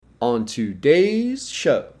On today's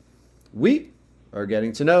show, we are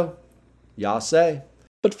getting to know Yase.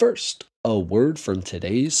 But first, a word from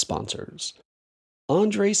today's sponsors.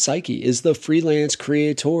 Andre Psyche is the freelance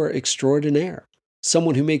creator extraordinaire,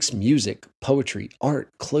 someone who makes music, poetry, art,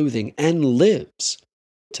 clothing, and lives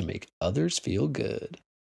to make others feel good.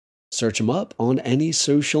 Search him up on any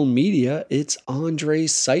social media. It's Andre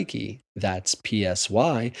Psyche. That's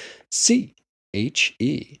Psyche.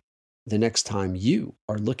 The next time you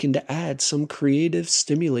are looking to add some creative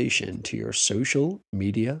stimulation to your social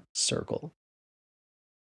media circle.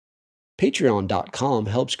 Patreon.com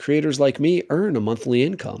helps creators like me earn a monthly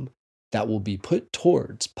income that will be put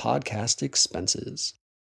towards podcast expenses.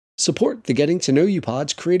 Support the Getting to Know You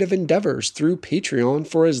Pod's creative endeavors through Patreon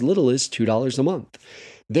for as little as $2 a month.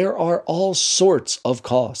 There are all sorts of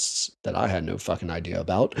costs that I had no fucking idea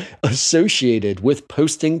about associated with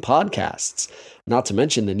posting podcasts, not to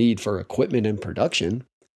mention the need for equipment and production.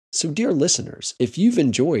 So, dear listeners, if you've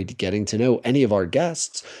enjoyed getting to know any of our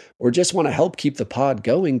guests or just want to help keep the pod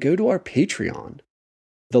going, go to our Patreon.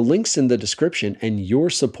 The link's in the description, and your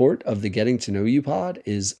support of the Getting to Know You Pod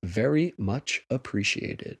is very much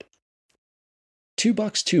appreciated.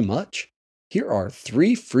 $2 too much? Here are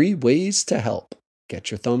 3 free ways to help. Get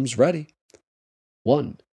your thumbs ready.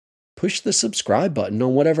 1. Push the subscribe button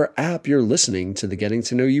on whatever app you're listening to the Getting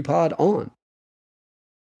to Know You Pod on.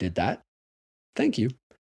 Did that? Thank you.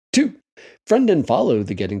 2. Friend and follow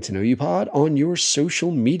the Getting to Know You Pod on your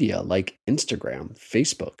social media like Instagram,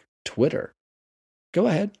 Facebook, Twitter. Go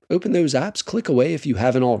ahead, open those apps, click away if you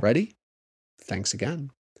haven't already. Thanks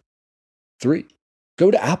again. 3. Go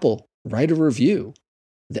to Apple, write a review.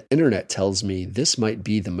 The internet tells me this might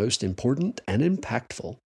be the most important and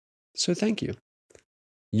impactful. So thank you.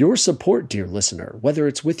 Your support, dear listener, whether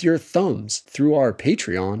it's with your thumbs through our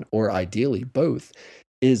Patreon or ideally both,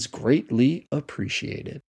 is greatly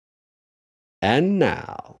appreciated. And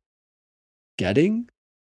now, getting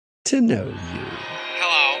to know you.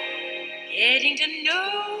 Hello. Getting to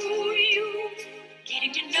know you.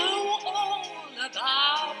 Getting to know all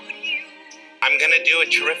about you. I'm going to do a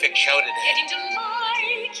terrific show today. Getting to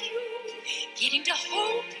like you. Getting to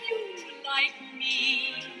hope you like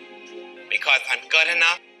me. Because I'm good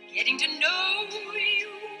enough. Getting to know you.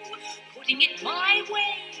 Putting it my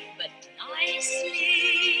way, but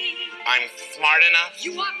nicely. I'm smart enough.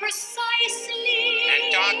 You are precisely.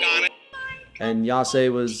 And doggone it. And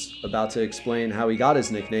Yase was about to explain how he got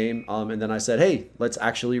his nickname, and then I said, hey, let's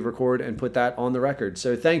actually record and put that on the record.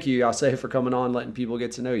 So thank you, Yase, for coming on, letting people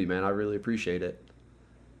get to know you, man. I really appreciate it.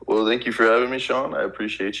 Well, thank you for having me, Sean. I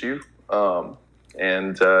appreciate you. Yeah,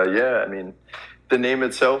 I mean, the name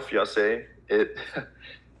itself, Yase, it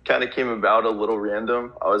kind of came about a little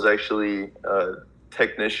random. I was actually a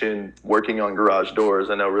technician working on garage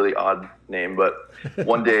doors. I know, really odd name, but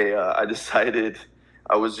one day I decided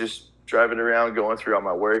I was just driving around, going throughout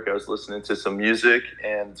my work. I was listening to some music,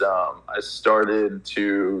 and I started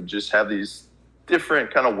to just have these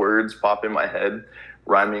different kind of words pop in my head,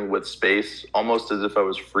 rhyming with space, almost as if I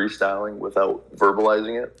was freestyling without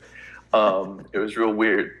verbalizing it. It was real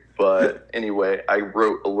weird. But anyway, I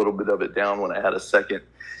wrote a little bit of it down when I had a second,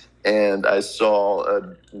 and I saw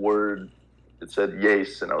a word. It said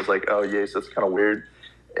Yase, and I was like, oh, Yase, that's kind of weird.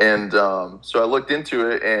 And so I looked into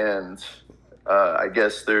it, and I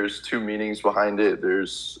guess there's 2 meanings behind it.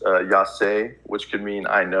 There's Yase, which could mean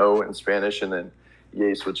I know in Spanish, and then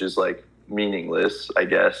Yase, which is like meaningless, I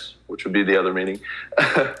guess, which would be the other meaning.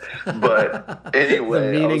 But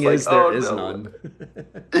anyway, the meaning is like, there is none.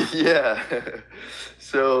 Yeah.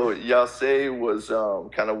 So Yase was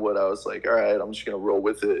kind of what I was like, all right, I'm just going to roll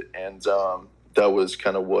with it. And that was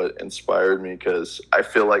kind of what inspired me, because I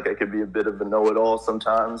feel like I could be a bit of a know-it-all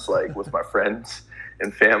sometimes, like with my friends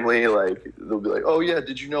and family. Like, they'll be like, oh, yeah,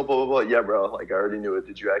 did you know blah, blah, blah? Yeah, bro, like, I already knew it.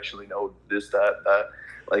 Did you actually know this, that?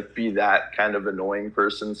 Like, be that kind of annoying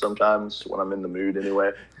person sometimes when I'm in the mood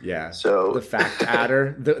anyway. Yeah. So the fact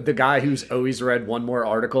adder, the guy who's always read one more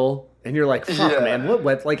article, and you're like, fuck, Yeah. man,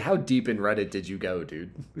 what, like, how deep in Reddit did you go,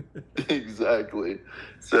 dude? Exactly.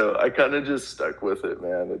 So I kind of just stuck with it,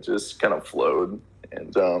 man. It just kind of flowed,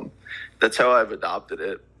 and that's how I've adopted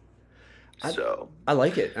it. So I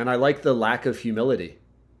like it, and I like the lack of humility.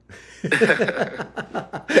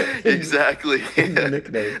 Exactly.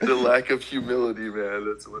 Nickname. The lack of humility, man.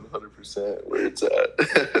 That's 100% where it's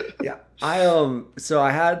at. Yeah. So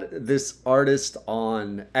I had this artist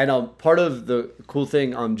on, and part of the cool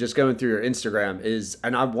thing, just going through your Instagram is,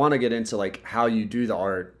 and I want to get into like how you do the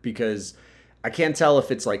art, because I can't tell if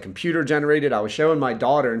it's like computer generated. I was showing my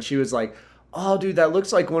daughter, and she was like, oh, dude, that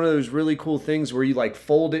looks like one of those really cool things where you like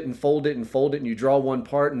fold it and fold it and fold it, and you draw one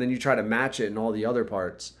part, and then you try to match it in all the other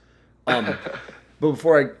parts. But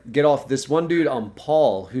before I get off, this one dude,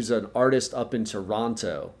 Paul, who's an artist up in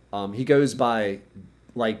Toronto, he goes by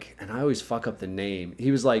like, and I always fuck up the name.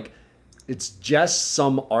 He was like, it's just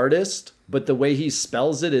some artist, but the way he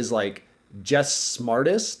spells it is like just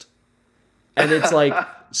smartest. And it's like,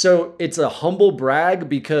 so it's a humble brag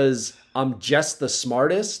because I'm just the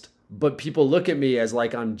smartest, but people look at me as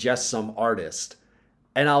like I'm just some artist.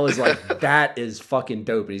 And I was like, that is fucking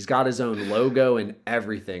dope. And he's got his own logo and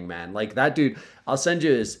everything, man. Like that dude, I'll send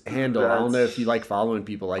you his handle. I don't know if you like following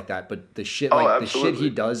people like that, but the shit, the shit he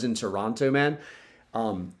does in Toronto, man,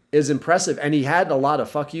 is impressive. And he had a lot of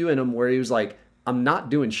fuck you in him where he was like, I'm not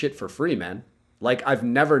doing shit for free, man. Like I've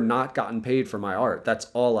never not gotten paid for my art. That's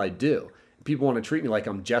all I do. People want to treat me like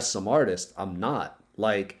I'm just some artist. I'm not.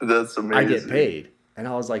 Like that's amazing. I get paid. And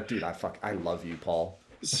I was like, dude, I love you, Paul.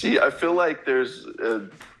 See, I feel like there's a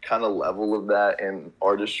kind of level of that in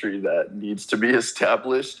artistry that needs to be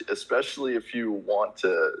established, especially if you want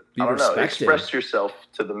to, express yourself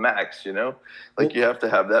to the max, you know? Like you have to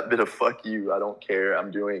have that bit of fuck you, I don't care,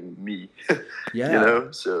 I'm doing me. Yeah. You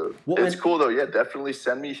know? So it's cool though. Yeah, definitely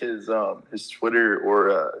send me his Twitter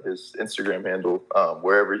or his Instagram handle,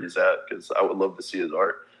 wherever he's at, because I would love to see his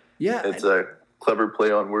art. Yeah. It's a clever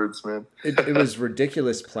play on words, man. It was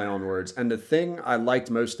ridiculous play on words. And the thing I liked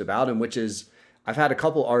most about him, which is I've had a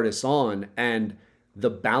couple artists on, and the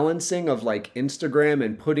balancing of like Instagram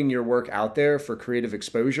and putting your work out there for creative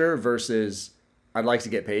exposure versus I'd like to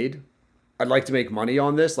get paid. I'd like to make money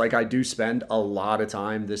on this. Like I do spend a lot of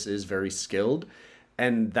time. This is very skilled.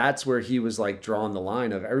 And that's where he was like drawing the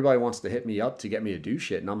line of everybody wants to hit me up to get me to do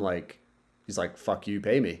shit. And I'm like, he's like, fuck you,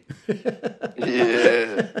 pay me.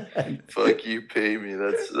 Yeah. Fuck you, pay me.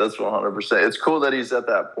 That's 100%. It's cool that he's at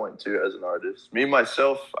that point too as an artist. Me,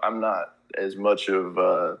 myself, I'm not as much of,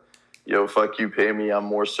 fuck you, pay me. I'm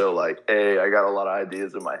more so like, hey, I got a lot of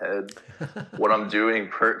ideas in my head. What I'm doing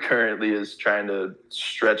currently is trying to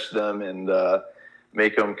stretch them and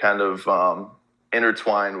make them kind of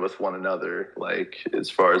intertwine with one another. Like as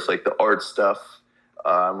far as like the art stuff,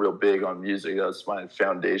 I'm real big on music. That's my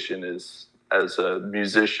foundation is as a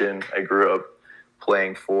musician. I grew up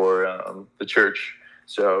playing for the church.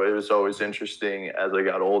 So it was always interesting as I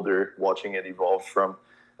got older, watching it evolve from,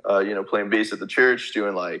 playing bass at the church,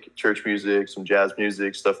 doing like church music, some jazz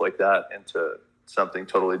music, stuff like that, into something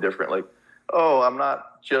totally different. Like, oh, I'm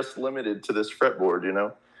not just limited to this fretboard, you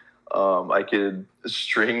know? I could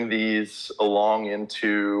string these along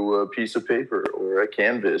into a piece of paper or a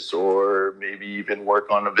canvas, or maybe even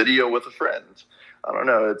work on a video with a friend. I don't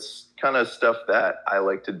know. It's kind of stuff that I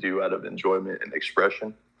like to do out of enjoyment and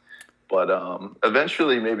expression. But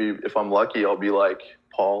eventually, maybe if I'm lucky, I'll be like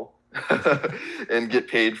Paul and get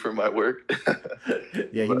paid for my work.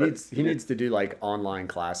 Yeah, he needs to do like online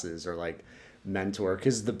classes or like mentor,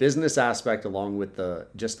 because the business aspect along with the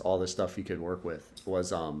just all the stuff he could work with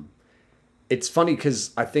was it's funny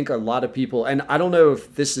because I think a lot of people, and I don't know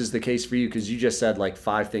if this is the case for you because you just said like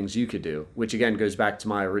 5 things you could do, which again goes back to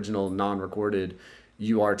my original non-recorded,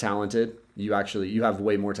 you are talented. You have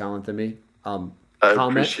way more talent than me. I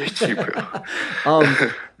appreciate you, bro.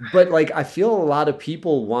 But like, I feel a lot of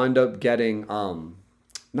people wind up getting, I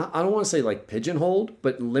don't want to say like pigeonholed,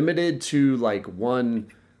 but limited to like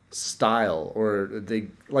one style, or they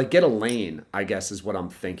like get a lane, I guess is what I'm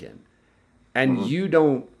thinking. And you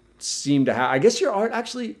don't seem to have, I guess your art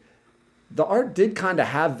actually, the art did kind of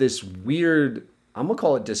have this weird, I'm gonna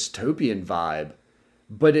call it dystopian vibe,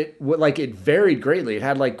 but it varied greatly. It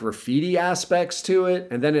had like graffiti aspects to it,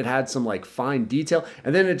 and then it had some like fine detail,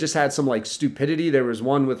 and then it just had some like stupidity. There was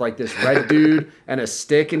one with like this red dude and a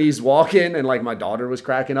stick, and he's walking, and like my daughter was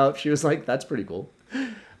cracking up. She was like, that's pretty cool.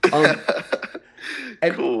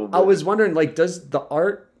 And cool, I was wondering, like, does the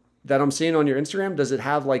art that I'm seeing on your Instagram, does it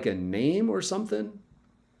have like a name or something?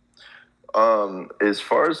 As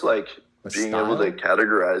far as like being able to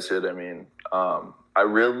categorize it, I mean, I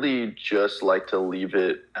really just like to leave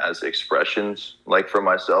it as expressions. Like for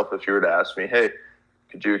myself, if you were to ask me, hey,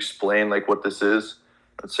 could you explain like what this is?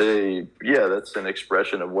 I'd say, yeah, that's an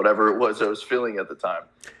expression of whatever it was I was feeling at the time.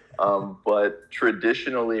 But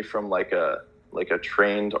traditionally from like a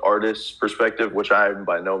trained artist perspective, which I am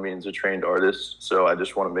by no means a trained artist. So I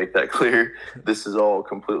just want to make that clear. This is all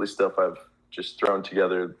completely stuff I've just thrown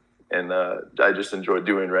together and I just enjoy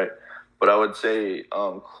doing, right? But I would say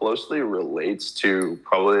closely relates to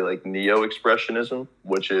probably like neo-expressionism,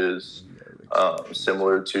 which is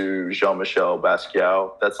similar to Jean-Michel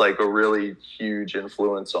Basquiat. That's like a really huge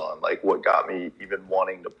influence on like what got me even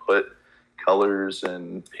wanting to put colors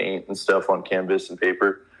and paint and stuff on canvas and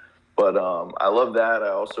paper. But I love that. I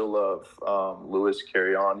also love Louis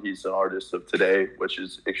Carrion. He's an artist of today, which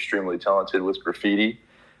is extremely talented with graffiti.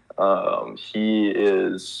 He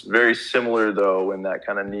is very similar, though, in that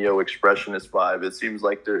kind of neo-expressionist vibe. It seems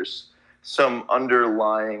like there's some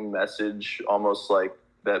underlying message, almost like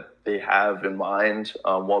that they have in mind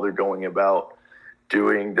while they're going about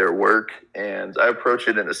doing their work. And I approach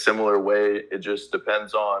it in a similar way. It just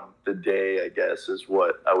depends on the day, I guess, is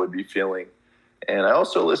what I would be feeling. And I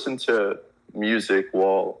also listen to music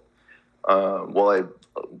while I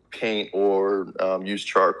paint or use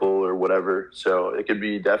charcoal or whatever. So it could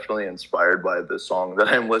be definitely inspired by the song that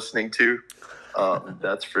I'm listening to.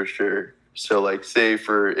 That's for sure. So like, say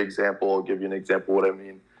for example, I'll give you an example of what I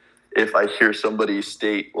mean. If I hear somebody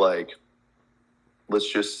state like,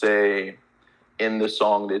 let's just say in the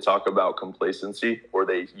song they talk about complacency or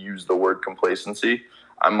they use the word complacency,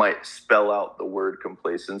 I might spell out the word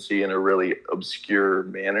complacency in a really obscure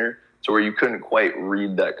manner to where you couldn't quite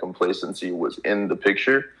read that complacency was in the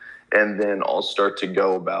picture. And then I'll start to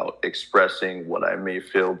go about expressing what I may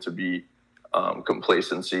feel to be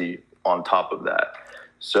complacency on top of that.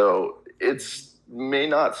 So it's may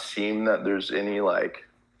not seem that there's any like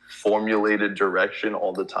formulated direction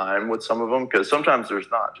all the time with some of them, because sometimes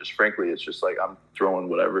there's not. Just frankly, it's just like I'm throwing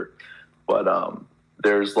whatever. But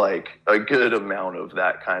there's like a good amount of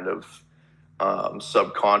that kind of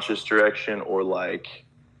subconscious direction or like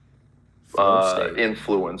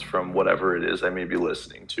influence from whatever it is I may be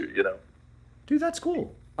listening to, you know? Dude, that's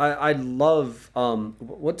cool. I love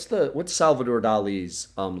what's Salvador Dali's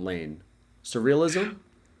lane? Surrealism?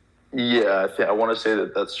 Yeah, I want to say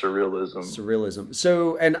that that's surrealism. Surrealism.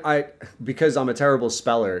 So, and because I'm a terrible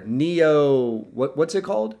speller, what's it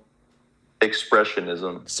called?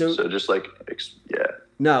 Expressionism. So just like, yeah.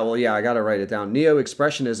 No, well, yeah, I got to write it down.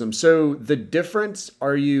 Neo-expressionism. So the difference,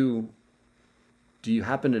 do you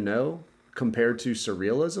happen to know, compared to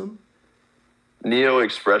surrealism?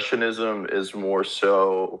 Neo-expressionism is more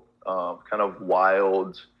so kind of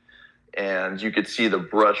wild, and you could see the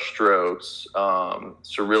brush strokes.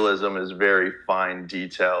 Surrealism is very fine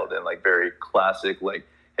detailed and like very classic, like,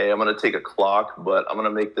 hey, I'm going to take a clock, but I'm going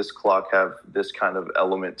to make this clock have this kind of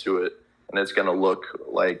element to it. And it's going to look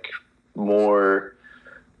like more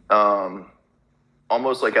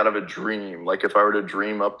almost like out of a dream. Like if I were to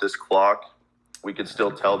dream up this clock, we could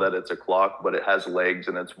still tell that it's a clock, but it has legs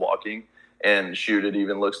and it's walking. And shoot, it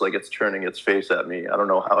even looks like it's turning its face at me. I don't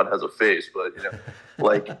know how it has a face, but you know,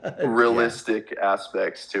 like realistic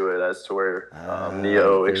aspects to it, as to where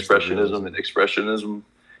neo-expressionism and expressionism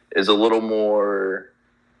is a little more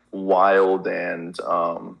wild and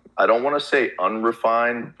I don't want to say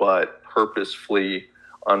unrefined, but purposefully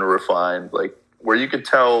unrefined, like where you could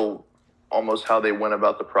tell almost how they went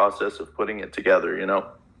about the process of putting it together, you know?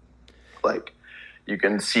 Like you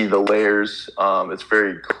can see the layers. It's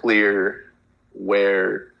very clear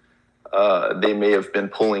where they may have been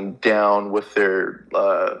pulling down with their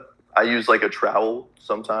I use like a trowel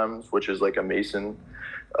sometimes, which is like a mason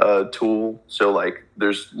tool. So like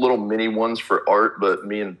there's little mini ones for art, but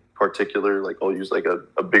me in particular, like I'll use like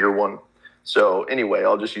a bigger one. So anyway,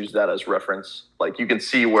 I'll just use that as reference. Like you can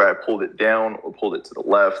see where I pulled it down or pulled it to the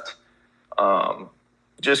left.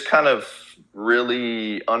 Just kind of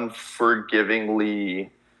really unforgivingly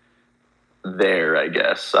there, I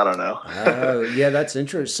guess. I don't know. Oh, yeah, that's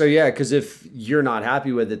interesting. So yeah, because if you're not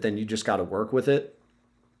happy with it, then you just got to work with it.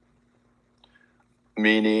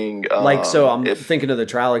 Meaning, like, so I'm thinking of the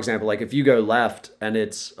trowel example. Like if you go left and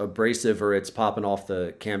it's abrasive or it's popping off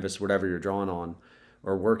the canvas, whatever you're drawing on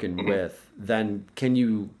or working with, then can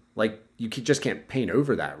you, like, just can't paint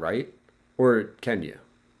over that, right? Or can you?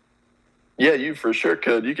 Yeah, you for sure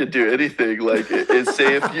could. You could do anything. Like,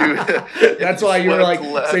 say if you. That's why you were like,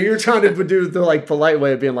 left. So you're trying to do the like polite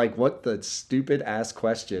way of being like, what the stupid ass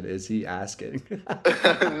question is he asking?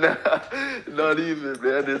 No, not even,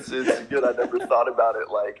 man. It's good. I never thought about it.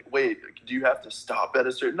 Like, wait, do you have to stop at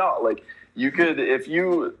a certain? No, like you could, if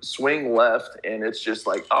you swing left and it's just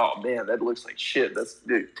like, oh man, that looks like shit. That's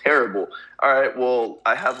terrible. All right, well,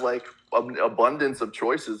 I have like an abundance of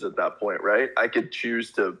choices at that point, right? I could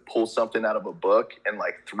choose to pull something out of a book and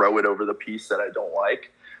like throw it over the piece that I don't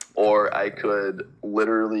like, or I could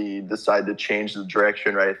literally decide to change the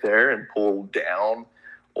direction right there and pull down,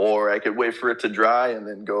 or I could wait for it to dry and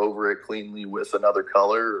then go over it cleanly with another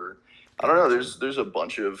color. Or I don't know. There's a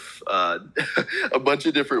bunch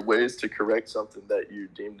of different ways to correct something that you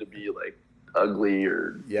deem to be like ugly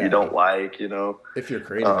or you don't like, you know, if you're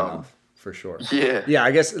creative enough. For sure. Yeah. Yeah,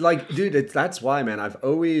 I guess, like, dude, that's why, man, I've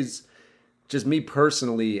always, just me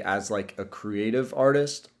personally as, like, a creative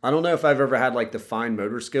artist, I don't know if I've ever had, like, the fine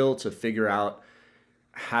motor skill to figure out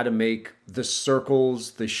how to make the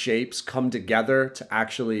circles, the shapes come together to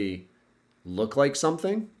actually look like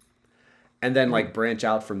something, and then like branch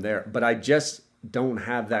out from there. But I just don't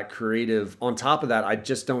have that creative. On top of that, I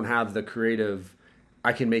just don't have the creative.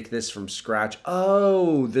 I can make this from scratch.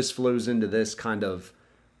 Oh, this flows into this kind of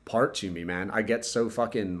part to me, man. I get so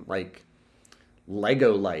fucking like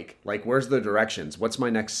Lego like. Like, where's the directions? What's my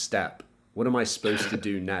next step? What am I supposed to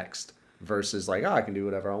do next? Versus like, oh, I can do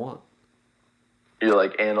whatever I want. You're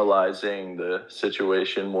like analyzing the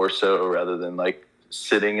situation more so rather than like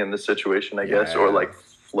sitting in the situation, I guess, or like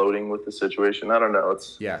floating with the situation. I don't know.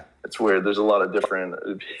 It's weird. There's a lot of different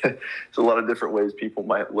ways people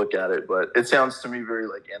might look at it, but it sounds to me very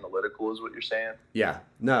like analytical is what you're saying. Yeah,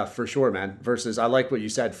 no, for sure, man. Versus I like what you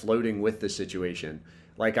said, floating with the situation.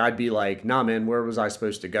 Like I'd be like, nah, man, where was I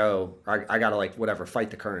supposed to go? I gotta like whatever,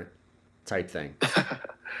 fight the current type thing.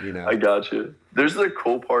 You know, I got you. There's the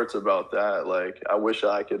cool parts about that. Like, I wish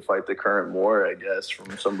I could fight the current more, I guess,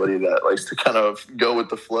 from somebody that likes to kind of go with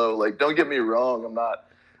the flow. Like, don't get me wrong. I'm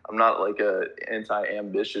not like a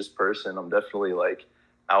anti-ambitious person. I'm definitely like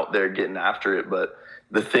out there getting after it. But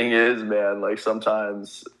the thing is, man, like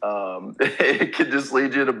sometimes it could just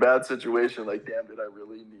lead you in a bad situation. Like, damn, did I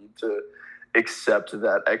really need to accept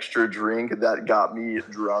that extra drink that got me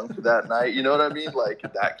drunk that night? You know what I mean? Like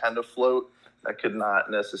that kind of float. That could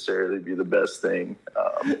not necessarily be the best thing.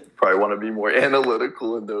 Probably want to be more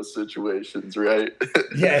analytical in those situations, right?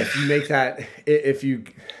 Yeah, if you make that, if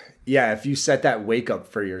you set that wake up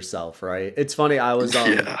for yourself, right? It's funny. I was,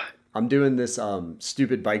 I'm doing this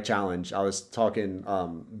stupid bike challenge. I was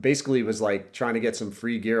talking, basically was like trying to get some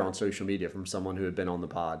free gear on social media from someone who had been on the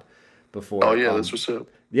pod before. Oh yeah, that's what's up.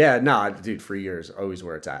 Yeah, nah, dude, free gear is always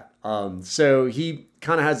where it's at. So he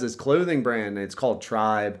kind of has this clothing brand. And it's called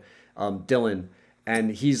Tribe. Dylan, and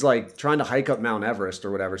he's like trying to hike up Mount Everest or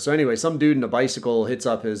whatever. So anyway, some dude in a bicycle hits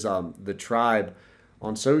up his the Tribe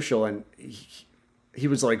on social, and he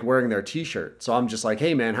was like wearing their t-shirt. So I'm just like,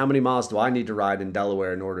 hey man, how many miles do I need to ride in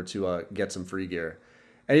Delaware in order to get some free gear?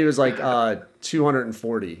 And he was like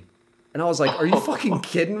 240. And I was like, are you fucking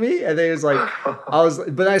kidding me? And then he was like,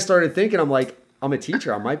 but I started thinking, I'm like, I'm a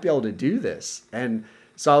teacher, I might be able to do this. And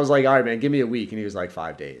so I was like, all right, man, give me a week. And he was like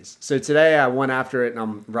 5 days. So today I went after it and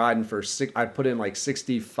I'm riding for I put in like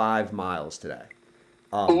 65 miles today.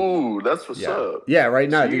 Ooh, that's what's up. Yeah, right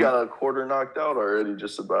now. So you got a quarter knocked out already,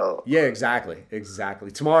 just about. Yeah, exactly.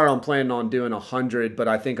 Tomorrow I'm planning on doing 100, but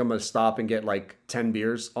I think I'm going to stop and get like 10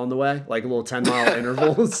 beers on the way, like little 10-mile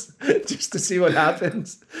intervals just to see what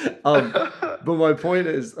happens. But my point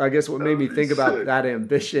is, I guess what made me think about that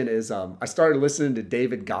ambition is I started listening to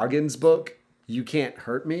David Goggins' book, You Can't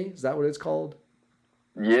Hurt Me. Is that what it's called?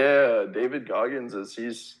 Yeah, David Goggins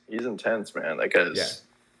he's intense, man. That guy's. Yeah.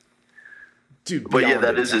 Dude, but yeah,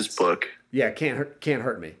 that is his book. Yeah, can't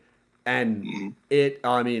hurt me. And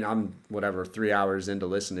I mean, I'm 3 hours into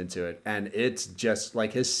listening to it, and it's just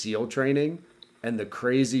like his SEAL training and the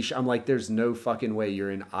crazy I'm like, there's no fucking way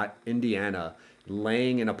you're in Indiana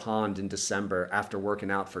laying in a pond in December after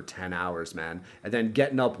working out for 10 hours, man, and then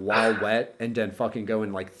getting up while wet and then fucking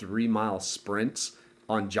going like 3-mile sprints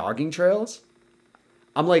on jogging trails.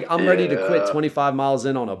 I'm like, I'm ready to quit 25 miles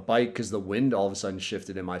in on a bike because the wind all of a sudden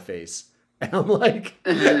shifted in my face. And I'm like,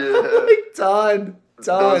 done.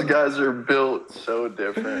 Those guys are built so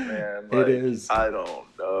different, man. Like, it is. I don't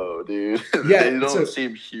know, dude. Yeah, they don't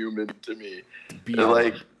seem human to me. They're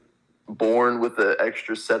like born with an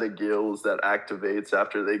extra set of gills that activates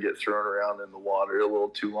after they get thrown around in the water a little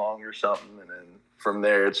too long or something. And then from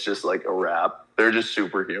there, it's just like a wrap. They're just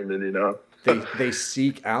superhuman, you know? They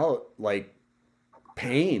seek out like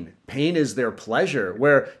pain is their pleasure,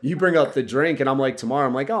 where you bring up the drink and I'm like, tomorrow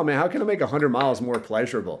I'm like, oh man, how can I make 100 miles more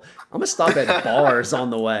pleasurable? I'm gonna stop at bars on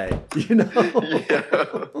the way, you know?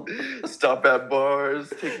 Yeah. Stop at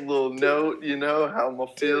bars, take a little note, you know, how am I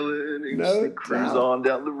feeling, and just cruise on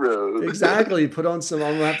down the road. Exactly. Put on some,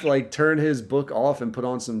 I'm gonna have to like turn his book off and put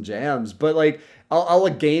on some jams, but like I'll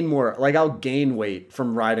gain more, like I'll gain weight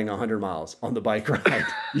from riding 100 miles on the bike ride,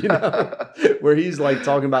 you know, where he's like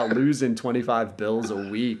talking about losing 25 bills a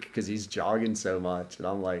week because he's jogging so much. And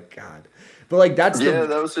I'm like, God, but like, that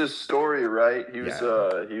was his story, right? He was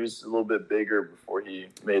a little bit bigger before he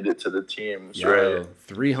made it to the teams, right?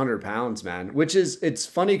 300 pounds, man, which is, it's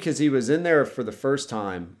funny because he was in there for the first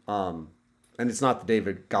time. And it's not the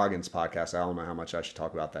David Goggins podcast. I don't know how much I should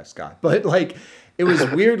talk about that, Scott. But like, it was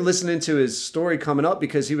weird listening to his story coming up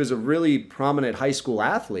because he was a really prominent high school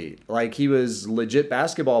athlete. Like, he was a legit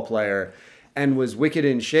basketball player and was wicked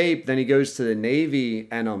in shape. Then he goes to the Navy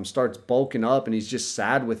and starts bulking up, and he's just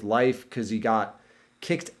sad with life because he got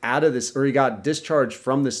kicked out of this, or he got discharged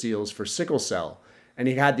from the SEALs for sickle cell. and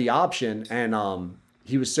he had the option, and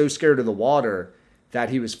he was so scared of the water that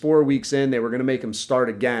he was 4 weeks in. They were going to make him start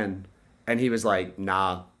again, and he was like,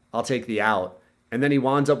 nah, I'll take the out. And then he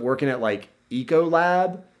winds up working at like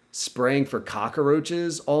Ecolab, spraying for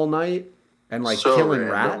cockroaches all night and like So killing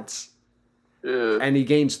random. rats. Yeah. And he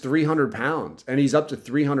gains 300 pounds, and he's up to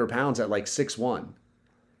 300 pounds at like 6'1".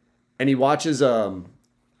 And he watches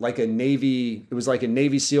like a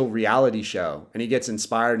Navy SEAL reality show, and he gets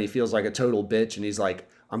inspired and he feels like a total bitch, and he's like,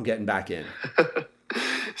 I'm getting back in.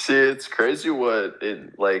 See, it's crazy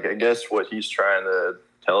I guess what he's trying to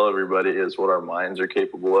tell everybody is what our minds are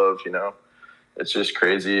capable of, you know? It's just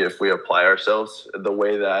crazy if we apply ourselves the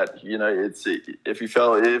way that, you know, if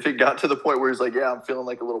it got to the point where he's like, yeah, I'm feeling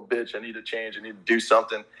like a little bitch, I need to change, I need to do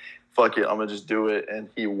something, fuck it, I'm gonna just do it. And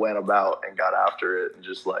he went about and got after it and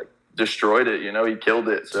just like destroyed it, you know, he killed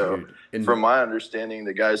it. So from my understanding,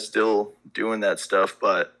 the guy's still doing that stuff,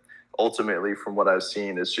 but ultimately from what I've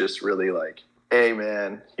seen, it's just really like, hey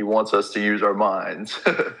man, he wants us to use our minds.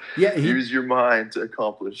 Yeah, use your mind to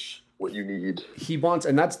accomplish what you need. He wants,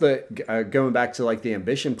 and that's the going back to like the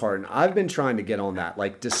ambition part. And I've been trying to get on that.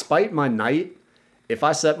 Like, despite my night, if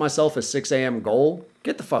I set myself a 6 a.m. goal,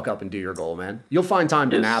 get the fuck up and do your goal, man. You'll find time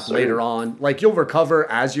to nap later on. Like, you'll recover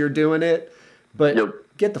as you're doing it, but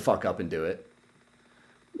get the fuck up and do it.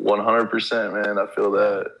 100%, man. I feel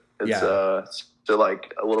that. It's so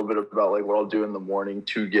like a little bit about like what I'll do in the morning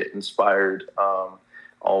to get inspired. I'll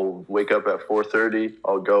wake up at 4:30.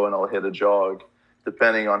 I'll go and I'll hit a jog.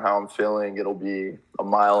 Depending on how I'm feeling, it'll be 1.5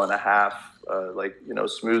 miles, like, you know,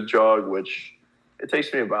 smooth jog, which it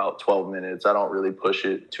takes me about 12 minutes. I don't really push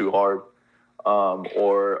it too hard.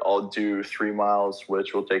 Or I'll do 3 miles,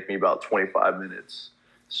 which will take me about 25 minutes.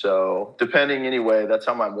 So depending anyway, that's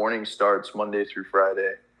how my morning starts Monday through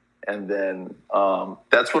Friday. And then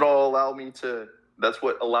that's what allows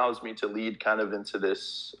me to lead kind of into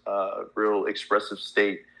this real expressive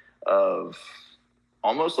state of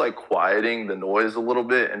almost like quieting the noise a little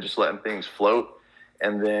bit and just letting things float.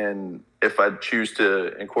 And then if I choose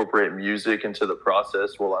to incorporate music into the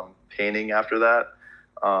process while I'm painting after that,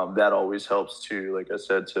 that always helps to, like I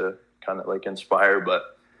said, to kind of like inspire.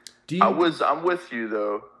 But I'm with you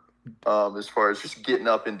though, as far as just getting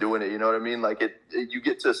up and doing it, you know what I mean? Like you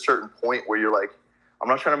get to a certain point where you're like, I'm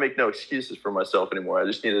not trying to make no excuses for myself anymore. I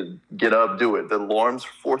just need to get up, do it. The alarm's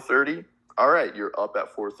 4:30. All right, you're up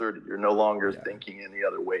at 4:30. You're no longer thinking any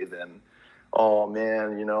other way than, oh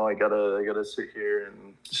man, you know, I gotta sit here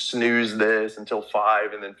and snooze this until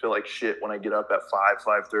 5 and then feel like shit when I get up at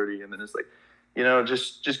 5:30, and then it's like, you know,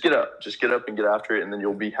 just get up and get after it, and then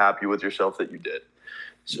you'll be happy with yourself that you did.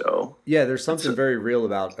 So yeah, there's something very real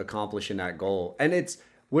about accomplishing that goal. And it's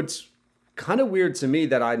what's kind of weird to me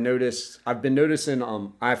that I've been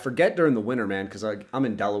noticing, I forget during the winter, man, because I'm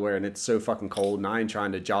in Delaware and it's so fucking cold, and I ain't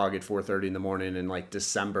trying to jog at 4:30 in the morning in like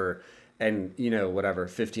December and, you know, whatever,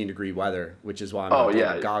 15-degree weather, which is why I'm not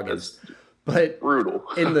doing goggles. But brutal.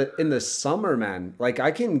 in the summer, man, like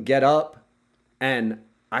I can get up and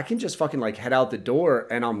I can just fucking like head out the door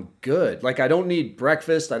and I'm good. Like I don't need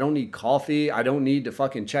breakfast. I don't need coffee. I don't need to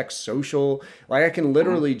fucking check social. Like I can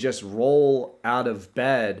literally just roll out of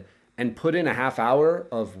bed and put in a half hour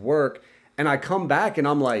of work, and I come back and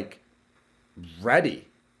I'm like ready.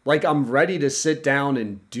 Like I'm ready to sit down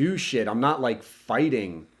and do shit. I'm not like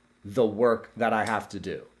fighting the work that I have to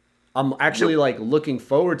do. I'm actually like looking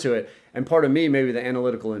forward to it. And part of me, maybe the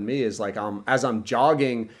analytical in me, is like as I'm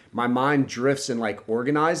jogging, my mind drifts and like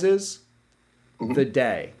organizes the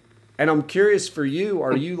day. And I'm curious for you,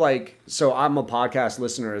 are you like, so I'm a podcast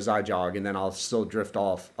listener as I jog, and then I'll still drift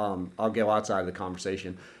off. I'll go outside of the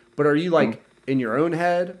conversation. But are you like in your own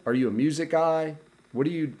head? Are you a music guy? What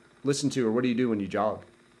do you listen to, or what do you do when you jog?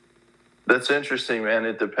 That's interesting, man.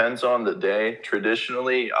 It depends on the day.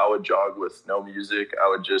 Traditionally, I would jog with no music. I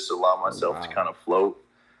would just allow myself to kind of float.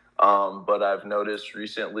 But I've noticed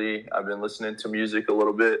recently I've been listening to music a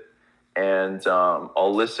little bit, and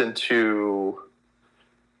I'll listen to,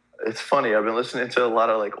 it's funny, I've been listening to a lot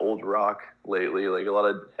of like old rock lately, like a lot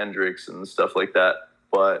of Hendrix and stuff like that.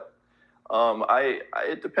 But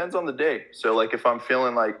it depends on the day. So like if I'm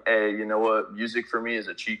feeling like, hey, you know what, music for me is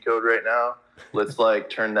a cheat code right now, let's like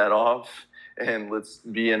turn that off and let's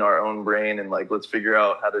be in our own brain and like let's figure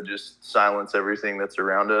out how to just silence everything that's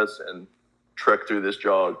around us and trek through this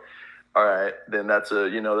jog. All right, then that's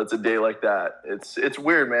a day like that. It's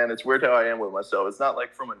weird, man. It's weird how I am with myself. It's not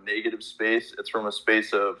like from a negative space. It's from a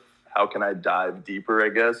space of how can I dive deeper, I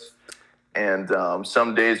guess. And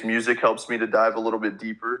some days music helps me to dive a little bit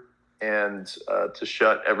deeper and to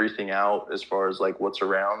shut everything out as far as like what's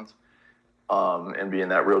around, and be in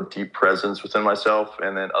that real deep presence within myself.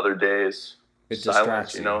 And then other days It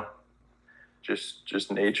silence, distracts you.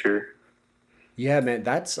 Just nature. Yeah, man,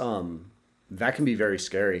 that's that can be very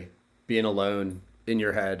scary. Being alone in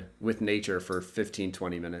your head with nature for 15,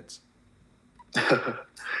 20 minutes.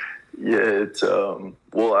 Yeah, it's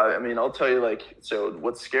well, I mean, I'll tell you, like, so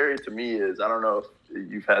what's scary to me is I don't know if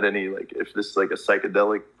you've had any, like, if this is like a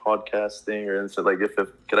psychedelic podcast thing, or so, like, if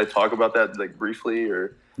could I talk about that like briefly,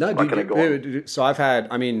 or No, I'm not gonna dude, go on. so I've had,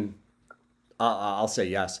 I mean, I'll say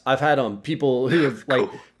yes. I've had people who have like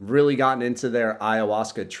Cool. really gotten into their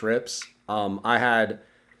ayahuasca trips. I had,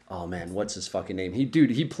 oh man, what's his fucking name? He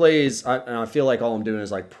plays. And I feel like all I'm doing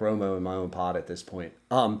is like promo in my own pod at this point.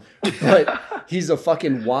 But he's a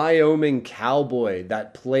fucking Wyoming cowboy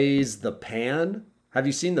that plays the pan. Have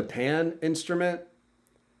you seen the pan instrument?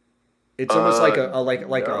 It's almost like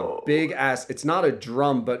like a No. big ass. It's not a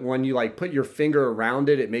drum, but when you like put your finger around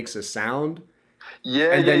it, it makes a sound,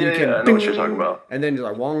 Yeah, and yeah, then you yeah, yeah. can I know what you're talking ding, about. and then you're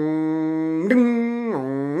like wong, ding,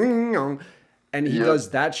 wong, wong. And he Yep. does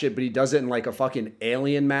that shit, but he does it in like a fucking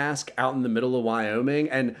alien mask out in the middle of Wyoming.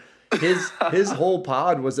 And his whole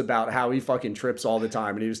pod was about how he fucking trips all the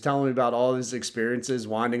time, and he was telling me about all his experiences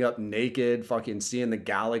winding up naked, fucking seeing the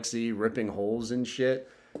galaxy, ripping holes and shit.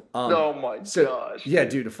 Oh my So gosh, yeah,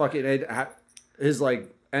 dude. dude, his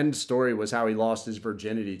like end story was how he lost his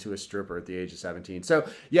virginity to a stripper at the age of 17. So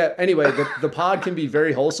yeah, anyway, the pod can be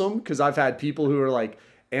very wholesome because I've had people who are like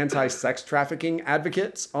anti-sex trafficking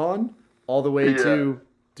advocates on, all the way Yeah. to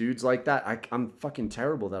dudes like that. I'm fucking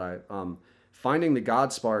terrible that I Finding the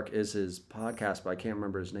God Spark is his podcast, but I can't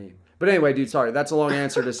remember his name. But anyway, dude, sorry, that's a long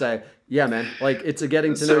answer to say, yeah, man, like it's a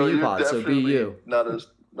getting to know So you you're pod. So be definitely you.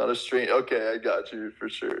 not a strange. Okay, I got you for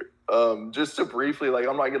sure. Just to briefly, like,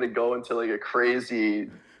 I'm not gonna go into like a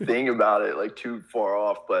crazy thing about it, like too far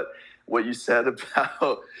off, but what you said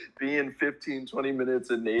about being 15, 20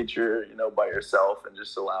 minutes in nature, by yourself and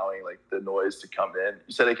just allowing like the noise to come in.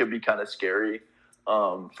 You said it could be kind of scary.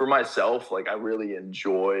 For myself, like I really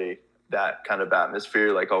enjoy that kind of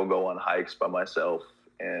atmosphere. Like I'll go on hikes by myself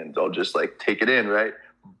and I'll just like take it in, right?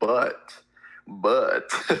 But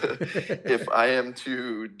if I am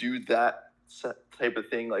to do that type of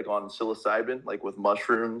thing, like on psilocybin, like with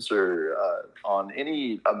mushrooms, or on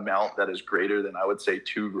any amount that is greater than, I would say,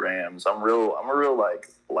 2 grams, I'm a real like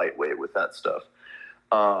lightweight with that stuff.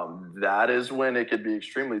 That is when it could be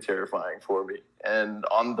extremely terrifying for me. And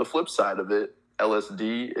on the flip side of it,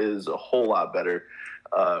 LSD is a whole lot better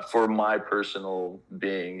for my personal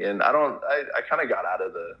being. And I kind of got out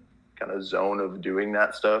of the kind of zone of doing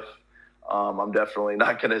that stuff. I'm definitely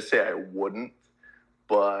not going to say I wouldn't,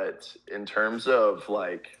 but in terms of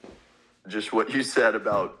like just what you said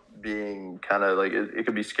about being kind of like, it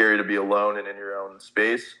could be scary to be alone and in your own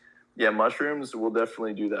space. Yeah, mushrooms will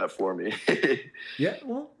definitely do that for me. Yeah,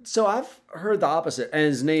 well, so I've heard the opposite, and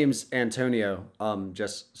his name's Antonio.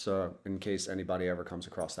 Just so in case anybody ever comes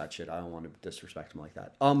across that shit, I don't want to disrespect him like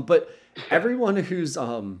that. But everyone who's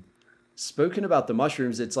spoken about the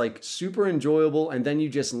mushrooms, it's like super enjoyable, and then you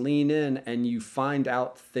just lean in and you find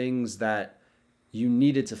out things that you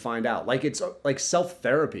needed to find out. Like it's like self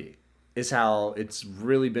therapy is how it's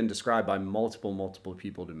really been described by multiple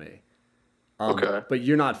people to me. Okay. But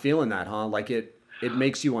you're not feeling that, huh? Like it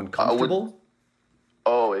makes you I would. uncomfortable.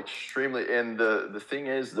 Oh, extremely. And the thing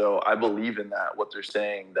is, though, I believe in that, what they're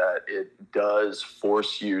saying, that it does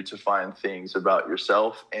force you to find things about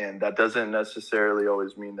yourself. And that doesn't necessarily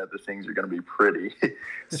always mean that the things are going to be pretty.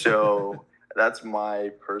 So that's my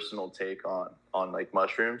personal take on like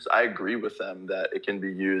mushrooms. I agree with them that it can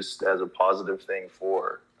be used as a positive thing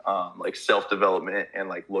for like self-development and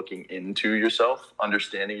like looking into yourself,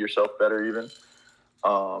 understanding yourself better even,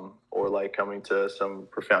 or like coming to some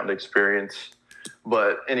profound experience.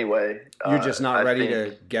 But anyway, You're just not I ready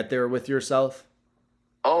think, to get there with yourself.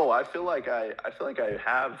 oh, I feel like I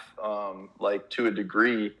have, like, to a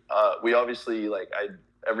degree. We obviously, like,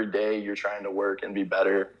 every day you're trying to work and be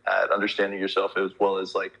better at understanding yourself, as well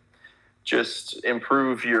as like just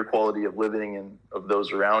improve your quality of living and of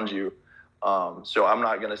those around you. So I'm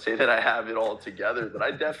not going to say that I have it all together, but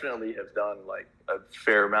I definitely have done like a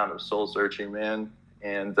fair amount of soul searching, man.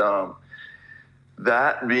 And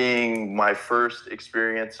that being my first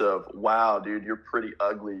experience of, wow, dude, you're pretty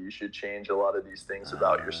ugly. You should change a lot of these things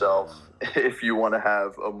about yourself if you want to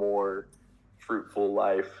have a more fruitful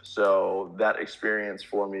life. So that experience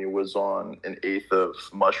for me was on an eighth of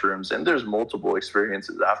mushrooms. And there's multiple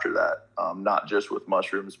experiences after that, not just with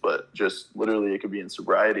mushrooms, but just literally it could be in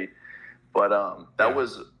sobriety. But that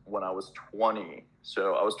was when I was 20.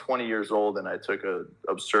 So I was 20 years old and I took an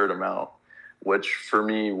absurd amount, which for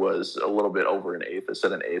me was a little bit over an eighth. I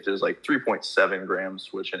said an eighth. It was like 3.7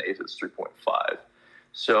 grams, which an eighth is 3.5.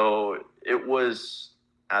 So it was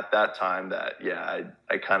at that time that,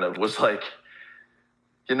 I kind of was like,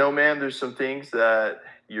 man, there's some things that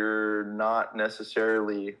you're not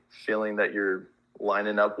necessarily feeling that you're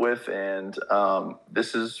lining up with, and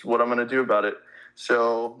this is what I'm going to do about it.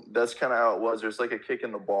 So that's kind of how it was. There's like a kick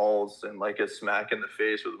in the balls and like a smack in the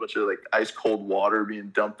face with a bunch of like ice cold water being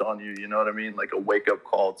dumped on you. You know what I mean? Like a wake up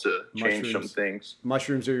call to change some things.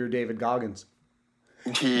 Mushrooms are your David Goggins.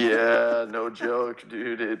 Yeah, no joke,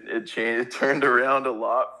 dude. It changed. It turned around a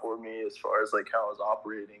lot for me as far as like how I was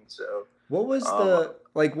operating. So what was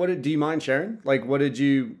do you mind sharing? Like, what did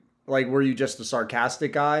you, like, were you just a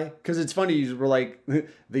sarcastic guy? Because it's funny, you were like,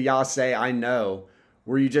 the Yase, I know.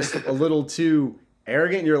 Were you just a little too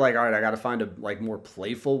arrogant? You're like, all right, I got to find a like more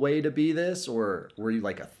playful way to be this, or were you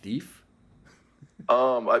like a thief?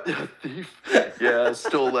 A thief. Yeah,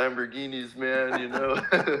 stole Lamborghinis, man.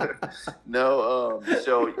 No.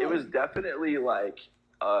 So it was definitely like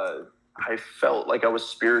I felt like I was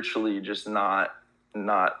spiritually just not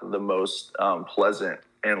the most pleasant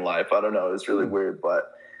in life. I don't know. It's really weird,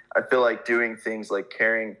 but I feel like doing things like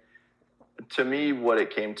caring. To me, what it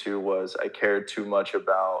came to was I cared too much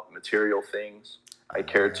about material things. I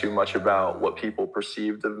cared too much about what people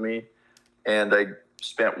perceived of me, and I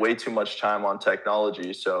spent way too much time on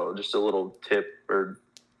technology. So just a little tip or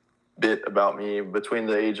bit about me: between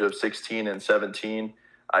the age of 16 and 17,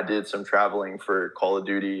 I did some traveling for Call of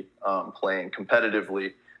Duty, playing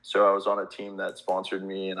competitively. So I was on a team that sponsored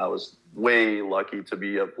me, and I was way lucky to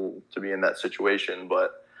be able to be in that situation.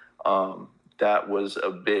 But that was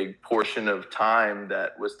a big portion of time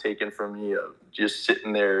that was taken from me of just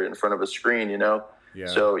sitting there in front of a screen, Yeah.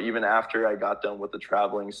 So even after I got done with the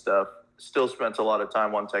traveling stuff, still spent a lot of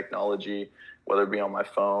time on technology, whether it be on my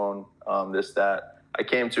phone, this, that. I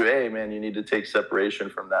came to, hey, man, you need to take separation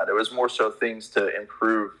from that. It was more so things to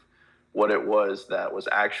improve what it was that was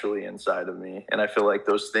actually inside of me. And I feel like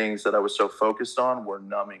those things that I was so focused on were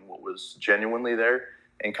numbing what was genuinely there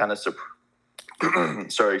and kind of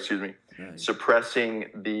suppressing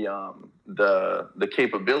the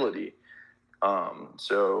capability.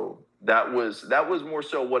 So that was more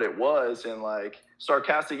so what it was. And like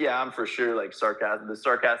sarcastic, yeah, I'm for sure like the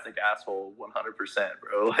sarcastic asshole 100%,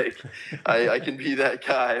 bro. Like I can be that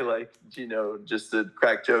guy, like, just to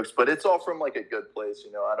crack jokes, but it's all from like a good place.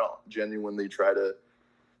 I don't genuinely try to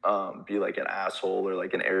be like an asshole or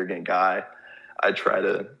like an arrogant guy. I try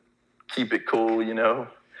to keep it cool,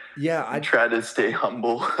 Yeah, I try to stay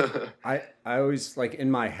humble. I always, like,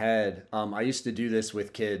 in my head, I used to do this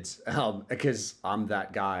with kids because I'm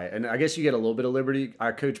that guy. And I guess you get a little bit of liberty.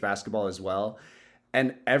 I coach basketball as well.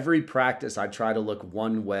 And every practice, I try to look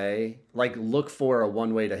one way, like look for a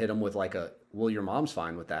one way to hit them with like well, your mom's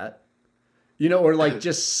fine with that. Or like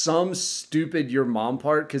just some stupid your mom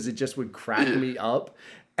part because it just would crack me up.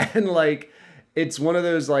 And like, it's one of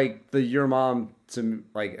those like the your mom to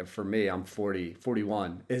like for me, I'm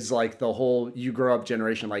 41 is like the whole you grow up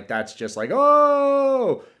generation. Like that's just like,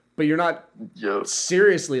 oh, but you're not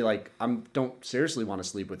seriously like don't seriously want to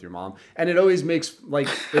sleep with your mom. And it always makes like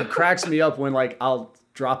it cracks me up when like I'll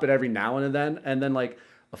drop it every now and then like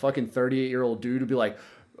a fucking 38-year-old dude would be like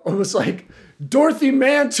almost like Dorothy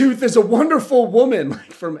Mantooth is a wonderful woman,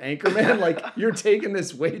 like from Anchorman. Like you're taking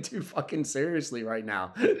this way too fucking seriously right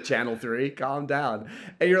now. Channel 3, calm down.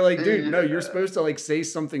 And you're like, dude, no, you're supposed to like say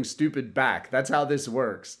something stupid back. That's how this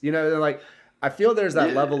works. They're like, I feel there's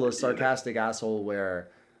that level of sarcastic asshole where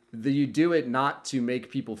you do it not to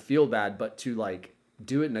make people feel bad, but to like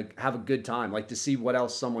do it and have a good time, like to see what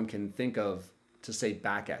else someone can think of to say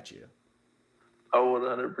back at you. Oh,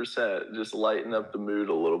 100%. Just lighten up the mood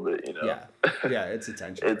a little bit, Yeah, it's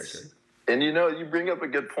attention. And you bring up a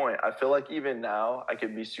good point. I feel like even now I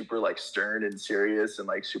can be super like stern and serious and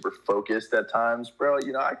like super focused at times, bro. I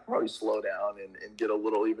could probably slow down and get a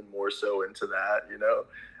little even more so into that,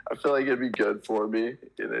 I feel like it'd be good for me.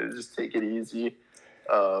 Just take it easy.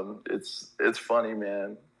 It's funny,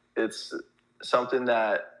 man. It's something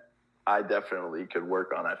that I definitely could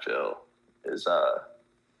work on, I feel, is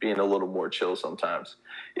being a little more chill sometimes.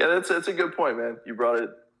 Yeah, that's a good point, man. You brought it,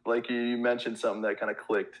 like you mentioned something that kind of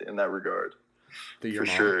clicked in that regard. For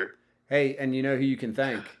sure. Hey, and you know who you can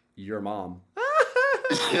thank? Your mom.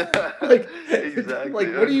 Yeah, like, exactly.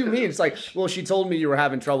 Like, what do you mean? It's like, well, she told me you were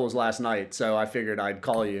having troubles last night, so I figured I'd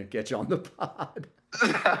call you, get you on the pod.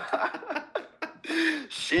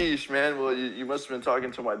 Sheesh, man. Well, you must have been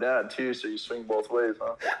talking to my dad, too, so you swing both ways,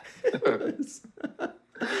 huh?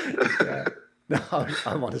 Yeah. No,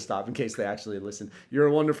 I want to stop in case they actually listen. You're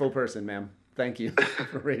a wonderful person, ma'am. Thank you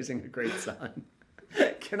for raising a great son.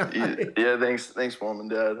 Can I? Yeah, thanks, mom and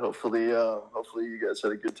dad. Hopefully you guys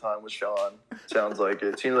had a good time with Sean. Sounds like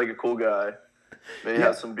it. Seems like a cool guy. Maybe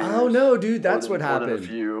have some beers. Oh no, dude, that's what more than a happened.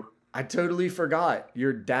 few. I totally forgot.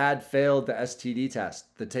 Your dad failed the STD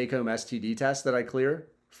test, the take-home STD test that I clear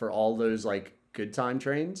for all those like good time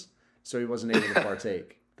trains, so he wasn't able to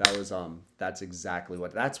partake. That was that's exactly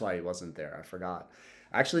what. That's why he wasn't there. I forgot.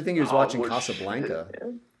 I actually think he was watching Casablanca.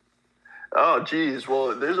 Shit, oh, geez.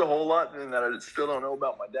 Well, there's a whole lot that I still don't know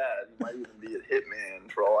about my dad. He might even be a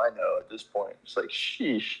hitman for all I know at this point. It's like,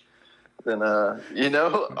 sheesh. Then,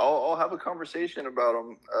 I'll have a conversation about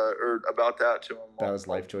him or about that to him. That was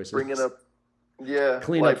life choices. Bring it up. Yeah.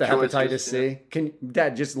 Clean up the hepatitis C. Can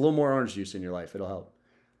Dad just a little more orange juice in your life? It'll help.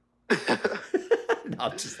 No,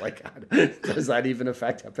 I'm just like, does that even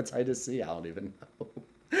affect hepatitis C? I don't even know.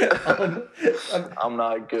 I'm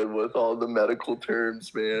not good with all the medical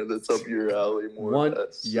terms, man. That's up your alley more.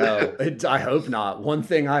 I hope not. One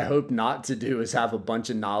thing I hope not to do is have a bunch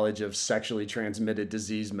of knowledge of sexually transmitted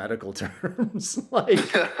disease medical terms. Like,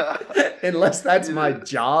 unless that's my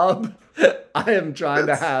job, I am trying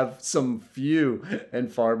to have some few and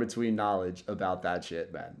far between knowledge about that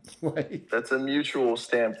shit, man. Like, that's a mutual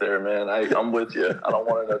stamp there, man. I'm with you. I don't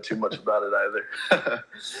want to know too much about it either.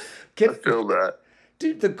 I feel that.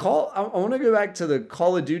 Dude, I want to go back to the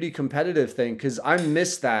Call of Duty competitive thing because I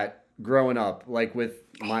missed that growing up, like with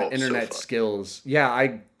my internet skills. Yeah,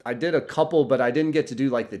 I did a couple, but I didn't get to do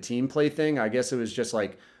like the team play thing. I guess it was just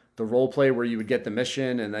like the role play where you would get the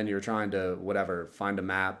mission and then you're trying to find a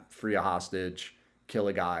map, free a hostage, kill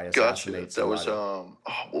a guy, assassinate somebody. That was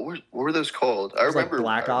what were those called? I remember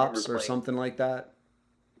like Black Ops or something like that.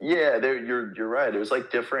 Yeah, you're right. It was like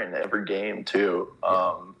different in every game too.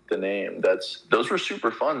 The name those were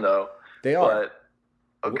super fun though. They are.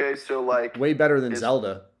 But, okay, so like way better than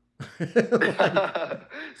Zelda.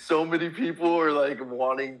 So many people are like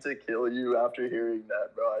wanting to kill you after hearing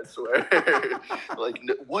that, bro. I swear. Like,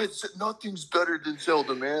 what? Nothing's better than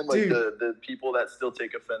Zelda, man. Like the people that still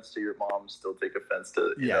take offense to your mom still take offense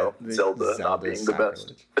to Zelda not being the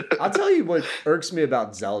best. I'll tell you what irks me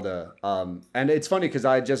about Zelda. And it's funny because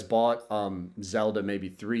I just bought Zelda maybe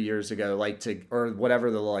 3 years ago, or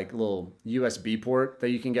whatever the like little USB port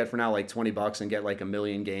that you can get for now, like $20 and get like 1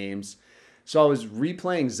 million games. So I was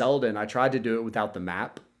replaying Zelda and I tried to do it without the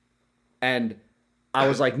map. And I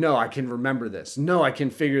was like, no, I can remember this. No, I can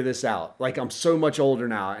figure this out. Like, I'm so much older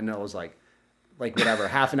now. And I was like whatever,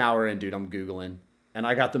 half an hour in, dude, I'm Googling. And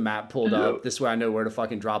I got the map pulled up. This way I know where to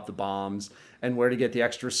fucking drop the bombs and where to get the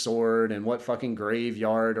extra sword and what fucking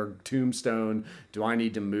graveyard or tombstone do I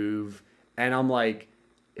need to move. And I'm like,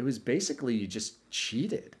 it was basically you just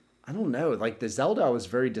cheated. I don't know. Like, the Zelda I was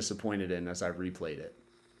very disappointed in as I replayed it.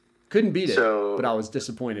 Couldn't beat it, but I was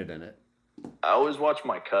disappointed in it. I always watch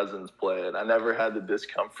my cousins play it. I never had the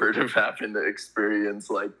discomfort of having to experience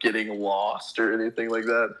like getting lost or anything like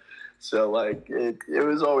that. So like it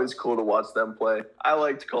was always cool to watch them play. I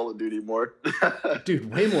liked Call of Duty more. Dude,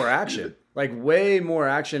 way more action. Like way more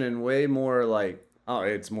action and way more like, oh,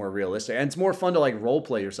 it's more realistic. And it's more fun to like role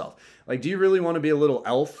play yourself. Like, do you really want to be a little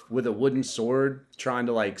elf with a wooden sword trying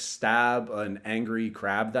to like stab an angry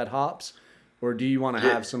crab that hops? Or do you want to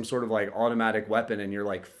have some sort of like automatic weapon and you're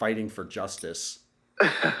like fighting for justice?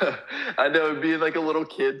 I know, being like a little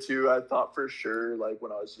kid too, I thought for sure, like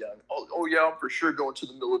when I was young, oh yeah, I'm for sure going to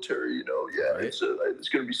the military, right? It's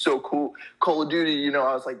going to be so cool. Call of Duty,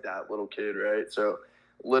 I was like that little kid, right? So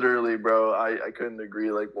literally, bro, I couldn't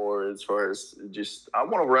agree like more as far as just, I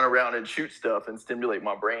want to run around and shoot stuff and stimulate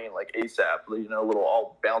my brain like ASAP, little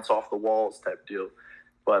all bounce off the walls type deal.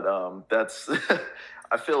 But that's...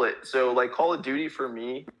 I feel it. So like Call of Duty for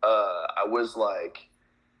me, I was like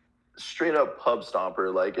straight up pub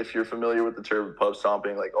stomper. Like if you're familiar with the term pub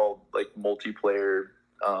stomping, like all like multiplayer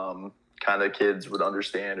kind of kids would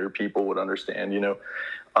understand or people would understand,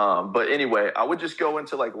 But anyway, I would just go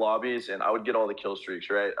into like lobbies and I would get all the kill streaks,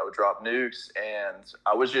 right? I would drop nukes and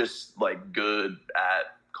I was just like good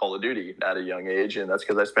at Call of Duty at a young age. And that's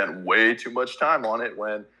because I spent way too much time on it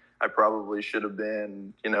when I probably should have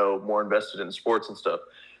been, more invested in sports and stuff.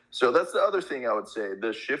 So that's the other thing I would say.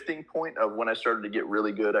 The shifting point of when I started to get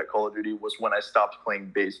really good at Call of Duty was when I stopped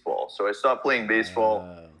playing baseball. So I stopped playing baseball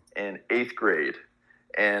in 8th grade,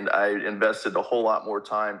 and I invested a whole lot more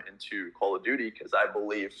time into Call of Duty because I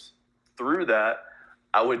believed through that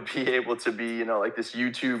I would be able to be, like this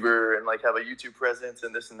YouTuber and like have a YouTube presence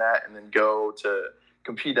and this and that, and then go to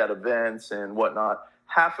compete at events and whatnot.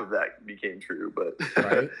 Half of that became true, but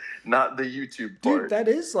right? Not the YouTube part. Dude, that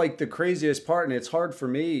is like the craziest part, and it's hard for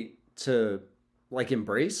me to like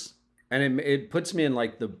embrace and it puts me in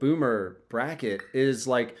like the boomer bracket, is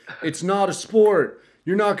like, it's not a sport.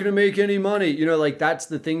 You're not going to make any money. You know, like that's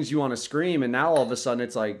the things you want to scream. And now all of a sudden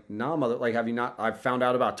it's like, nah, mother, like, have you not, I've found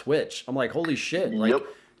out about Twitch. I'm like, holy shit. Like Yep.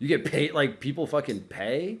 you get paid, like people fucking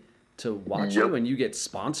pay to watch Yep. you, and you get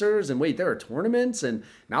sponsors, and wait, there are tournaments. And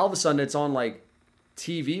now all of a sudden it's on like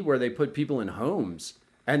TV where they put people in homes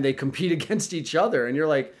and they compete against each other. And you're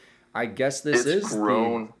like, I guess this It's is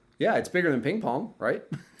grown. yeah, it's bigger than ping pong, right?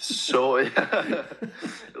 So yeah,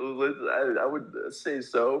 I would say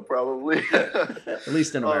so, probably. At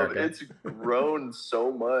least in America. It's grown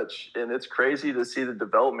so much, and it's crazy to see the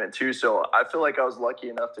development too. So I feel like I was lucky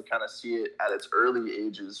enough to kind of see it at its early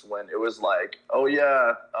ages when it was like, oh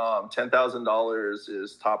yeah, $10,000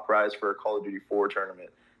 is top prize for a Call of Duty 4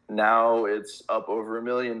 tournament. Now it's up over $1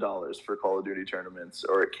 million for Call of Duty tournaments,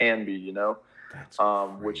 or it can be, you know,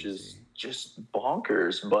 which is just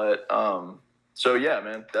bonkers. But so yeah,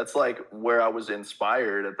 man, that's like where I was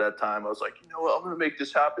inspired at that time. I was like, you know what, I'm gonna make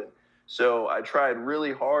this happen. So I tried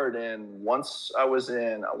really hard, and once I was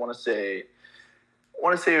in, I want to say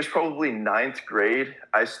it was probably 9th grade,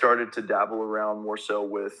 I started to dabble around more so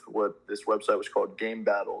with what this website was called, Game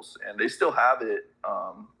Battles, and they still have it.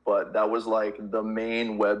 But that was like the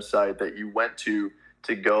main website that you went to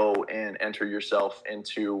go and enter yourself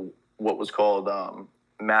into what was called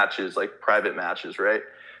matches, like private matches, right?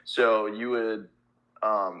 So you would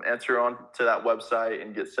enter on to that website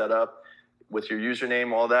and get set up with your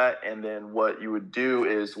username, all that. And then what you would do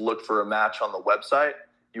is look for a match on the website.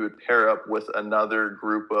 You would pair up with another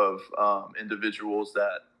group of individuals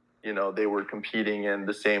that, you know, they were competing in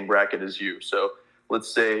the same bracket as you. So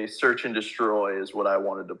let's say Search and Destroy is what I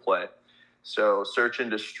wanted to play. So Search and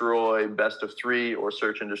Destroy best of 3 or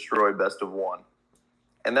Search and Destroy best of 1.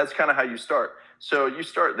 And that's kind of how you start. So you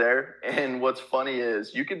start there. And what's funny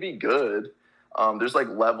is you could be good. There's like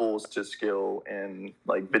levels to skill in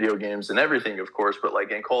like video games and everything, of course. But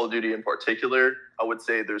like in Call of Duty in particular, I would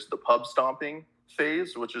say there's the pub stomping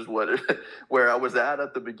phase, which is where I was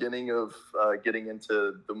at the beginning of getting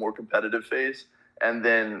into the more competitive phase. And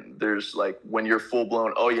then there's like when you're full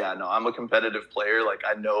blown, oh yeah, no, I'm a competitive player. Like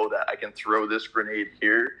I know that I can throw this grenade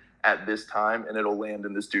here at this time and it'll land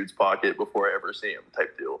in this dude's pocket before I ever see him,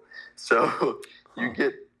 type deal. So you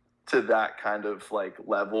get to that kind of like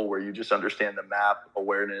level where you just understand the map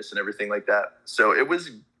awareness and everything like that. So it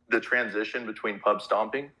was the transition between pub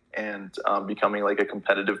stomping and becoming like a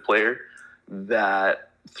competitive player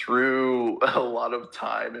that through a lot of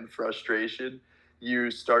time and frustration,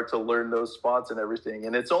 you start to learn those spots and everything.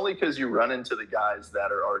 And it's only because you run into the guys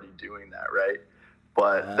that are already doing that, right?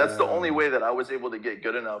 But that's the only way that I was able to get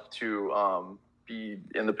good enough to be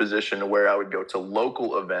in the position where I would go to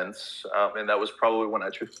local events. And that was probably when I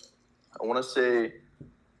want to say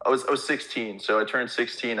I was 16. So I turned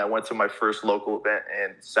 16. I went to my first local event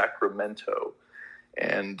in Sacramento.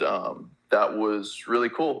 And that was really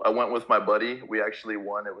cool. I went with my buddy. We actually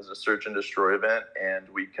won. It was a Search and Destroy event. And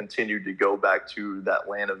we continued to go back to that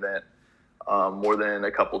LAN event more than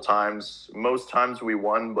a couple times. Most times we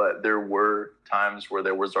won, but there were times where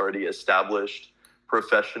there was already established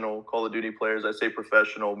professional Call of Duty players. I say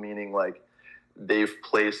professional, meaning like they've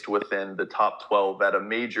placed within the top 12 at a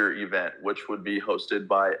major event, which would be hosted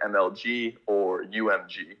by MLG or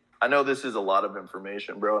UMG. I know this is a lot of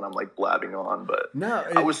information, bro, and I'm like blabbing on, but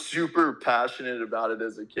I was super passionate about it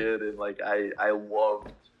as a kid, and like I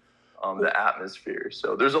loved the atmosphere.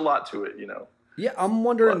 So there's a lot to it, you know. Yeah, I'm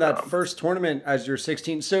wondering that first tournament as you're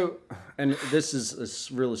 16. So, and this is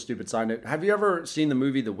a really stupid side note. Have you ever seen the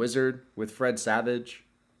movie The Wizard with Fred Savage?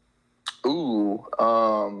 Ooh,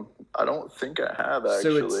 I don't think I have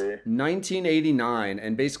actually. So it's 1989,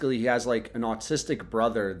 and basically he has like an autistic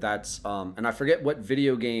brother that's, and I forget what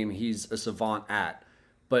video game he's a savant at,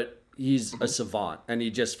 but he's a savant, and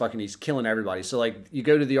he's killing everybody. So like you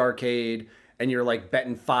go to the arcade, and you're like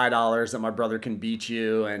betting $5 that my brother can beat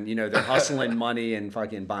you, and you know they're hustling money and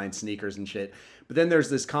fucking buying sneakers and shit. But then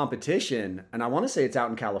there's this competition, and I want to say it's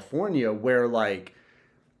out in California, where like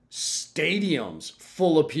stadiums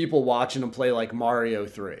full of people watching him play like Mario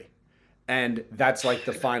 3. And that's like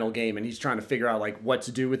the final game, and he's trying to figure out like what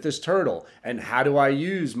to do with this turtle and how do I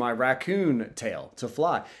use my raccoon tail to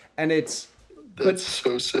fly. And that's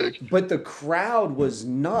so sick. But the crowd was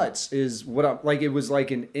nuts, is what I'm like. It was like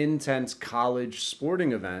an intense college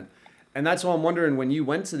sporting event. And that's why I'm wondering, when you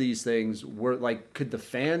went to these things, were like, could the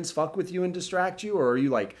fans fuck with you and distract you? Or are you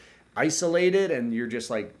like isolated and you're just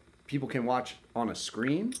like, people can watch on a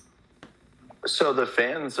screen? So the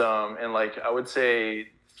fans, and like, I would say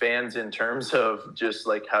fans in terms of just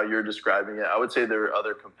like how you're describing it, I would say there were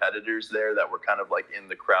other competitors there that were kind of like in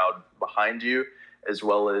the crowd behind you. as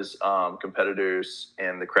well as competitors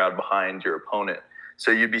and the crowd behind your opponent.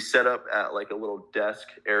 So you'd be set up at like a little desk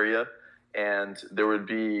area, and there would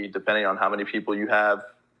be, depending on how many people you have,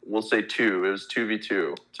 we'll say two. It was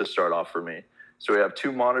 2v2 to start off for me. So we have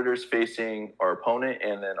two monitors facing our opponent,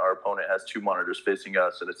 and then our opponent has two monitors facing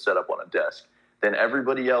us, and it's set up on a desk. Then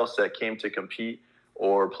everybody else that came to compete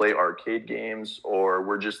or play arcade games, or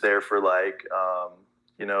we're just there for like,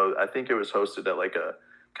 I think it was hosted at like a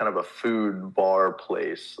kind of a food bar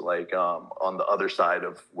place, like on the other side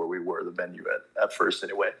of where we were, the venue at first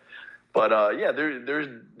anyway. But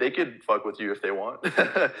they could fuck with you if they want.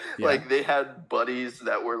 Like they had buddies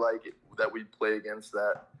that were like that we'd play against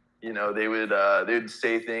that. They'd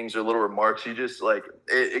say things or little remarks. You just like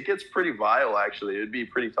it gets pretty vile. Actually, it'd be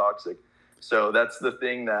pretty toxic. So that's the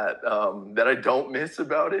thing that I don't miss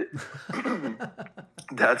about it.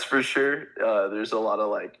 That's for sure. There's a lot of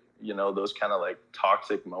like those kind of like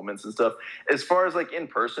toxic moments and stuff. As far as like in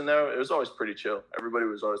person though, it was always pretty chill. Everybody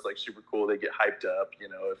was always like super cool. They get hyped up,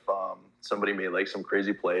 if somebody made like some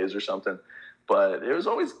crazy plays or something. But it was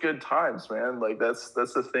always good times, man. Like that's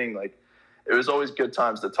the thing. Like it was always good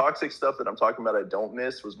times. The toxic stuff that I'm talking about I don't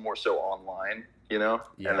miss was more so online, and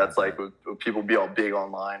that's like when people be all big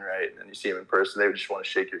online, right? And you see them in person, they would just want to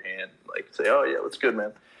shake your hand, like say, "Oh yeah, what's good,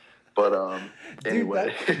 man." But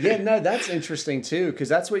anyway. Dude, that's interesting too, because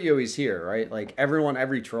that's what you always hear, right? Like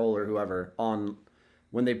every troll or whoever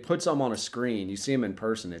when they put something on a screen, you see them in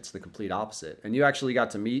person, it's the complete opposite. And you actually got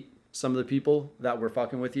to meet some of the people that were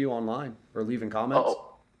fucking with you online or leaving comments.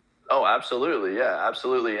 Oh, absolutely, yeah,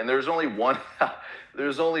 absolutely. And there's only one guy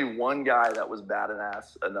that was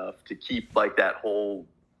badass enough to keep like that whole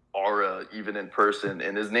aura even in person,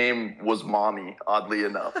 and his name was Mommy, oddly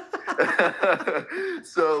enough.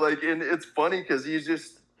 So like, and it's funny because he's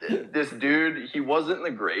just this dude. He wasn't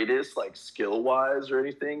the greatest like skill wise or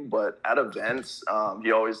anything, but at events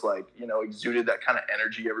he always like exuded that kind of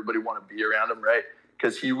energy. Everybody wanted to be around him, right?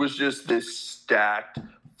 Because he was just this stacked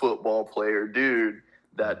football player dude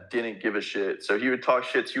that didn't give a shit. So he would talk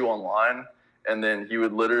shit to you online, and then he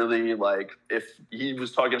would literally like, if he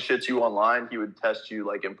was talking shit to you online, he would test you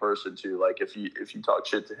like in person too, like if you talk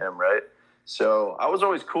shit to him, right? So I was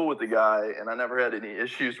always cool with the guy, and I never had any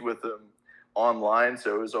issues with him online.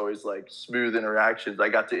 So it was always like smooth interactions. I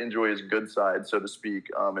got to enjoy his good side, so to speak,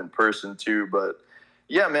 in person too. But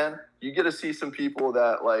yeah, man, you get to see some people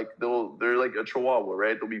that like they're like a chihuahua,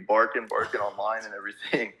 right? They'll be barking online and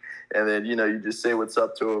everything, and then you just say what's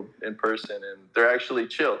up to them in person, and they're actually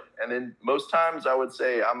chill. And then most times I would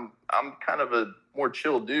say I'm kind of a more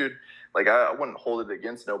chill dude. Like I wouldn't hold it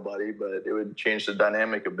against nobody, but it would change the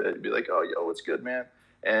dynamic a bit. It'd be like, oh, yo, what's good, man?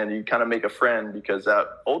 And you kind of make a friend, because that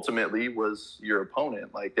ultimately was your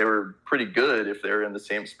opponent. Like they were pretty good if they were in the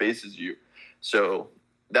same space as you. So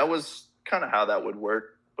that was kind of how that would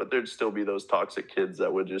work. But there'd still be those toxic kids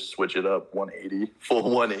that would just switch it up 180,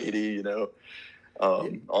 full 180,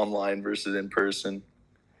 online versus in person.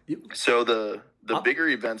 So the bigger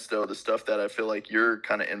events, though, the stuff that I feel like you're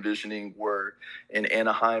kind of envisioning were in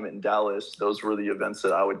Anaheim and Dallas. Those were the events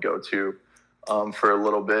that I would go to for a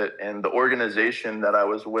little bit. And the organization that I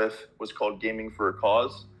was with was called Gaming for a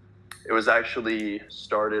Cause. It was actually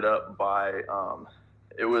started up by,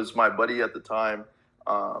 it was my buddy at the time.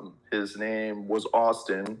 His name was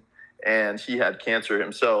Austin, and he had cancer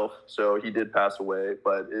himself. So he did pass away,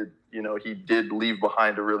 but he did leave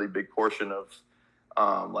behind a really big portion of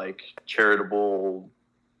like charitable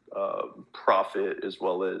profit, as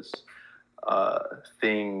well as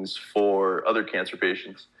things for other cancer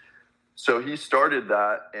patients. So he started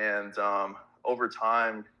that, and over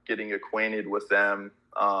time, getting acquainted with them,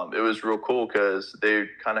 it was real cool because they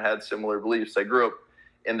kind of had similar beliefs. I grew up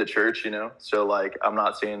in the church, so like, I'm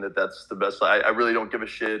not saying that that's the best. I really don't give a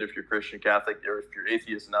shit if you're Christian, Catholic, or if you're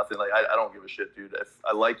atheist, nothing. Like, I don't give a shit, dude. If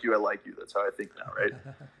I like you, I like you. That's how I think now, right?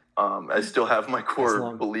 I still have my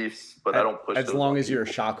core beliefs, but I don't push as long as your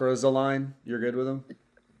chakras align, you're good with them.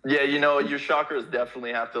 Yeah, your chakras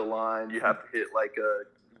definitely have to align. You have to hit like a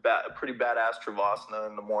pretty badass Travasana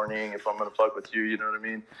in the morning if I'm gonna fuck with you. You know what I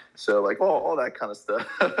mean? So like all that kind of stuff.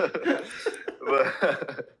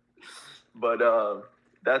 but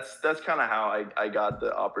that's kind of how I got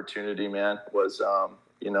the opportunity, man. Was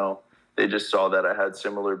they just saw that I had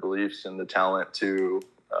similar beliefs and the talent to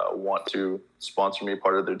want to sponsor me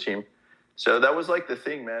part of their team. So that was like the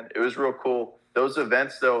thing, man. It was real cool. Those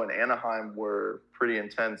events though in Anaheim were pretty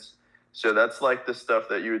intense. So that's like the stuff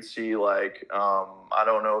that you would see, like, I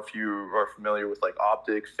don't know if you are familiar with like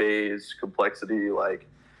Optic, FaZe, Complexity, like,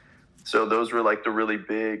 so those were like the really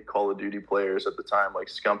big Call of Duty players at the time, like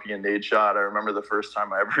Scumpy and Nadeshot. I remember the first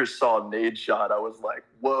time I ever saw Nadeshot, I was like,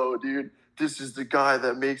 whoa, dude, this is the guy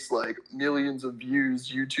that makes like millions of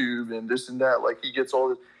views YouTube and this and that. Like he gets all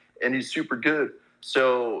this and he's super good.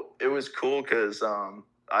 So it was cool because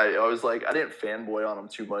I was like, I didn't fanboy on him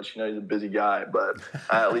too much. You know, he's a busy guy, but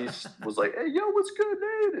I at least was like, hey, yo, what's good,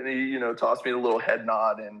 man? And he, you know, tossed me a little head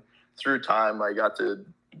nod. And through time, I got to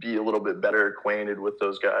be a little bit better acquainted with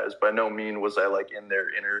those guys. By no means was I like in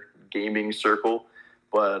their inner gaming circle,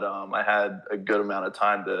 but I had a good amount of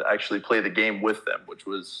time to actually play the game with them, which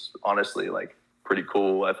was honestly like pretty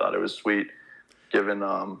cool. I thought it was sweet given,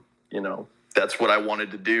 you know, that's what I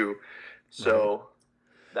wanted to do. So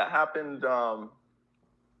that happened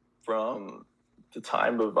from the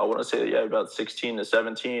time of, I want to say, yeah, about 16 to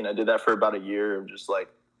 17. I did that for about a year of just like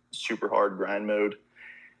super hard grind mode.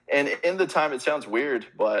 And in the time, it sounds weird,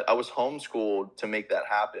 but I was homeschooled to make that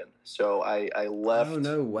happen. So I left. Oh,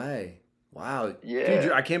 no way. Wow. Yeah.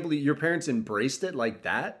 Dude, I can't believe your parents embraced it like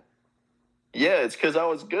that. Yeah, it's because I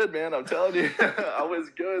was good, man. I'm telling you, I was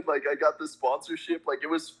good. Like I got the sponsorship. Like it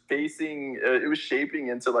was shaping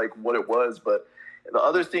into like what it was. But the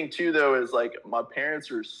other thing too, though, is like my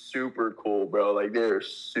parents are super cool, bro. Like they're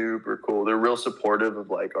super cool. They're real supportive of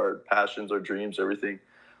like our passions, our dreams, everything.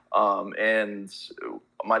 And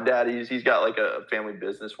my dad, he's got like a family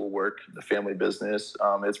business. We'll work the family business.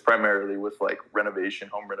 It's primarily with like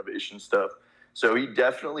home renovation stuff. So he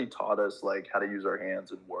definitely taught us like how to use our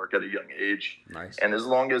hands and work at a young age. Nice. And as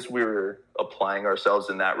long as we were applying ourselves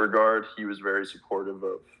in that regard, he was very supportive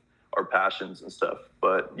of our passions and stuff.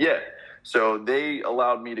 But yeah, so they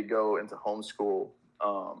allowed me to go into homeschool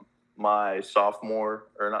my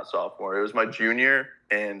it was my junior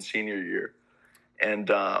and senior year. And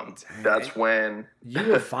that's when you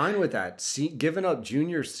were fine with that. Giving up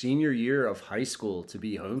senior year of high school to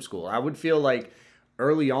be homeschool. I would feel like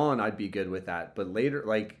early on I'd be good with that, but later,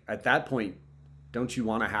 like at that point, don't you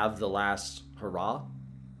want to have the last hurrah?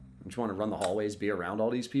 Don't you want to run the hallways, be around all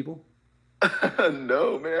these people?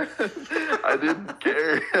 No, man. I didn't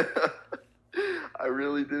care. I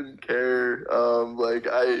really didn't care.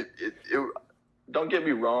 Don't get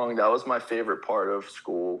me wrong, that was my favorite part of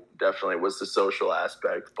school. Definitely was the social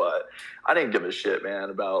aspect, but I didn't give a shit, man,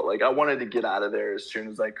 about like I wanted to get out of there as soon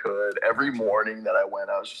as I could. Every morning that I went,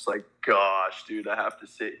 I was just like, gosh, dude, I have to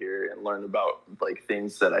sit here and learn about like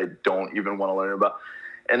things that I don't even want to learn about.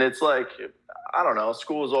 And it's like, I don't know,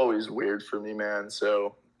 school is always weird for me, man.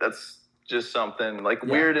 So that's just something like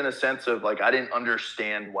weird in a sense of like I didn't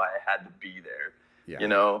understand why I had to be there, you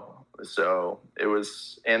know? So it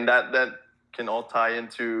was, and that can all tie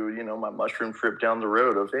into, you know, my mushroom trip down the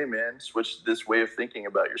road of, hey man, switch this way of thinking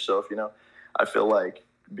about yourself. You know, I feel like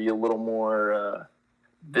be a little more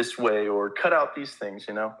this way or cut out these things,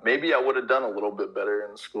 you know. Maybe I would have done a little bit better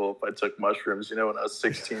in school if I took mushrooms, you know, when I was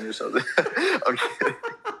 16 or something. Okay.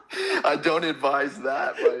 I don't advise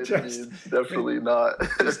that, but definitely not.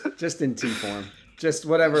 just in tea form. Just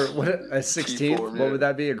whatever, a 16, what would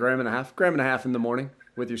that be? A gram and a half in the morning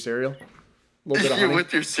with your cereal? A little bit of honey.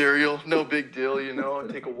 With your cereal, no big deal, you know.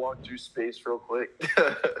 Take a walk through space real quick.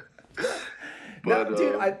 But, no,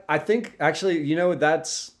 dude, I think actually, you know,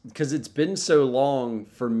 that's because it's been so long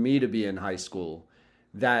for me to be in high school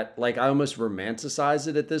that like I almost romanticize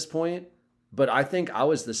it at this point. But I think I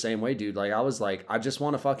was the same way, dude. Like I was like, I just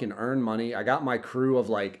want to fucking earn money. I got my crew of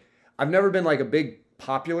like, I've never been like a big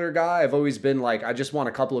popular guy. I've always been like, I just want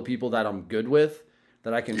a couple of people that I'm good with,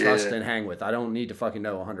 that I can trust and hang with. I don't need to fucking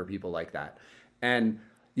know 100 people like that. And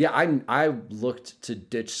yeah, I looked to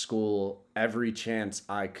ditch school every chance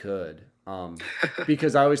I could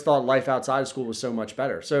because I always thought life outside of school was so much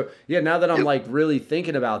better. So yeah, now that I'm like really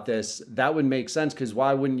thinking about this, that would make sense because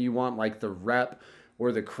why wouldn't you want like the rep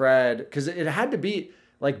or the cred? Because it had to be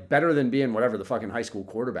like better than being whatever the fucking high school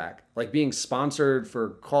quarterback. Like being sponsored for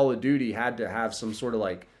Call of Duty had to have some sort of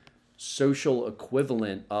like social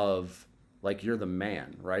equivalent of like you're the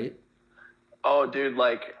man, right? Oh, dude,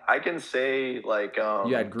 like I can say like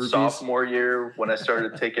you had groupies? Sophomore year when I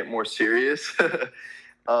started to take it more serious.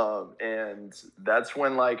 And that's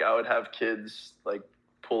when like I would have kids like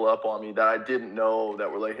pull up on me that I didn't know that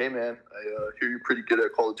were like, hey man, I hear you're pretty good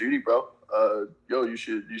at Call of Duty, bro. Yo, you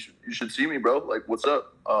should see me, bro. Like, what's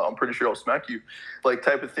up? I'm pretty sure I'll smack you, like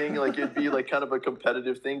type of thing. Like it'd be like kind of a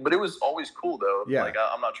competitive thing, but it was always cool though. Yeah. Like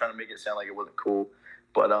I'm not trying to make it sound like it wasn't cool,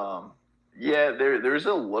 but yeah, there's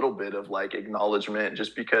a little bit of like acknowledgement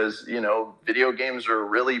just because, you know, video games are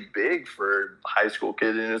really big for high school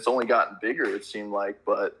kids and it's only gotten bigger, it seemed like.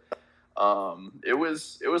 But it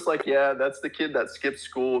was like, yeah, that's the kid that skipped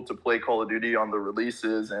school to play Call of Duty on the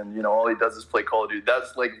releases. And, you know, all he does is play Call of Duty.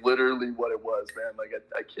 That's like literally what it was, man. Like,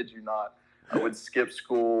 I kid you not. I would skip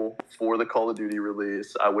school for the Call of Duty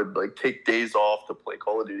release. I would like take days off to play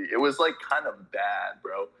Call of Duty. It was like kind of bad,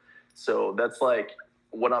 bro. So that's like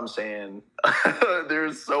what I'm saying.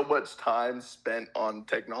 There's so much time spent on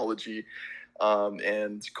technology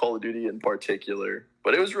and Call of Duty in particular.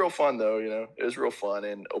 But it was real fun, though. It was real fun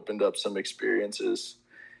and opened up some experiences.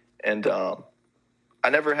 And I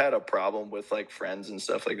never had a problem with like friends and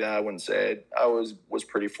stuff like that. I wouldn't say it. I was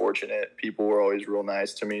pretty fortunate. People were always real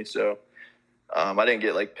nice to me. So I didn't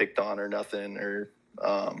get like picked on or nothing. Or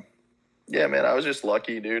yeah, man, I was just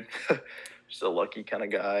lucky, dude. Just a lucky kind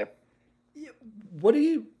of guy.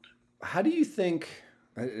 How do you think,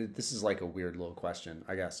 this is like a weird little question,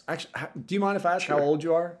 I guess. Actually, do you mind if I ask how old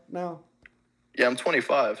you are now? Yeah, I'm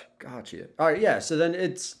 25. Gotcha. All right, yeah. So then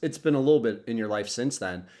it's been a little bit in your life since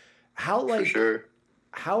then. How For sure.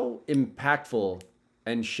 How impactful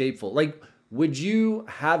and shapeful? Like, would you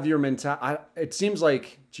have your mentality? It seems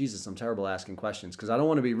like, Jesus, I'm terrible asking questions because I don't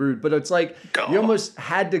want to be rude, but it's like you almost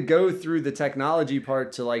had to go through the technology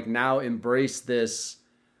part to like now embrace this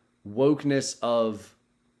wokeness of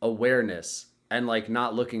awareness and like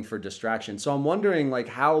not looking for distraction. So I'm wondering like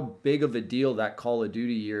how big of a deal that Call of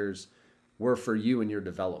Duty years were for you in your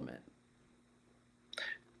development.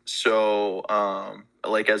 So,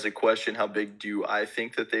 like as a question, how big do I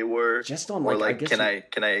think that they were? Just on or like,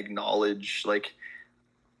 like, can I acknowledge like,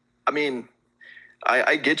 I mean,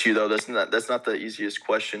 I get you though. That's not the easiest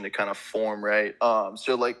question to kind of form, right?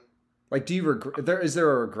 So like do you regret? Is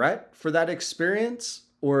there a regret for that experience,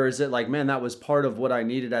 or is it like, man, that was part of what I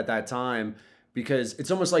needed at that time? Because it's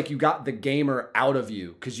almost like you got the gamer out of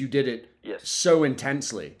you because you did it so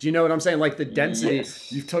intensely. Do you know what I'm saying? Like the density,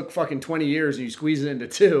 you took fucking 20 years and you squeezed it into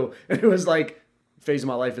 2, and it was like, phase of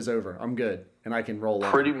my life is over. I'm good, and I can roll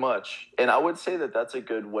on. Pretty much. And I would say that that's a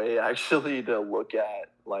good way actually to look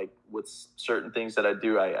at like with certain things that I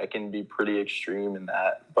do. I can be pretty extreme in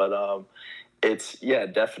that, but it's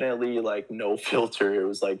definitely like no filter. It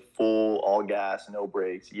was like full all gas, no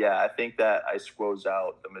brakes. Yeah, I think that I squoze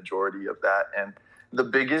out the majority of that. And the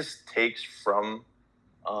biggest takes from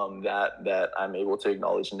that I'm able to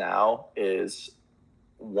acknowledge now is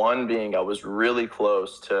one being I was really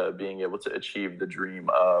close to being able to achieve the dream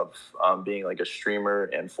of being like a streamer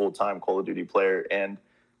and full-time Call of Duty player. And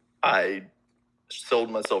I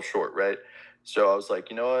sold myself short, right? So I was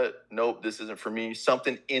like, you know what? Nope, this isn't for me.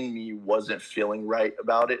 Something in me wasn't feeling right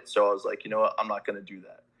about it. So I was like, you know what? I'm not going to do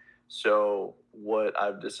that. So what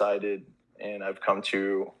I've decided and I've come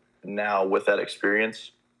to now with that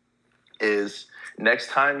experience is next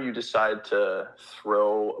time you decide to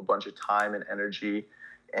throw a bunch of time and energy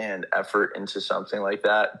and effort into something like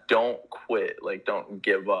that, don't quit. Like, don't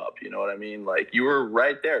give up. You know what I mean? Like, you were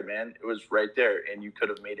right there, man. It was right there. And you could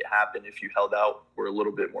have made it happen if you held out, were a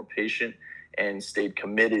little bit more patient, and stayed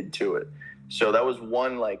committed to it. So that was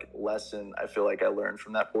one like lesson I feel like I learned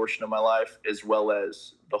from that portion of my life, as well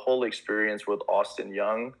as the whole experience with Austin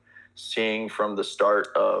Young, seeing from the start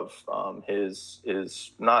of his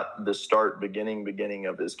not the start beginning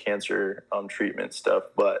of his cancer treatment stuff,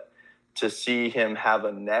 but to see him have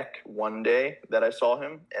a neck one day that I saw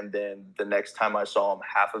him, and then the next time I saw him,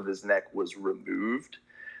 half of his neck was removed.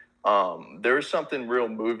 There was something real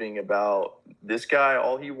moving about this guy.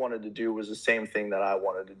 All he wanted to do was the same thing that I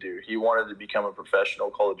wanted to do. He wanted to become a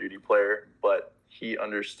professional Call of Duty player, but he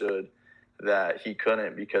understood that he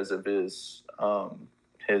couldn't because of his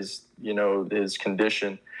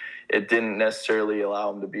condition. It didn't necessarily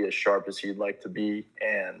allow him to be as sharp as he'd like to be.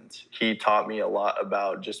 And he taught me a lot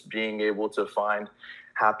about just being able to find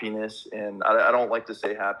happiness. And I don't like to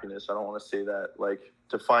say happiness. I don't want to say that. Like,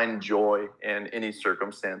 to find joy in any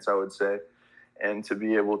circumstance, I would say. And to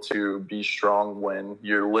be able to be strong when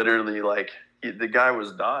you're literally like, the guy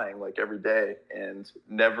was dying like every day. And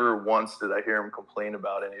never once did I hear him complain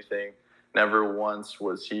about anything. Never once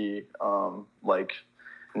was he like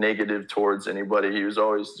negative towards anybody. He was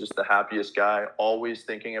always just the happiest guy, always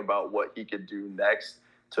thinking about what he could do next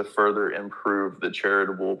to further improve the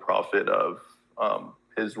charitable profit of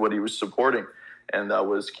what he was supporting. And that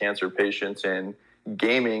was cancer patients and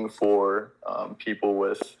gaming for people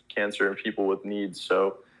with cancer and people with needs.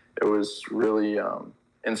 So it was really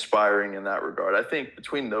inspiring in that regard. I think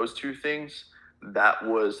between those two things, that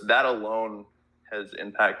alone has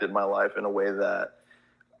impacted my life in a way that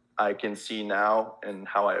I can see now, and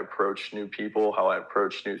how I approach new people, how I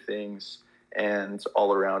approach new things, and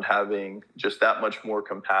all around having just that much more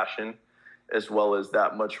compassion, as well as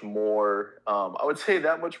that much more, I would say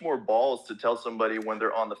that much more balls to tell somebody when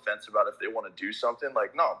they're on the fence about if they want to do something.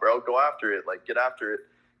 Like, no, bro, go after it. Like, get after it.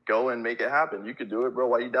 Go and make it happen. You could do it, bro.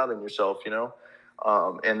 Why are you doubting yourself, you know?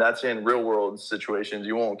 And that's in real world situations.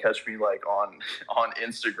 You won't catch me like on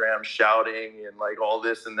Instagram shouting and like all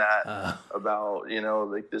this and that about, you know,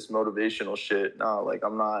 like this motivational shit. No, like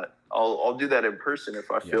I'm not. I'll do that in person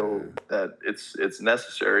if I feel that it's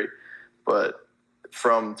necessary. But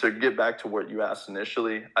to get back to what you asked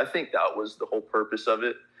initially, I think that was the whole purpose of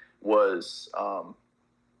it, was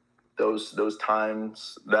those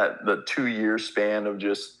times, that the 2-year span of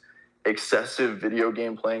just excessive video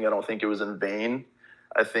game playing. I don't think it was in vain.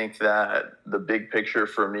 I think that the big picture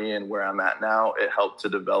for me and where I'm at now, it helped to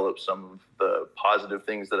develop some of the positive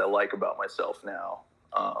things that I like about myself now,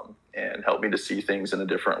 and helped me to see things in a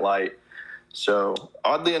different light. So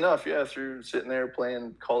oddly enough, through sitting there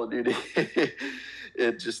playing Call of Duty,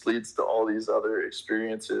 it just leads to all these other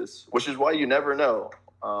experiences, which is why you never know.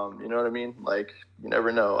 You know what I mean? Like, you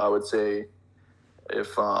never know. I would say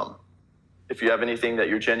if you have anything that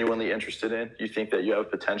you're genuinely interested in, you think that you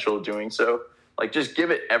have potential of doing so, like, just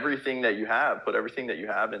give it everything that you have, put everything that you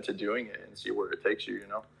have into doing it and see where it takes you, you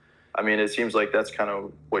know? I mean, it seems like that's kind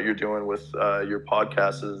of what you're doing with your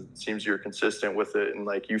podcast. It seems you're consistent with it, and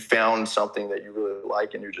like you found something that you really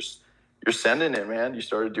like, and you're sending it, man. You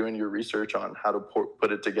started doing your research on how to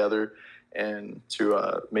put it together and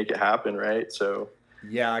to make it happen, right? So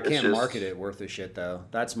yeah, I can't market it worth a shit though.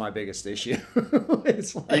 That's my biggest issue.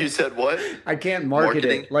 It's like, you said what? I can't market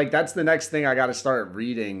it. Like, that's the next thing I got to start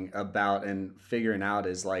reading about and figuring out,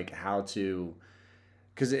 is like how to.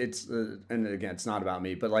 Because it's, and again, it's not about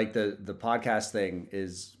me, but like the podcast thing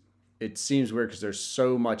is, it seems weird because there's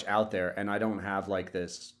so much out there and I don't have like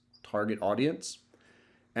this target audience.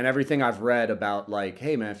 And everything I've read about, like,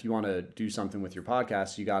 hey man, if you want to do something with your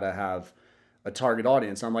podcast, you got to have a target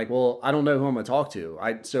audience. I'm like, well, I don't know who I'm going to talk to.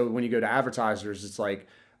 So when you go to advertisers, it's like,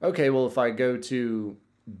 okay, well, if I go to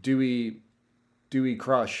Dewey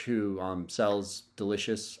Crush, who sells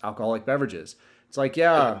delicious alcoholic beverages, it's like,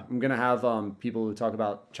 yeah, I'm going to have people who talk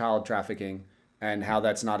about child trafficking and how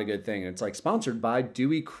that's not a good thing. And it's like, sponsored by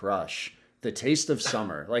Dewey Crush, the taste of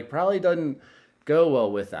summer. Like, probably doesn't go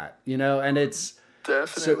well with that, you know? And it's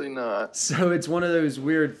definitely not. So it's one of those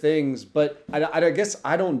weird things, but I guess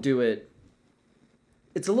I don't do it.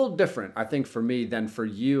 It's a little different, I think, for me than for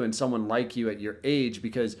you and someone like you at your age,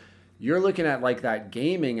 because you're looking at like that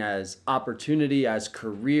gaming as opportunity, as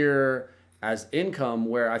career, as income,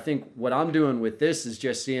 where I think what I'm doing with this is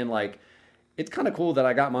just seeing like, it's kind of cool that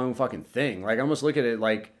I got my own fucking thing. Like, I almost look at it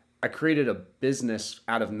like I created a business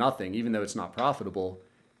out of nothing, even though it's not profitable.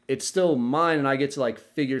 It's still mine, and I get to like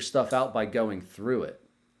figure stuff out by going through it.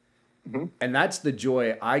 Mm-hmm. And that's the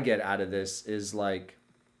joy I get out of this, is like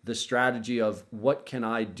the strategy of what can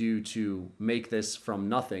I do to make this from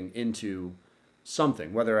nothing into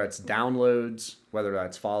something, whether that's downloads, whether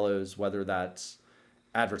that's follows, whether that's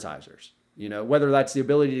advertisers, you know, whether that's the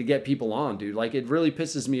ability to get people on, dude. Like, it really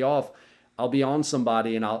pisses me off. I'll be on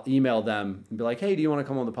somebody and I'll email them and be like, hey, do you want to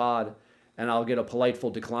come on the pod? And I'll get a politeful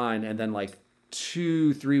decline. And then like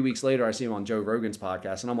 2-3 weeks later, I see him on Joe Rogan's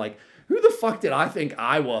podcast. And I'm like, who the fuck did I think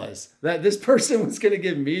I was, that this person was going to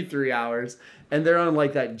give me 3 hours? And they're on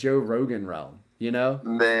like that Joe Rogan realm, you know?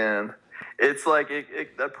 Man, it's like,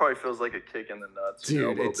 that probably feels like a kick in the nuts, dude, you know,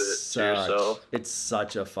 a little bit. It's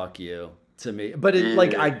such a fuck you to me. But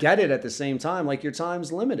like, I get it at the same time. Like, your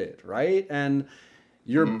time's limited, right? And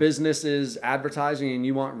your business is advertising, and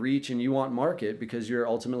you want reach and you want market, because you're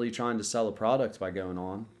ultimately trying to sell a product by going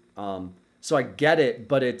on. So I get it,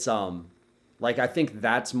 but it's like, I think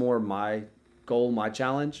that's more my goal. My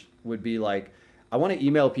challenge would be like, I want to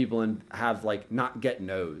email people and have like, not get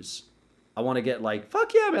no's. I want to get like,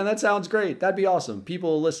 fuck yeah, man, that sounds great. That'd be awesome. People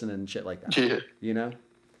will listen and shit like that. Yeah. You know?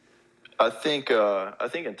 I think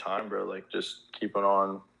in time, bro, like, just keeping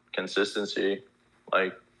on consistency,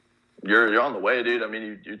 like, you're on the way, dude. I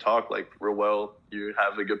mean, you talk like real well. You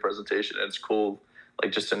have a good presentation. It's cool,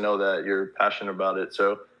 like, just to know that you're passionate about it.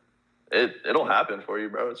 So it'll happen for you,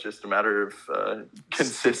 bro. It's just a matter of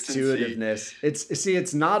consistency. Intuitiveness.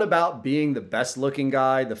 It's not about being the best looking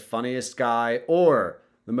guy, the funniest guy, or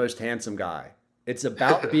the most handsome guy. It's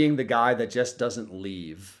about being the guy that just doesn't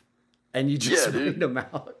leave. And you just read them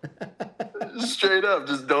out. Straight up.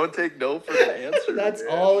 Just don't take no for an answer. That's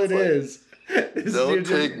man. all it like, is. Don't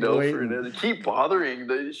take no for an answer. Keep bothering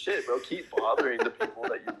the shit, bro. Keep bothering the people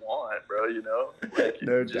that you want, bro, you know? Like,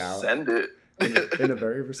 no just doubt. Send it. in a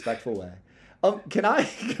very respectful way. Can I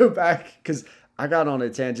go back? Because I got on a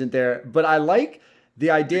tangent there, but I like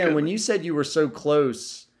the idea. And when you said you were so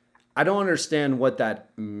close, I don't understand what that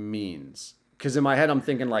means. Because in my head, I'm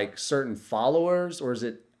thinking like certain followers, or is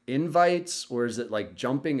it invites, or is it like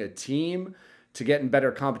jumping a team to get in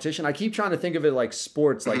better competition? I keep trying to think of it like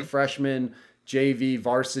sports, like freshmen JV,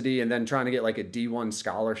 varsity, and then trying to get like a D1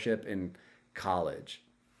 scholarship in college?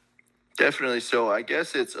 Definitely. So I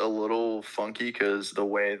guess it's a little funky because the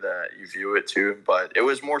way that you view it too, but it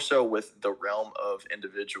was more so with the realm of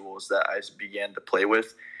individuals that I began to play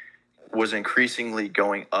with was increasingly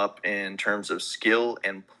going up in terms of skill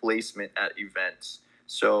and placement at events.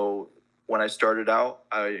 So when I started out,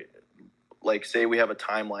 I like say we have a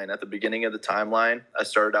timeline. At the beginning of the timeline, I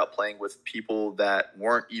started out playing with people that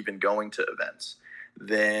weren't even going to events.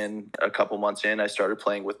 Then a couple months in, I started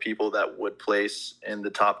playing with people that would place in the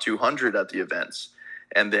top 200 at the events.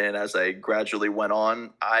 And then as I gradually went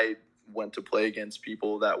on, I went to play against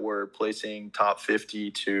people that were placing top 50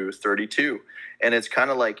 to 32. And it's kind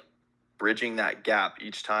of like bridging that gap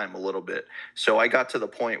each time a little bit. So I got to the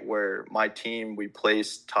point where my team, we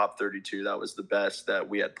placed top 32. That was the best that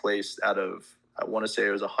we had placed out of, I want to say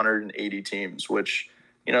it was 180 teams, which,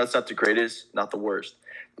 you know, it's not the greatest, not the worst.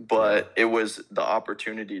 But it was the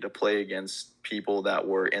opportunity to play against people that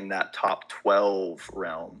were in that top 12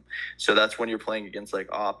 realm. So that's when you're playing against like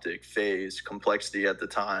Optic, FaZe, Complexity at the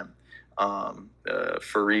time,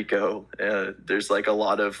 Farico. There's like a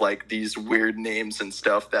lot of like these weird names and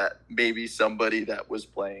stuff that maybe somebody that was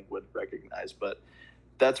playing would recognize. But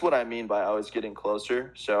that's what I mean by I was getting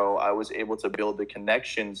closer. So I was able to build the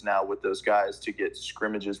connections now with those guys to get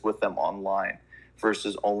scrimmages with them online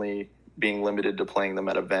versus only being limited to playing them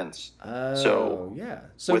at events. So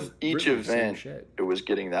with each really event, it was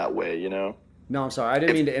getting that way, you know? No, I'm sorry. I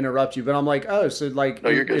didn't mean to interrupt you, but I'm like, oh, so like,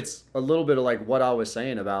 you're good. It's a little bit of like what I was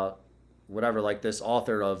saying about whatever, like this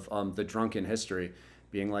author of The Drunken History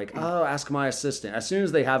being like, oh, ask my assistant. As soon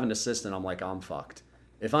as they have an assistant, I'm like, I'm fucked.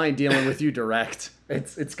 If I ain't dealing with you direct,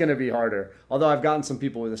 it's going to be harder. Although I've gotten some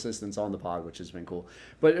people with assistants on the pod, which has been cool.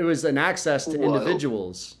 But it was an access to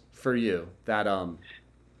individuals for you that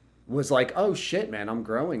was like, oh shit, man, I'm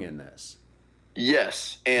growing in this.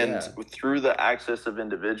 Yes. And through the access of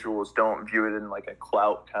individuals, don't view it in like a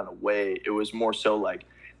clout kind of way. It was more so like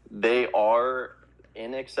they are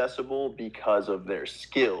inaccessible because of their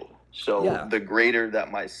skill. So the greater that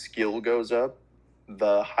my skill goes up,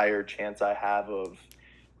 the higher chance I have of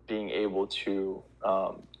being able to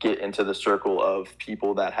get into the circle of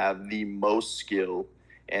people that have the most skill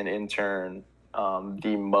and in turn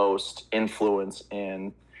the most influence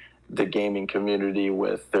in the gaming community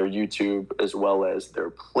with their YouTube as well as their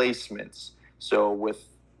placements. So with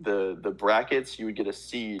the brackets, you would get a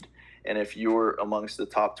seed. And if you were amongst the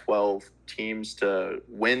top 12 teams to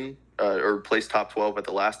win or place top 12 at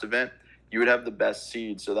the last event, you would have the best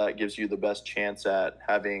seed. So that gives you the best chance at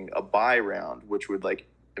having a bye round, which would like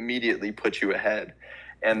immediately put you ahead.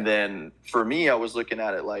 And then for me, I was looking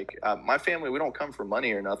at it like my family, we don't come for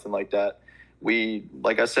money or nothing like that. We,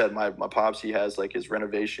 like I said, my pops, he has like his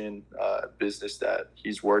renovation business that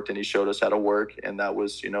he's worked and he showed us how to work. And that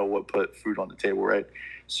was, you know, what put food on the table, right?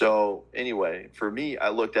 So anyway, for me, I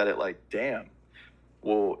looked at it like, damn,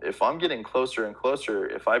 well, if I'm getting closer and closer,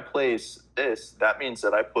 if I place this, that means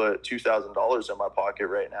that I put $2,000 in my pocket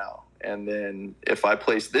right now. And then if I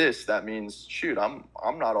place this, that means, shoot, I'm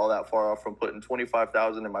not all that far off from putting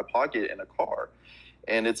 $25,000 in my pocket in a car.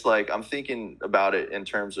 And it's like, I'm thinking about it in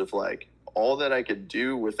terms of like, all that I could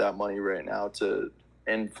do with that money right now to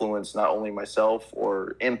influence not only myself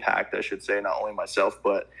or impact, I should say, not only myself,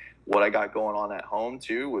 but what I got going on at home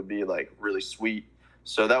too would be like really sweet.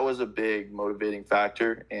 So that was a big motivating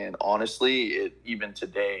factor. And honestly, it even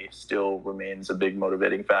today still remains a big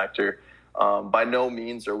motivating factor. By no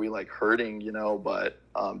means are we like hurting, you know, but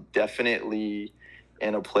definitely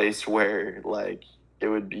in a place where like, it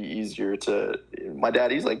would be easier to, my dad,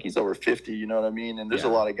 he's over 50, you know what I mean? And there's a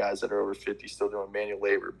lot of guys that are over 50 still doing manual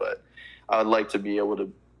labor, but I would like to be able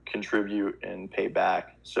to contribute and pay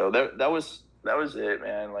back. So that was it,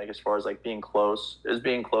 man. Like as far as like being close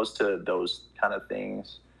to those kind of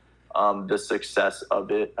things, the success of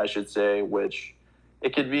it, I should say, which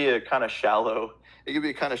it could be a kind of shallow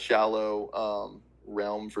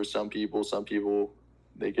realm for some people. Some people,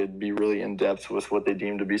 they could be really in depth with what they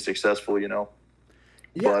deem to be successful, you know?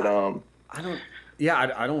 Yeah, but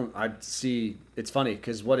I see, it's funny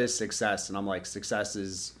because what is success? And I'm like, success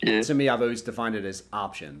is, to me, I've always defined it as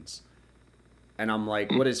options. And I'm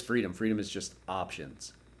like, what is freedom? Freedom is just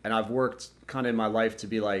options. And I've worked kind of in my life to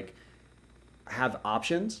be like, have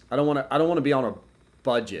options. I don't want to be on a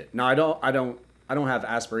budget. Now I don't have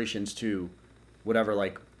aspirations to whatever,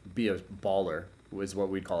 like be a baller was what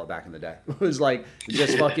we'd call it back in the day. It was like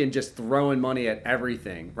just fucking just throwing money at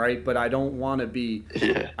everything, right? But I don't want to be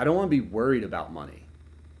worried about money.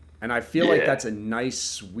 And I feel like that's a nice,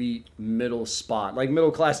 sweet middle spot, like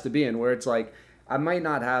middle class to be in, where it's like, I might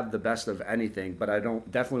not have the best of anything, but I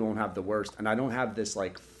definitely won't have the worst. And I don't have this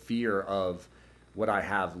like fear of what I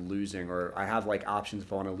have losing, or I have like options.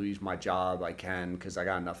 If I want to lose my job, I can, because I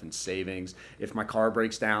got enough in savings. If my car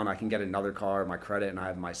breaks down, I can get another car, my credit, and I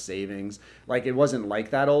have my savings. Like, it wasn't like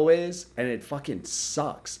that always, and it fucking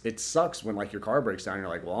sucks. It sucks when like your car breaks down and you're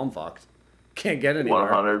like, well, I'm fucked. Can't get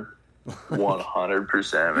anywhere.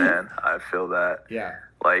 100%, man. I feel that. Yeah.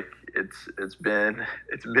 Like, it's been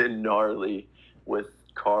gnarly with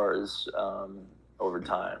cars over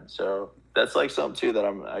time. So that's like something too that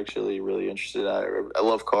I'm actually really interested in. I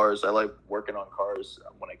love cars. I like working on cars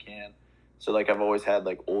when I can. So like, I've always had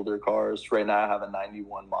like older cars. Right now I have a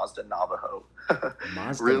 91 Mazda Navajo.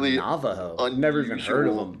 Mazda really Navajo. I've never even heard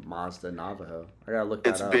of a Mazda Navajo. I gotta look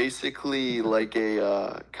that up. It's basically like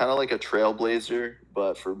a kind of like a Trailblazer,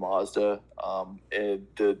 but for Mazda.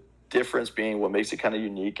 The difference being, what makes it kind of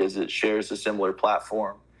unique is it shares a similar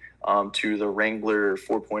platform to the Wrangler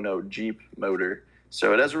 4.0 Jeep motor.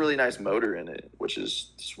 So it has a really nice motor in it, which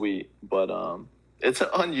is sweet. But it's an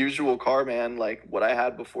unusual car, man. Like, what I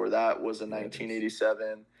had before that was a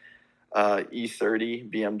 1987 E30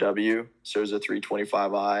 BMW. So it was a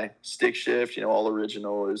 325i stick shift, all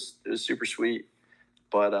original. It was super sweet.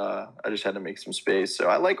 But I just had to make some space. So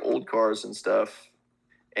I like old cars and stuff.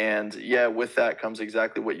 And yeah, with that comes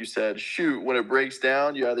exactly what you said. Shoot, when it breaks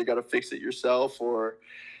down, you either got to fix it yourself, or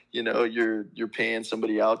you're paying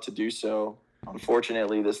somebody out to do so.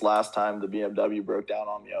 Unfortunately, this last time the BMW broke down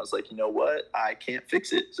on me, I was like, you know what? I can't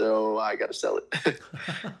fix it, so I got to sell it.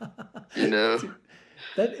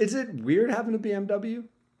 That is it weird having a BMW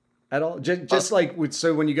at all? Just like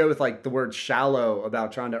so when you go with like the word shallow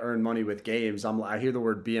about trying to earn money with games, I hear the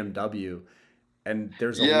word BMW, and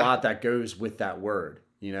there's a lot that goes with that word,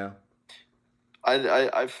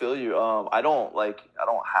 I feel you. I don't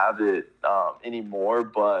have it anymore,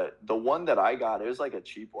 but the one that I got, it was like a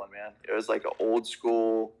cheap one, man. It was like an old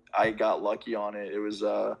school. I got lucky on it. It was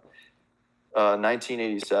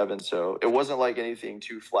 1987, so it wasn't like anything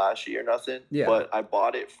too flashy or nothing. Yeah. But I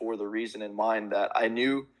bought it for the reason in mind that I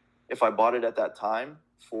knew if I bought it at that time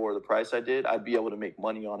for the price I did, I'd be able to make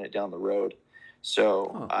money on it down the road.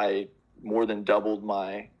 So I more than doubled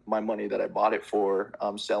my money that I bought it for,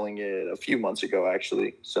 selling it a few months ago,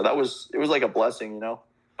 actually. So it was like a blessing,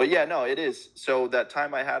 But yeah, no, it is. So that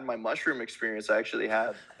time I had my mushroom experience,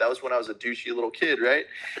 that was when I was a douchey little kid, right?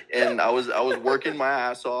 And I was working my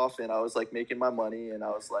ass off, and I was like making my money, and I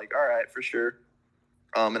was like, all right, for sure.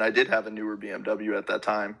 And I did have a newer BMW at that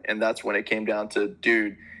time, and that's when it came down to,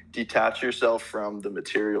 dude, detach yourself from the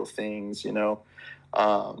material things,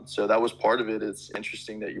 So that was part of it. It's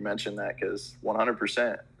interesting that you mentioned that, because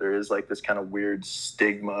 100% there is like this kind of weird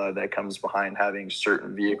stigma that comes behind having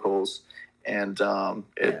certain vehicles, and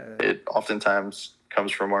it oftentimes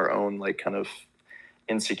comes from our own like kind of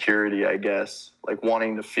insecurity, I guess, like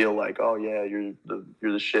wanting to feel like, oh yeah, you're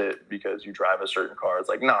the shit because you drive a certain car. It's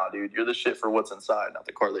like, nah, dude, you're the shit for what's inside, not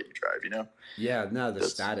the car that you drive, Yeah, no,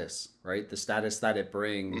 status, right? The status that it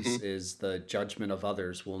brings is the judgment of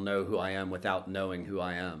others will know who I am without knowing who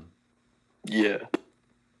I am. Yeah.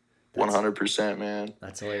 100%, man.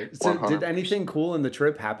 That's hilarious. So 100%. Did anything cool in the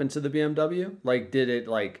trip happen to the BMW? Like, did it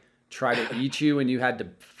like try to eat you and you had to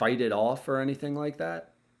fight it off or anything like that?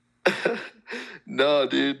 No,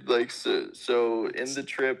 dude. Like, so in the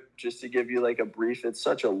trip, just to give you like a brief, it's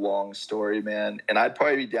such a long story, man. And I'd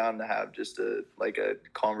probably be down to have just a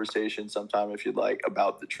conversation sometime if you'd like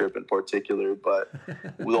about the trip in particular. But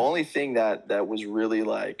the only thing that was really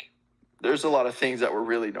like, there's a lot of things that were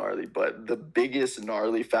really gnarly, but the biggest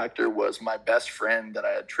gnarly factor was my best friend that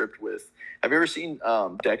I had tripped with. Have you ever seen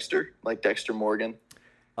Dexter, like Dexter Morgan?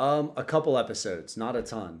 A couple episodes, not a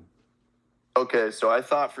ton. Okay, so I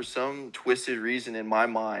thought for some twisted reason in my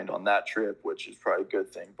mind on that trip, which is probably a good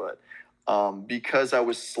thing, but because I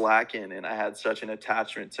was slacking and I had such an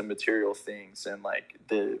attachment to material things and like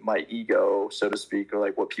my ego, so to speak, or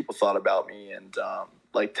like what people thought about me and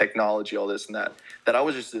like technology, all this and that I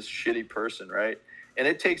was just this shitty person, right? And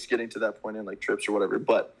it takes getting to that point in like trips or whatever.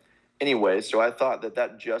 But anyway, so I thought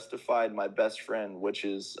that justified my best friend, which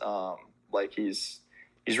is like he's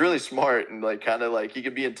really smart and like kind of like he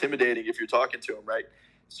can be intimidating if you're talking to him, right?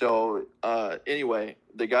 So anyway,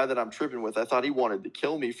 the guy that I'm tripping with, I thought he wanted to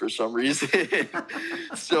kill me for some reason.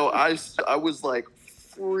 So I was like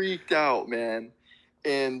freaked out, man.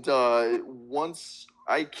 And once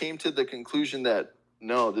I came to the conclusion that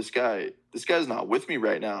no, this guy's not with me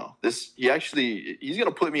right now. He's going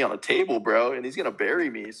to put me on a table, bro, and he's going to bury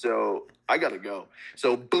me. So I got to go.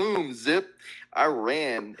 So boom, zip, I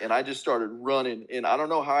ran and I just started running. And I don't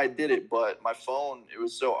know how I did it, but my phone, it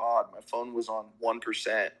was so odd. My phone was on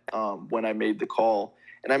 1% when I made the call.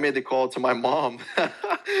 And I made the call to my mom.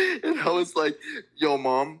 And I was like, yo,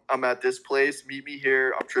 mom, I'm at this place. Meet me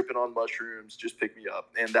here. I'm tripping on mushrooms. Just pick me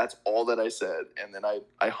up. And that's all that I said. And then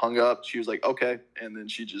I hung up. She was like, okay. And then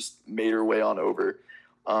she just made her way on over.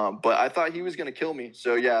 But I thought he was going to kill me.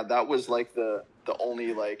 So, yeah, that was like the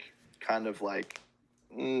only like kind of like,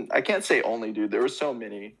 I can't say only, dude. There were so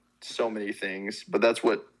many things. But that's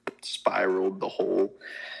what spiraled the whole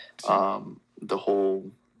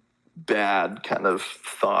bad kind of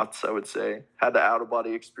thoughts, I would say. Had the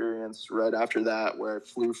out-of-body experience right after that where I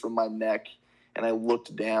flew from my neck and I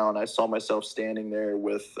looked down. I saw myself standing there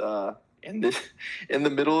with in the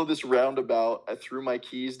middle of this roundabout. I threw my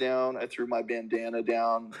keys down. I threw my bandana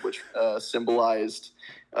down, which symbolized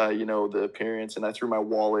the appearance, and I threw my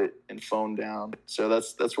wallet and phone down. So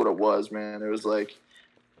that's what it was, man. It was like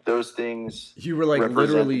those things. You were like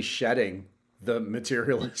literally shedding the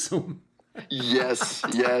materialism. Yes,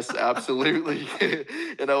 absolutely.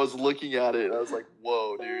 And I was looking at it and I was like,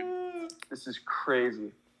 whoa, dude, this is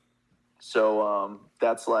crazy. So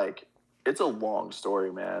that's like, it's a long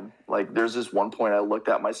story, man. Like there's this one point I looked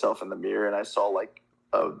at myself in the mirror and I saw like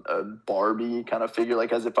a Barbie kind of figure,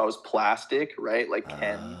 like as if I was plastic, right? Like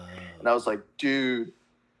Ken. And I was like, dude,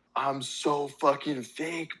 I'm so fucking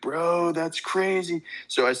fake, bro. That's crazy.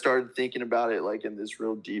 So I started thinking about it like in this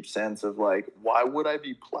real deep sense of like, why would I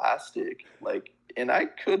be plastic? Like, and I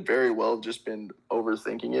could very well have just been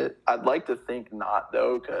overthinking it. I'd like to think not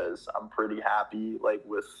though, because I'm pretty happy like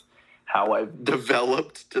with how I've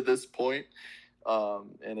developed to this point.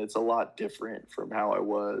 And it's a lot different from how I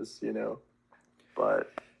was,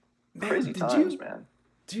 but crazy times, man.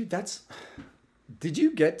 Dude, did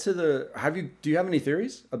you get to do you have any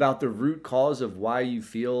theories about the root cause of why you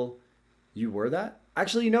feel you were that?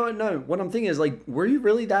 Actually, you know what? No. What I'm thinking is like, were you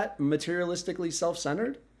really that materialistically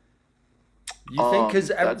self-centered? You think?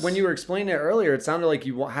 Because when you were explaining it earlier, it sounded like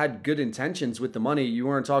you had good intentions with the money. You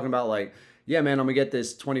weren't talking about like, yeah, man, I'm gonna get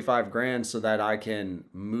this 25 grand so that I can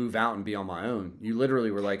move out and be on my own. You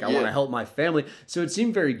literally were like, I want to help my family. So it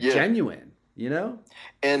seemed very genuine,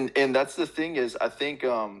 And that's the thing is, I think,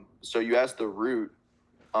 so you asked the root.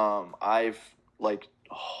 I've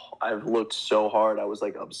looked so hard. I was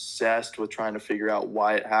like obsessed with trying to figure out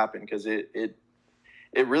why it happened, because it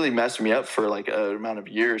really messed me up for like an amount of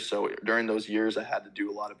years. So during those years, I had to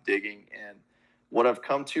do a lot of digging. And what I've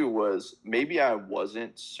come to was maybe I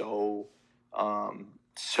wasn't so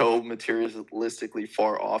materialistically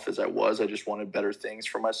far off as I was. I just wanted better things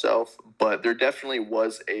for myself. But there definitely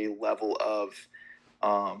was a level of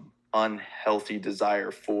unhealthy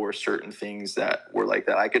desire for certain things that were like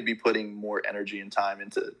that. I could be putting more energy and time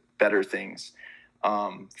into better things,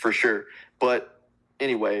 for sure. But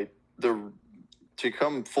anyway, to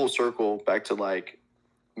come full circle back to like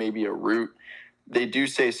maybe a root, they do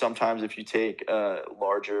say sometimes if you take a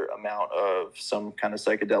larger amount of some kind of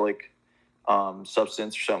psychedelic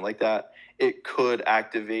substance or something like that, it could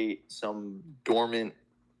activate some dormant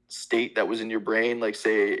state that was in your brain. Like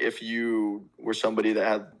say if you were somebody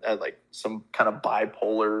that had like some kind of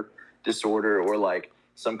bipolar disorder or like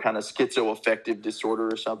some kind of schizoaffective disorder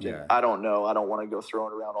or something. Yeah. I don't know. I don't want to go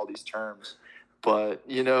throwing around all these terms, but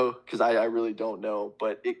because I really don't know,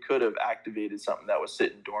 but it could have activated something that was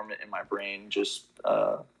sitting dormant in my brain, just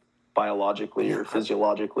biologically or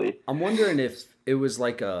physiologically. I'm wondering if it was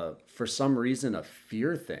like for some reason, a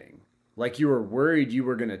fear thing. Like you were worried you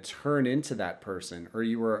were going to turn into that person, or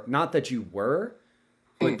you were, not that you were,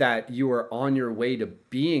 but that you were on your way to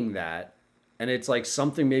being that. And it's like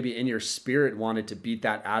something maybe in your spirit wanted to beat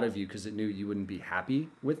that out of you because it knew you wouldn't be happy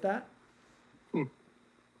with that.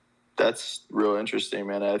 That's real interesting,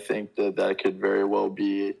 man. I think that could very well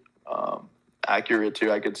be accurate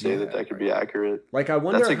too. I could say that could be accurate. Like I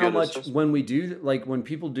wonder how much when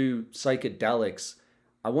people do psychedelics,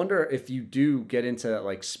 I wonder if you do get into that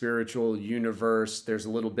like spiritual universe, there's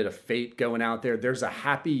a little bit of fate going out there. There's a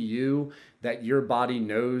happy you that your body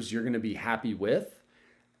knows you're going to be happy with.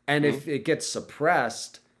 And if it gets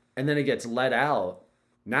suppressed and then it gets let out,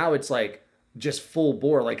 now it's like just full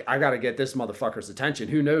bore. Like, I got to get this motherfucker's attention.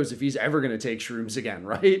 Who knows if he's ever going to take shrooms again,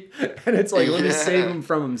 right? And it's like, let me save him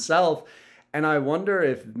from himself. And I wonder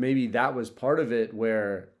if maybe that was part of it,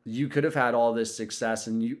 where you could have had all this success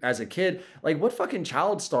and you, as a kid, like what fucking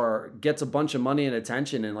child star gets a bunch of money and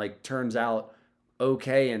attention and like turns out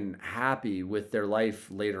okay and happy with their life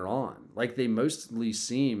later on? Like they mostly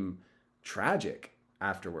seem tragic.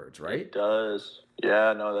 afterwards, right? It does.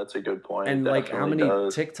 Yeah, no, that's a good point. And It like how definitely many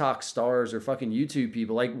does. TikTok stars or fucking YouTube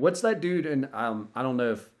people, like what's that dude? And I don't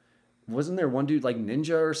know if wasn't there one dude like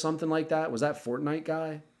Ninja or something like that? Was that Fortnite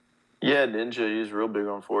guy? Yeah, Ninja, he's real big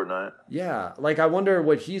on Fortnite. Yeah, like I wonder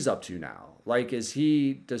what he's up to now. Like, does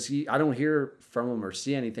he, I don't hear from him or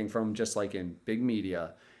see anything from him just like in big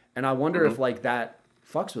media. And I wonder if like that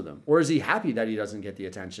fucks with him. Or is he happy that he doesn't get the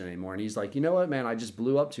attention anymore? And he's like, you know what, man, I just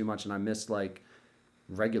blew up too much and I missed like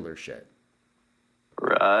regular shit.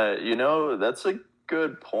 Right. You know, that's a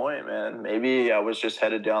good point, man. Maybe I was just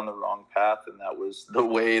headed down the wrong path, and that was the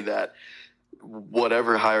way that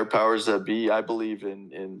whatever higher powers that be, I believe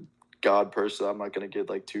in God personally. I'm not going to get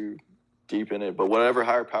like too deep in it, but whatever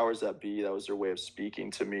higher powers that be, that was their way of speaking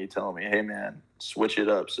to me, telling me, hey, man, switch it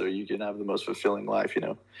up so you can have the most fulfilling life, you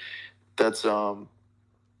know? That's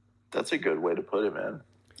a good way to put it, man.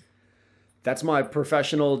 That's my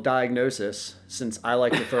professional diagnosis, since I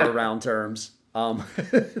like to throw around terms. I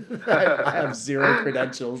have zero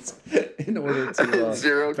credentials in order to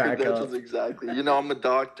zero back credentials, up. exactly. You know, I'm a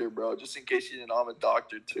doctor, bro. Just in case you didn't know, I'm a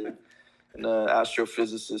doctor too, and an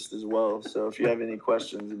astrophysicist as well. So if you have any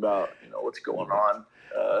questions about what's going on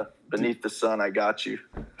beneath the sun, I got you.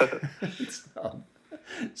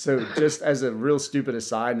 So just as a real stupid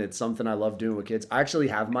aside, and it's something I love doing with kids, I actually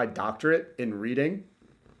have my doctorate in reading.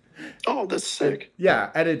 Oh, that's sick.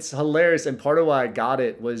 Yeah, and it's hilarious. And part of why I got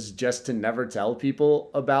it was just to never tell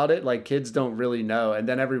people about it. Like kids don't really know. And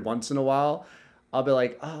then every once in a while, I'll be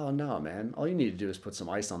like, oh no, man, all you need to do is put some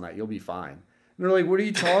ice on that. You'll be fine. And they're like, what are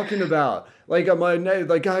you talking about? Like,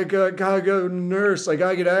 like I gotta go nurse. I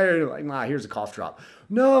gotta get out of here. Like, nah, here's a cough drop.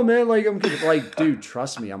 No, man, like I'm like, dude,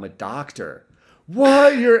 trust me, I'm a doctor.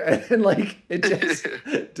 What and like it just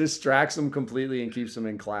distracts them completely and keeps them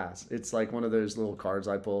in class. It's like one of those little cards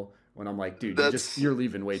I pull when I'm like, dude, you're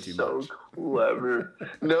leaving way too much. So clever.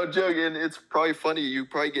 No joke, and it's probably funny. You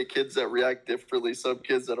probably get kids that react differently. Some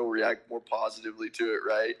kids that'll react more positively to it,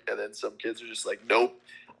 right? And then some kids are just like, nope,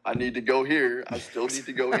 I need to go here. I still need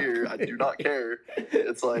to go here. I do not care.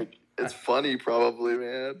 It's like, it's funny probably,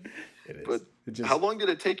 man. It is. But how long did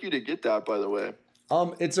it take you to get that, by the way?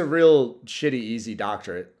 It's a real shitty easy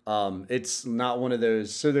doctorate. It's not one of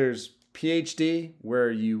those. So there's PhD where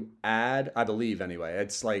you add, I believe anyway.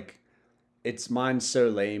 It's mine's so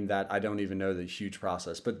lame that I don't even know the huge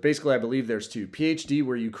process. But basically, I believe there's two. PhD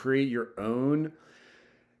where you create your own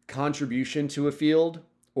contribution to a field,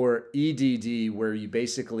 or EDD where you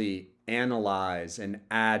basically analyze and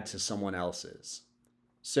add to someone else's.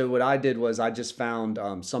 So what I did was I just found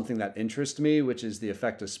something that interests me, which is the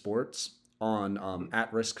effect of sports on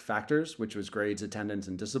at-risk factors, which was grades, attendance,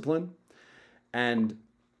 and discipline. And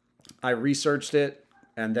I researched it,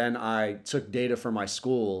 and then I took data from my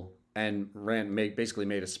school and basically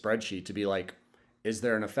made a spreadsheet to be like, is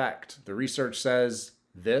there an effect? The research says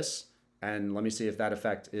this, and let me see if that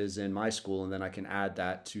effect is in my school, and then I can add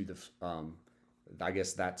that to the, I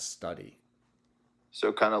guess, that study.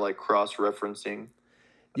 So kind of like cross-referencing.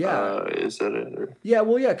 Yeah. Is that it? Or? Yeah,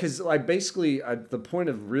 well, yeah, because the point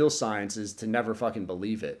of real science is to never fucking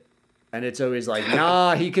believe it. And it's always like,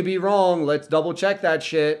 nah, he could be wrong. Let's double check that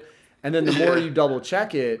shit. And then the more you double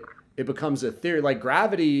check it, it becomes a theory. Like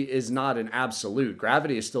gravity is not an absolute.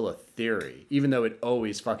 Gravity is still a theory, even though it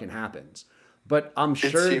always fucking happens. But I'm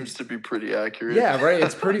sure it seems to be pretty accurate. Yeah, right.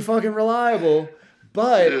 It's pretty fucking reliable.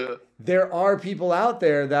 But there are people out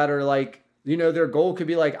there that are like, their goal could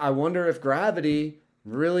be like, I wonder if gravity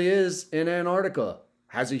really is in Antarctica.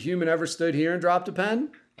 Has a human ever stood here and dropped a pen?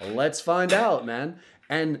 Let's find out, man.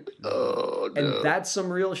 And that's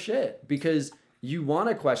some real shit, because you want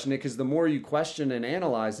to question it, because the more you question and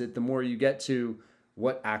analyze it, the more you get to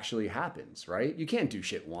what actually happens, right? You can't do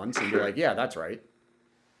shit once and be like, yeah, that's right.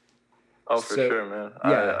 Oh, for sure, man.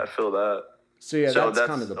 Yeah. I feel that. So yeah, that's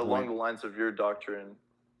kind of the point. Along the lines of your doctrine.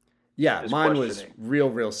 Yeah, mine was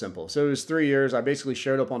real simple. So it was 3 years. I basically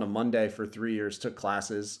showed up on a Monday for 3 years, took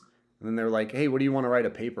classes, and then they were like, hey, what do you want to write a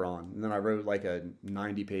paper on? And then I wrote like a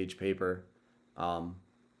 90-page paper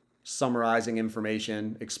summarizing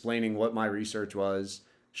information, explaining what my research was,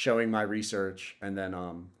 showing my research, and then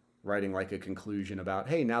writing like a conclusion about,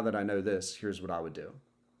 hey, now that I know this, here's what I would do.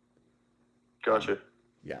 Gotcha.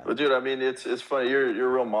 Yeah. But dude, I mean, it's funny. You're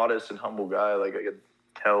a real modest and humble guy. Like I could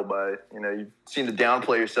tell by, you seem to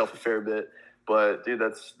downplay yourself a fair bit, but dude,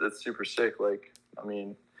 that's super sick. Like, I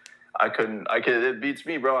mean, it beats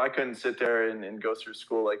me, bro. I couldn't sit there and go through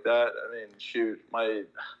school like that. I mean, shoot,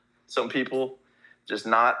 some people just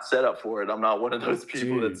not set up for it. I'm not one of those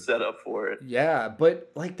people that's set up for it. Yeah.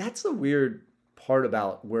 But like, that's the weird part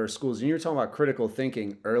about where schools, and you were talking about critical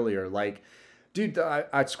thinking earlier, like Dude,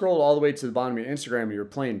 I scrolled all the way to the bottom of your Instagram and you were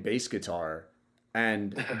playing bass guitar.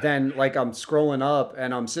 And then like I'm scrolling up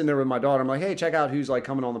and I'm sitting there with my daughter. I'm like, hey, check out who's like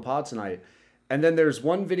coming on the pod tonight. And then there's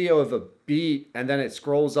one video of a beat and then it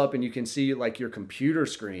scrolls up and you can see like your computer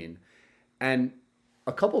screen. And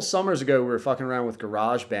a couple summers ago, we were fucking around with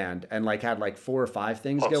GarageBand and like had like 4 or 5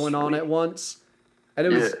 things going on at once. And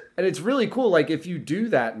it was, and it's really cool. Like if you do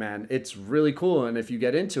that, man, it's really cool. And if you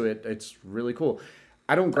get into it, it's really cool.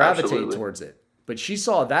 I don't gravitate towards it. But she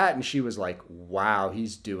saw that and she was like, wow,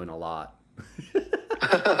 he's doing a lot.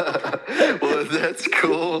 Well, that's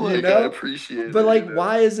cool. Like, you know? I appreciate it. But like,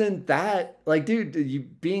 why isn't that like, dude, you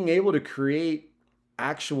being able to create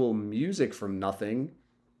actual music from nothing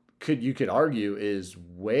you could argue is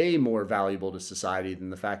way more valuable to society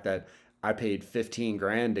than the fact that I paid 15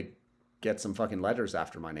 grand to get some fucking letters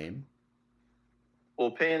after my name.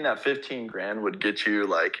 Well, paying that 15 grand would get you,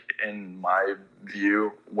 like, in my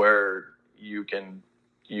view, where you can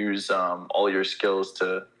use all your skills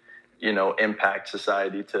to, you know, impact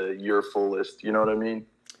society to your fullest. You know what I mean?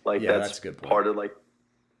 Like, yeah, that's a good point. Part of, like,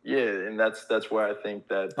 yeah, and that's where I think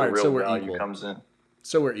that the real value comes in.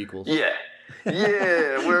 So we're equals. Yeah.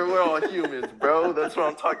 Yeah, we're all humans, bro. That's what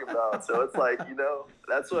I'm talking about. So it's like, you know,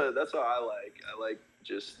 that's what I like. I like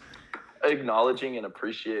just acknowledging and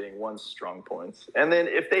appreciating one's strong points. And then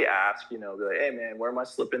if they ask, you know, be like, hey man, where am I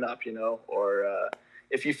slipping up, you know? Or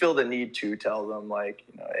if you feel the need to tell them, like,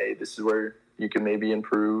 you know, hey, this is where you can maybe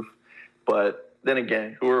improve. But then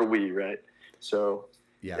again, who are we, right? So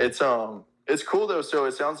yeah, it's cool though. So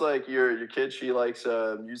it sounds like your kid, she likes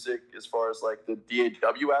music as far as like the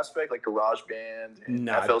DAW aspect, like GarageBand and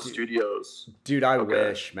FL Studios. Dude, I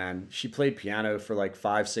wish, man. She played piano for like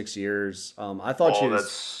 5-6 years. I thought she was.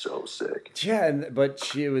 That's so sick. Yeah,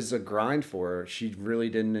 but it was a grind for her. She really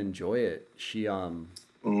didn't enjoy it. She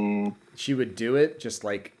would do it just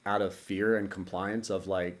like out of fear and compliance of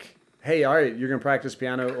like, hey, all right, you're going to practice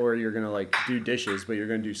piano or you're going to like do dishes, but you're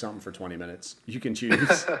going to do something for 20 minutes. You can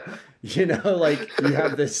choose. You know, like you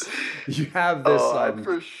have this. I'd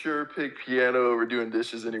for sure pick piano over doing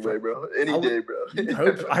dishes anyway, bro. Any day, bro.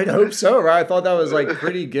 I'd hope so, right? I thought that was like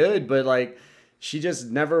pretty good, but like she just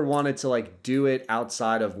never wanted to like do it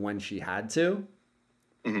outside of when she had to.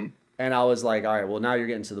 Mm-hmm. And I was like, all right, well, now you're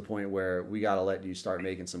getting to the point where we got to let you start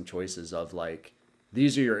making some choices of like,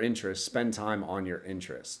 these are your interests. Spend time on your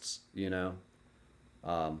interests, you know?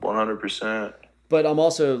 100%. But I'm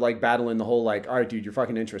also like battling the whole like, all right, dude, your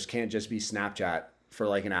fucking interest can't just be Snapchat for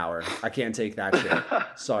like an hour. I can't take that shit.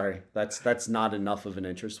 Sorry, that's not enough of an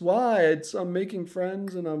interest. Why? I'm making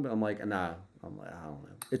friends, and I'm like, nah. I'm like, I don't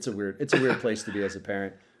know. It's a weird place to be as a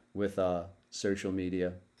parent with social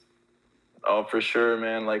media. Oh, for sure,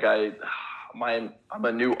 man. Like I'm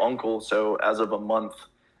a new uncle, so as of a month.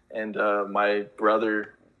 And my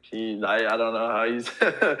brother, I don't know how he's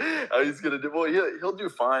how he's gonna do. Well, he'll do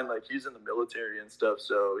fine. Like he's in the military and stuff,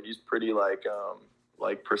 so he's pretty like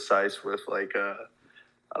precise with like I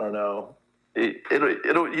don't know. He's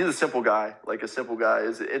a simple guy. Like a simple guy,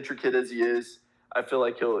 as intricate as he is, I feel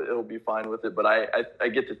like he'll be fine with it. But I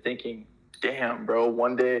get to thinking, damn, bro,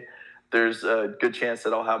 one day there's a good chance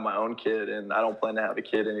that I'll have my own kid, and I don't plan to have a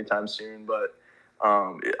kid anytime soon, but.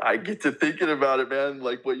 I get to thinking about it, man.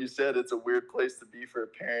 Like what you said, it's a weird place to be for a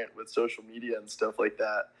parent with social media and stuff like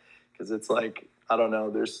that. Because it's like, I don't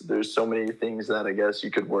know, there's so many things that I guess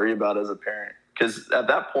you could worry about as a parent. Because at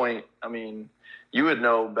that point, I mean, you would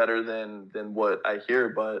know better than what I hear,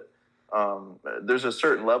 but there's a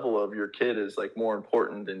certain level of your kid is like more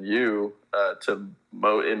important than you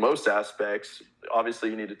in most aspects.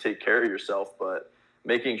 Obviously, you need to take care of yourself, but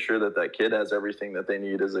making sure that kid has everything that they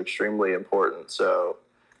need is extremely important. So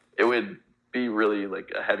it would be really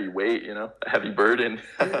like a heavy weight, you know, a heavy burden.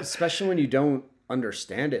 Especially when you don't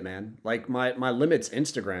understand it, man. Like my limit's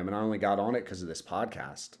Instagram, and I only got on it because of this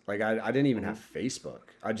podcast. Like I didn't even have Facebook.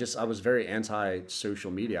 I was very anti social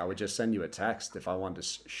media. I would just send you a text if I wanted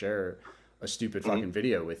to share a stupid fucking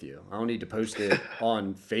video with you. I don't need to post it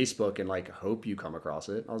on Facebook and like hope you come across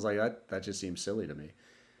it. I was like, that just seems silly to me.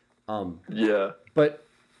 Yeah. But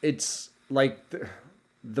it's like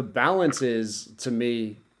the balance is, to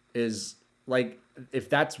me, is like if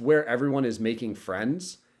that's where everyone is making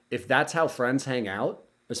friends, if that's how friends hang out,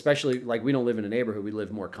 especially like we don't live in a neighborhood, we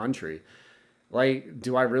live more country. Like,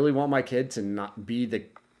 do I really want my kid to not be the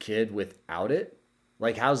kid without it?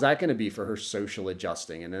 Like, how's that going to be for her social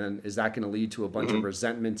adjusting? And then is that going to lead to a bunch of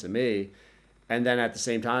resentment to me? And then at the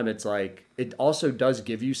same time, it's like, it also does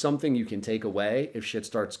give you something you can take away if shit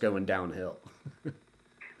starts going downhill.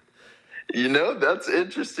 You know, that's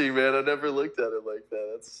interesting, man. I never looked at it like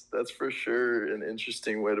that. That's for sure an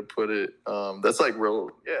interesting way to put it. That's like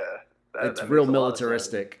real, yeah. It's That real makes a lot of sense.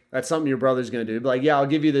 militaristic. That's something your brother's gonna do. Be like, yeah, I'll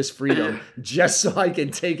give you this freedom just so I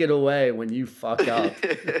can take it away when you fuck up.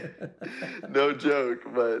 No joke,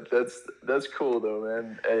 but that's cool though,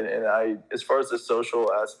 man. And I, as far as the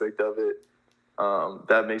social aspect of it,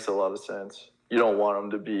 that makes a lot of sense. You don't want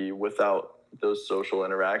them to be without those social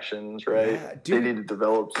interactions, right? Yeah, dude. They need to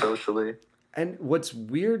develop socially. And what's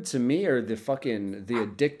weird to me are the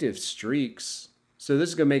addictive streaks. So this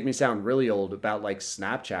is gonna make me sound really old about like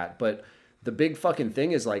Snapchat, but the big fucking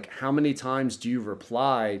thing is like how many times do you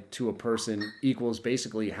reply to a person equals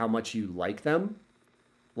basically how much you like them.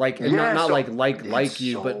 Like, and Yeah, not so like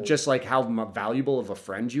you, but just like how valuable of a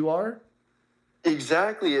friend you are.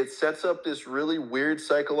 Exactly. It sets up this really weird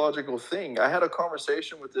psychological thing. I had a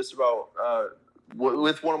conversation with this about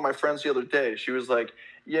with one of my friends the other day. She was like,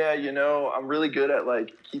 "Yeah, you know, I'm really good at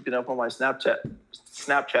like keeping up on my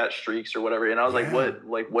Snapchat streaks or whatever." And I was like,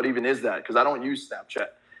 what even is that? Because I don't use Snapchat.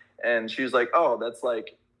 And she was like, "Oh, that's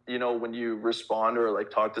like, you know, when you respond or like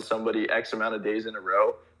talk to somebody X amount of days in a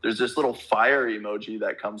row, there's this little fire emoji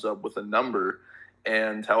that comes up with a number.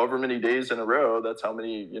 And however many days in a row, that's how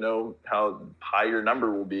many, you know, how high your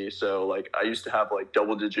number will be." So like I used to have like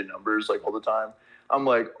double digit numbers like all the time. I'm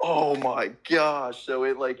like, oh my gosh. So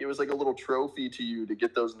it was like a little trophy to you to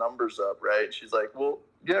get those numbers up, right? She's like, well,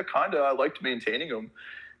 yeah, kind of. I liked maintaining them.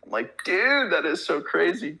 I'm like, dude, that is so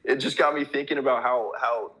crazy. It just got me thinking about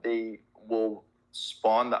how they will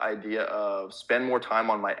spawn the idea of spend more time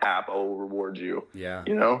on my app, I will reward you. Yeah.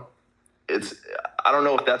 You know? I don't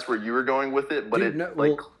know if that's where you were going with it, but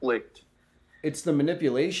dude, clicked. It's the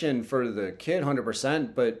manipulation for the kid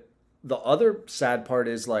 100%, but the other sad part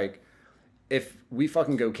is like if we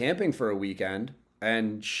fucking go camping for a weekend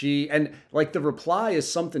and like the reply is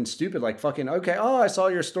something stupid like fucking, okay, oh, I saw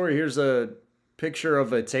your story, here's a picture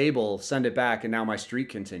of a table, send it back, and now my streak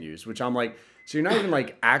continues, which I'm like, so you're not even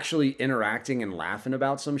like actually interacting and laughing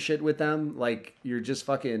about some shit with them, like you're just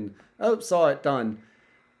fucking, oh, saw it, done.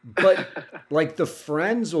 But like the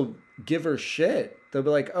friends will give her shit. They'll be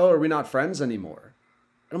like, "Oh, are we not friends anymore?"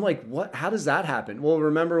 And I'm like, "What? How does that happen?" Well,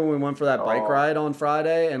 remember when we went for that bike ride on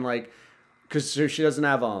Friday and like, because she doesn't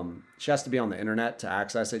have she has to be on the internet to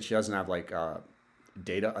access it. She doesn't have like a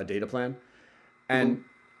data plan. And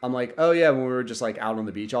I'm like, "Oh yeah, when we were just like out on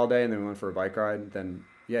the beach all day and then we went for a bike ride, then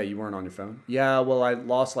yeah, you weren't on your phone." "Yeah, well, I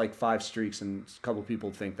lost like 5 streaks and a couple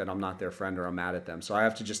people think that I'm not their friend or I'm mad at them. So I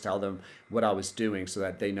have to just tell them what I was doing so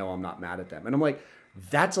that they know I'm not mad at them." And I'm like,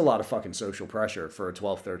 that's a lot of fucking social pressure for a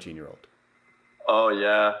 12, 13-year-old. Oh,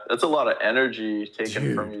 yeah. That's a lot of energy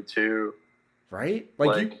taken from you, too. Right?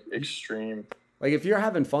 Like extreme. Like, if you're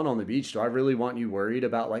having fun on the beach, do I really want you worried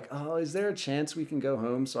about, like, oh, is there a chance we can go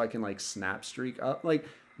home so I can, like, snap streak up? Like,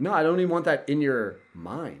 no, I don't even want that in your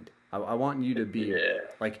mind. I want you to be,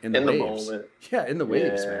 like, in the waves. The moment. Yeah, in the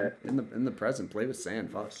waves, man. In the present. Play with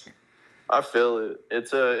sand. Fuck. I feel it.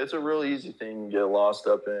 It's a real easy thing to get lost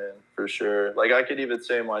up in, for sure. Like, I could even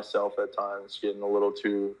say myself at times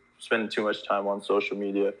spending too much time on social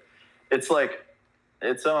media. It's like,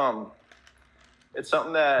 it's something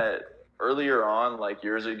that earlier on, like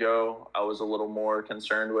years ago, I was a little more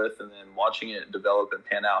concerned with, and then watching it develop and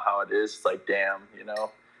pan out how it is, it's like, damn, you know,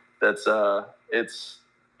 that's,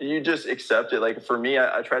 you just accept it. Like for me,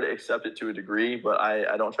 I try to accept it to a degree, but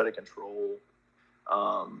I don't try to control,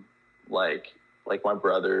 like my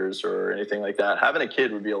brothers or anything like that. Having a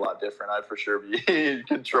kid would be a lot different. I'd for sure be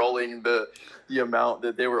controlling the amount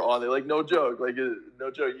that they were on. They're like, no joke, like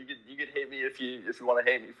no joke. You could hate me if you want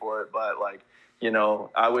to hate me for it, but like, you know,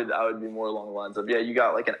 I would be more along the lines of, yeah, you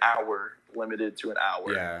got like an hour, limited to an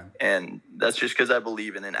hour. Yeah. And that's just because I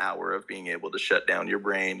believe in an hour of being able to shut down your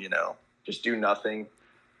brain, you know, just do nothing.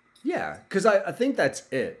 Yeah, because I think that's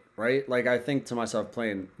it, right? Like, I think to myself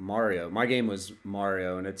playing Mario, my game was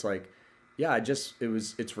Mario, and it's like, yeah,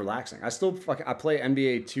 it's relaxing. I play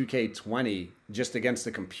NBA 2K20 just against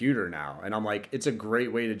the computer now, and I'm like, it's a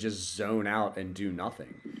great way to just zone out and do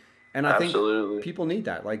nothing. And I think people need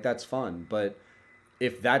that. Like, that's fun. But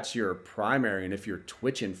if that's your primary and if you're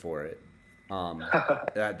twitching for it,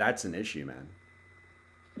 that's an issue, man.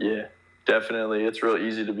 Yeah. Definitely. It's real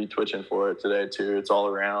easy to be twitching for it today, too. It's all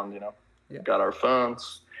around, you know. Yeah. Got our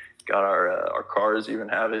phones, got our cars even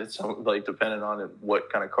have it. So, like, depending on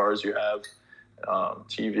what kind of cars you have,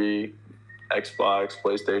 TV, Xbox,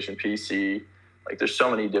 PlayStation, PC. Like, there's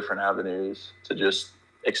so many different avenues to just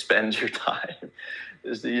expend your time.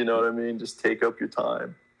 You know what I mean? Just take up your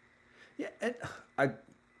time. Yeah, and I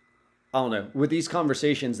don't know. With these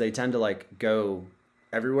conversations, they tend to, like, go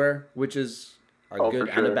everywhere, which is a good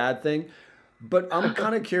and a bad thing. But I'm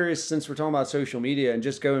kind of curious, since we're talking about social media and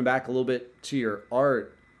just going back a little bit to your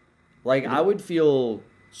art, like I would feel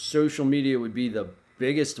social media would be the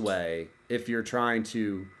biggest way if you're trying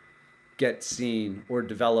to get seen or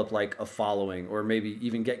develop like a following, or maybe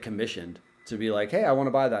even get commissioned to be like, hey, I want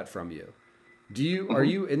to buy that from you. Are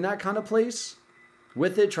you in that kind of place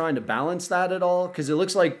with it, trying to balance that at all? Because it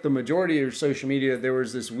looks like the majority of your social media, there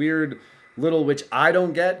was this weird little, which I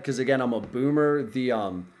don't get, because again, I'm a boomer, the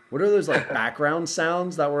what are those like background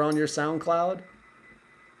sounds that were on your SoundCloud?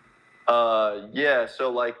 Yeah,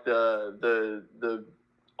 so like the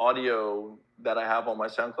audio that I have on my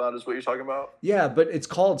SoundCloud is what you're talking about? Yeah, but it's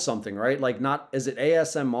called something, right? Like, not, is it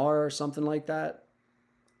ASMR or something like that?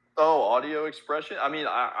 Oh, audio expression. I mean,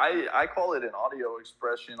 I call it an audio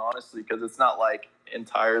expression, honestly, because it's not like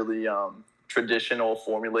entirely traditional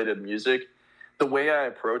formulated music. The way I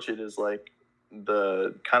approach it is like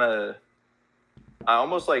the kind of, I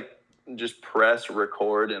almost like just press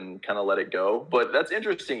record and kind of let it go. But that's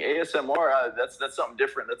interesting. ASMR, that's something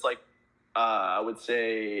different. That's like, I would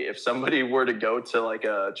say if somebody were to go to like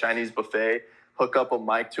a Chinese buffet, hook up a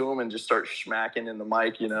mic to them and just start smacking in the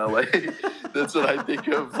mic, you know, like that's what I think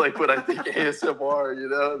of, like when I think ASMR, you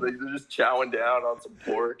know, like they're just chowing down on some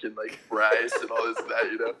pork and like rice and all this and that,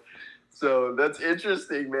 you know. So that's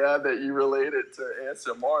interesting, man, that you relate it to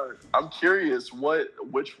ASMR. I'm curious, what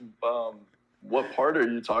part are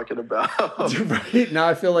you talking about? Right now,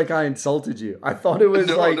 I feel like I insulted you. I thought it was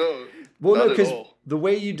well, no, because the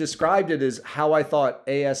way you described it is how I thought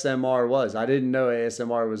ASMR was. I didn't know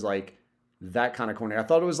ASMR was like that kind of corny. I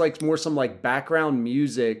thought it was like more some like background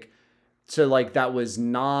music to like that was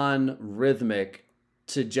non-rhythmic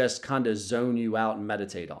to just kind of zone you out and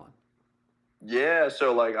meditate on. Yeah,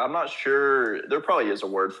 so like I'm not sure. There probably is a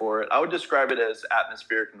word for it. I would describe it as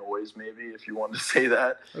atmospheric noise, maybe, if you wanted to say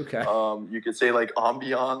that. Okay. You could say like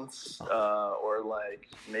ambiance, or like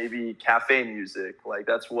maybe cafe music. Like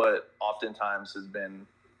that's what oftentimes has been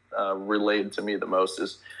relayed to me the most.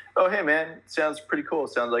 Is, oh hey man, it sounds pretty cool.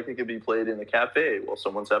 It sounds like it could be played in a cafe while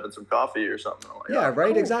someone's having some coffee or something. Like, yeah, right.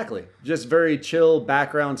 Cool. Exactly. Just very chill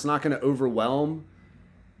background. It's not going to overwhelm,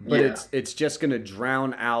 but it's just going to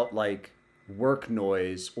drown out like work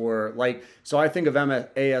noise, or like, so I think of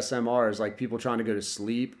ASMR as like people trying to go to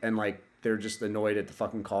sleep and like they're just annoyed at the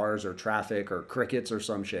fucking cars or traffic or crickets or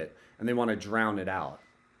some shit and they want to drown it out.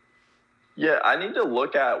 Yeah, I need to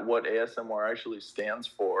look at what ASMR actually stands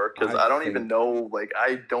for, because I don't even know, like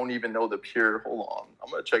I don't even know the pure, hold on,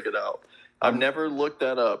 I'm gonna check it out. I've never looked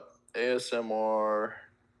that up. ASMR.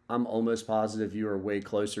 I'm almost positive you are way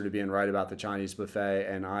closer to being right about the Chinese buffet,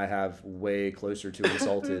 and I have way closer to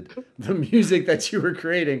insulted the music that you were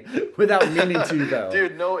creating without meaning to, though.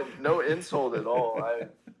 Dude, no insult at all. I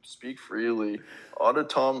speak freely.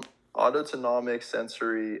 Autonomic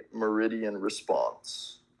sensory meridian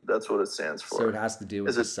response. That's what it stands for. So it has to do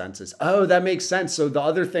with the senses. Oh, that makes sense. So the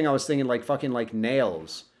other thing I was thinking, like fucking like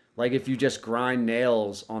nails. Like if you just grind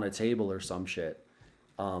nails on a table or some shit.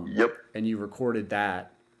 Yep. And you recorded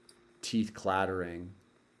that. Teeth clattering.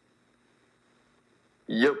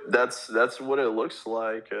 Yep, that's what it looks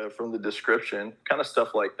like from the description. Kind of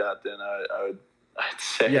stuff like that. Then I'd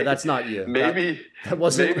say. Yeah, that's not you. Maybe that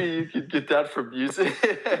wasn't. Maybe you could get that from music,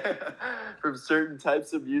 from certain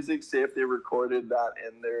types of music. Say if they recorded that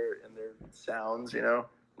in their sounds, you know.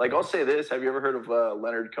 Like I'll say this: have you ever heard of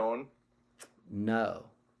Leonard Cohen? No.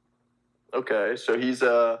 Okay, so he's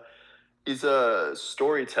a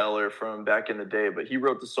storyteller from back in the day, but he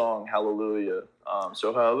wrote the song Hallelujah.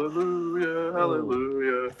 So Hallelujah,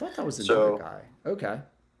 Hallelujah. I thought that was another guy. Okay.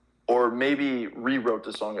 Or maybe rewrote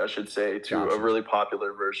the song, I should say, to a really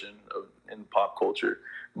popular version in pop culture.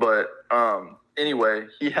 But anyway,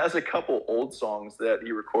 he has a couple old songs that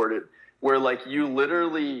he recorded where like you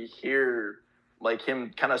literally hear like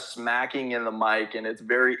him kind of smacking in the mic, and it's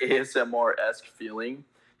very ASMR-esque feeling.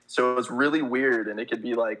 So it's really weird, and it could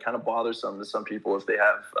be like kind of bothersome to some people if they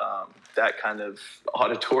have that kind of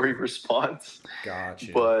auditory response.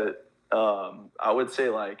 Gotcha. But I would say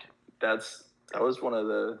like that was one of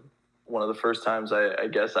the first times I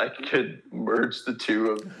guess I could merge the two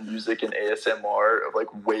of music and ASMR of like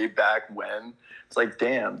way back when. It's like,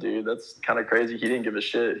 damn, dude, that's kind of crazy. He didn't give a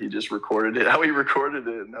shit. He just recorded it how he recorded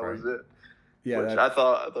it, and that was it. Yeah, which I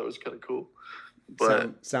thought was kind of cool.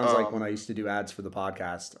 But sounds like when I used to do ads for the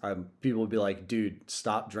podcast, people would be like, dude,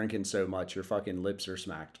 stop drinking so much. Your fucking lips are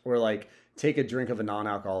smacked. Or like, take a drink of a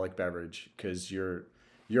non-alcoholic beverage because you're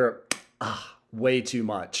way too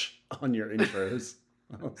much on your intros.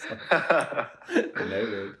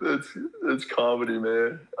 That's comedy,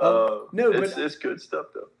 man. No, but it's good stuff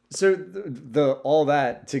though. So the all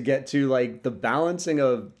that to get to like the balancing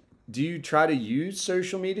of, do you try to use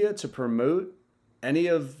social media to promote any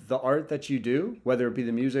of the art that you do, whether it be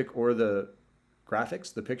the music or the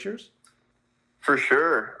graphics, the pictures? For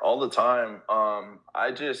sure, all the time.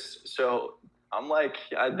 I'm like,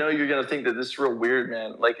 I know you're gonna think that this is real weird,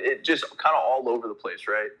 man. Like, it just kind of all over the place,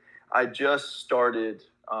 right? I just started,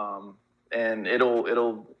 and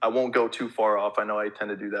I won't go too far off. I know I tend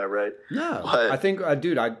to do that, right? No, But I think,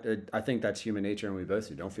 dude, I think that's human nature, and we both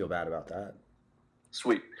do. Don't feel bad about that.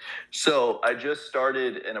 sweet. So I just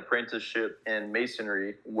started an apprenticeship in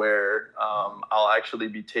masonry where I'll actually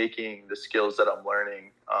be taking the skills that I'm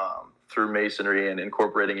learning through masonry and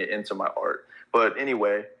incorporating it into my art. But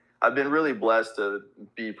anyway, I've been really blessed to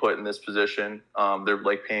be put in this position. They're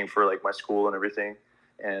like paying for like my school and everything,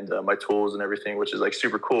 and my tools and everything, which is like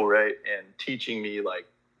super cool, right? And teaching me like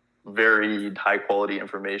very high quality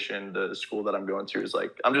information. The school that I'm going to is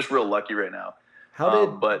like, I'm just real lucky right now.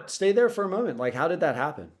 Stay there for a moment. Like, how did that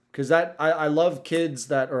happen? Because I love kids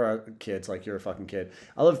that, or kids, like you're a fucking kid.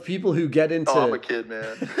 I love people who get into. Oh, I'm a kid,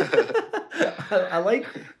 man. I like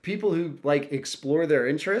people who like explore their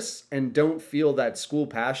interests and don't feel that school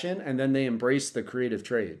passion, and then they embrace the creative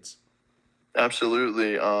trades.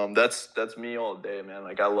 Absolutely. That's me all day, man.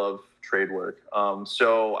 Like, I love trade work.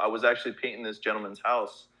 So I was actually painting this gentleman's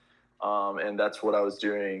house. And that's what I was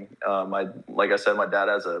doing. Like I said, my dad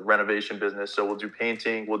has a renovation business, so we'll do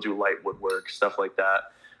painting, we'll do light woodwork, stuff like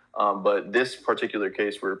that. But this particular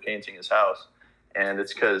case, we were painting his house, and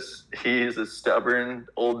it's because he's a stubborn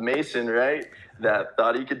old mason, right? That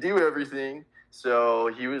thought he could do everything. So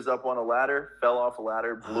he was up on a ladder, fell off a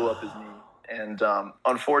ladder, blew up his knee, and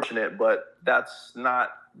unfortunate. But that's not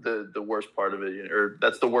the worst part of it, or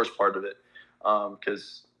that's the worst part of it,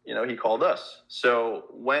 because he called us. So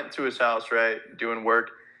went to his house, right, doing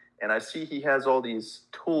work, and I see he has all these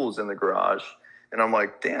tools in the garage, and I'm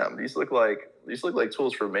like, damn, these look like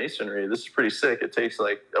tools for masonry. This is pretty sick. It takes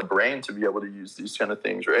like a brain to be able to use these kind of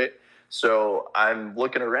things, right? So I'm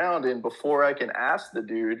looking around, and before I can ask the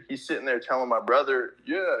dude, he's sitting there telling my brother,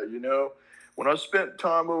 yeah, when I spent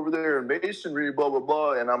time over there in masonry, blah, blah,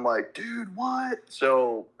 blah. And I'm like, dude, what?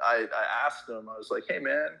 So I asked him, I was like, hey,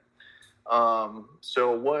 man,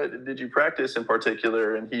 so what did you practice in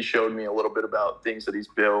particular? And he showed me a little bit about things that he's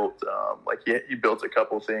built. Like he built a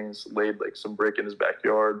couple things, laid like some brick in his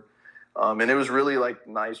backyard. And it was really like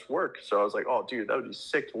nice work. So I was like, oh, dude, that would be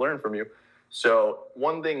sick to learn from you. So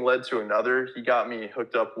one thing led to another. He got me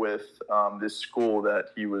hooked up with this school that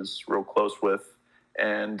he was real close with.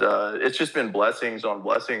 And it's just been blessings on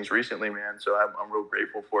blessings recently, man. So I'm real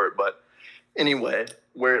grateful for it. But anyway,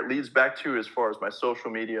 where it leads back to as far as my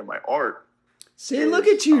social media, my art. See, look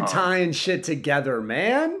at you tying shit together,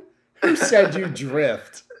 man. Who said you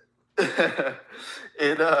drift?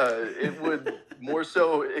 It would more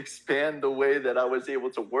so expand the way that I was able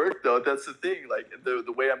to work, though. That's the thing. Like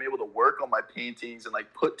the way I'm able to work on my paintings and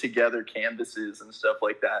like put together canvases and stuff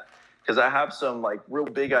like that. Because I have some like real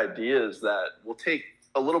big ideas that will take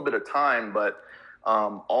a little bit of time, but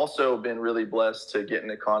also been really blessed to get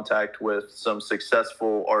into contact with some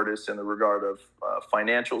successful artists in the regard of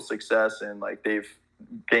financial success, and like they've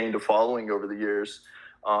gained a following over the years.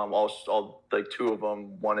 All like two of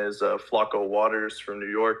them. One is Flacco Waters from New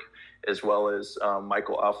York, as well as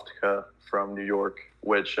Michael Aftka from New York,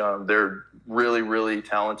 which they're really, really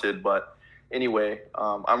talented. But anyway,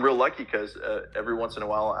 I'm real lucky because every once in a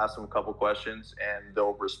while I'll ask them a couple questions and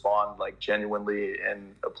they'll respond like genuinely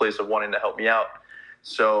in a place of wanting to help me out.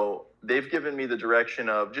 So they've given me the direction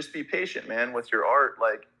of just be patient, man, with your art.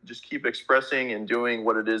 Like just keep expressing and doing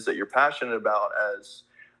what it is that you're passionate about as,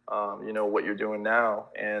 what you're doing now.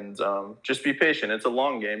 And just be patient. It's a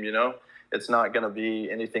long game, It's not going to be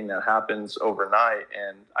anything that happens overnight.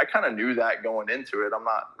 And I kind of knew that going into it. I'm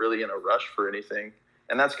not really in a rush for anything.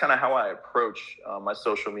 And that's kind of how I approach my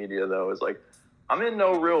social media, though, is like, I'm in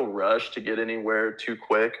no real rush to get anywhere too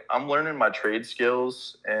quick. I'm learning my trade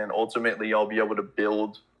skills, and ultimately I'll be able to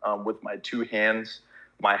build with my two hands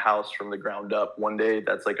my house from the ground up one day.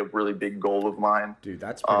 That's like a really big goal of mine. Dude,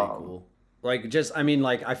 that's pretty cool. Like,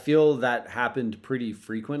 I feel that happened pretty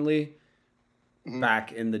frequently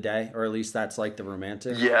back in the day, or at least that's like the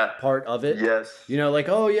romantic part of it. Yes. Like,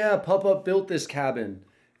 oh yeah, Papa built this cabin,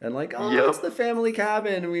 and like, oh, it's the family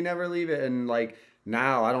cabin, and we never leave it. And like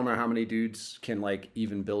now, I don't know how many dudes can like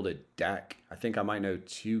even build a deck. I think I might know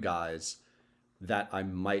 2 guys that I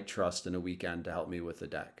might trust in a weekend to help me with the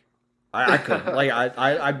deck. I could like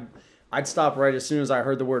I'd stop right as soon as I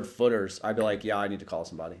heard the word footers. I'd be like, yeah, I need to call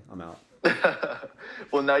somebody. I'm out.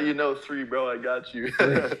 Well, now 3, bro. I got you.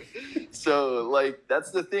 So like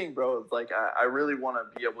that's the thing, bro. Like I really want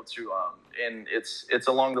to be able to and it's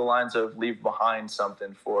along the lines of leave behind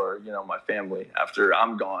something for my family after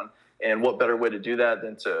I'm gone. And what better way to do that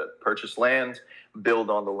than to purchase land, build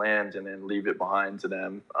on the land and then leave it behind to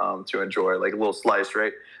them to enjoy, like a little slice,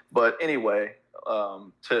 right? But anyway,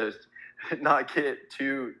 to not get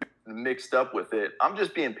too mixed up with it, I'm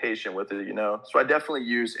just being patient with it, So I definitely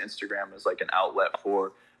use Instagram as like an outlet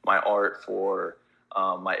for my art, for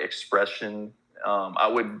my expression. I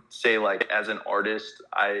would say, like, as an artist,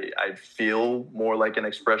 I feel more like an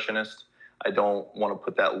expressionist. I don't want to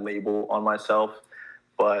put that label on myself,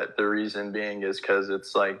 but the reason being is because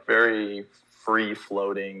it's like very free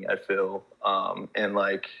floating, I feel, and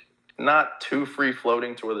like not too free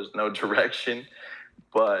floating to where there's no direction,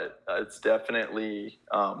 but it's definitely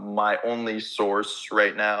my only source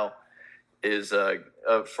right now is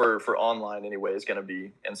for online anyway is going to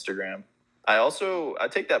be Instagram. I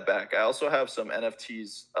take that back. I also have some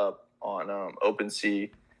NFTs up on OpenSea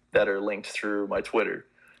that are linked through my Twitter,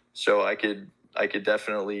 so I could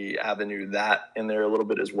definitely avenue that in there a little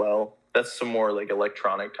bit as well. That's some more like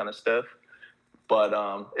electronic kind of stuff, but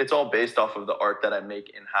it's all based off of the art that I make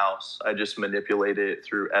in house. I just manipulate it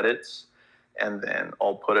through edits, and then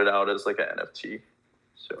I'll put it out as like an NFT.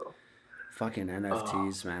 So, fucking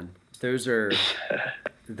NFTs, man. Those are.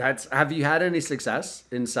 Have you had any success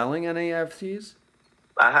in selling any NFTs?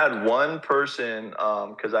 I had one person,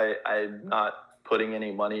 because I'm not putting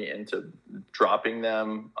any money into dropping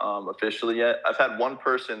them officially yet. I've had one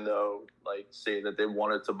person though, like, say that they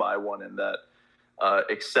wanted to buy one and that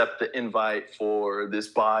accept the invite for this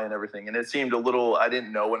buy and everything. And it seemed a little, I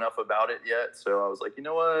didn't know enough about it yet, so I was like, you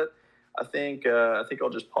know what? I think I'll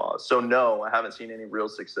just pause. So no, I haven't seen any real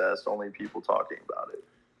success. Only people talking about it.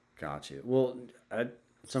 Got you. Well,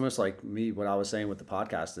 it's almost like me, what I was saying with the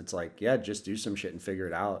podcast. It's like, yeah, just do some shit and figure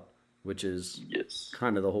it out, which is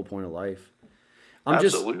kind of the whole point of life.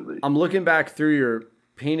 I'm looking back through your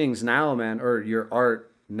paintings now, man, or your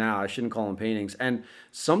art now. I shouldn't call them paintings. And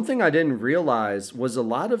something I didn't realize was a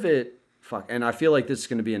lot of it, and I feel like this is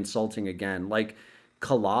going to be insulting again, like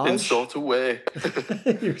collage. Insult away.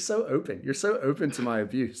 You're so open. You're so open to my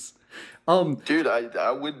abuse. Dude,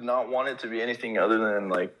 I would not want it to be anything other than,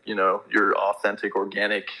 like, your authentic,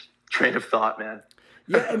 organic train of thought, man.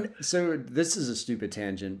 Yeah, and so this is a stupid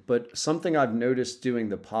tangent, but something I've noticed doing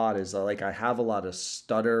the pod is like I have a lot of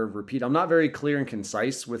stutter, repeat. I'm not very clear and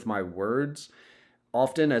concise with my words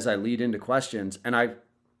often as I lead into questions, and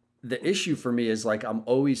the issue for me is like I'm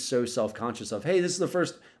always so self-conscious of, hey, this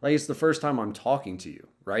is it's the first time I'm talking to you,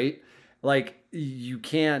 right? Like, you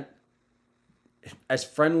can't, as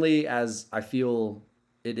friendly as I feel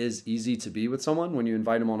it is easy to be with someone when you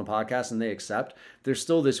invite them on a podcast and they accept, there's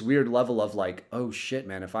still this weird level of like, oh shit,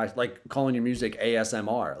 man, if I like calling your music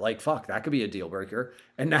ASMR, like, fuck, that could be a deal breaker.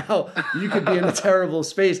 And now you could be in a terrible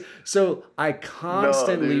space. So I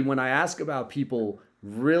constantly, when I ask about people,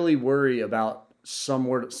 really worry about some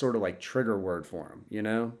word, sort of like trigger word for them,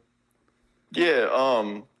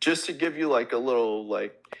 Yeah. Just to give you like a little,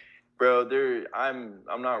 like, bro, I'm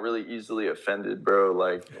not really easily offended, bro.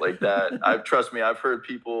 Like that. Trust me, I've heard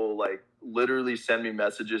people like literally send me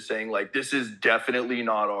messages saying like, this is definitely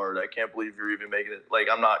not art. I can't believe you're even making it. Like,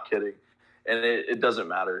 I'm not kidding. And it doesn't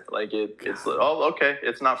matter. Like it's like, oh, okay,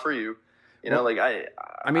 it's not for you. Like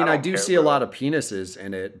I mean, I do see a lot of penises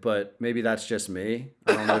in it, but maybe that's just me.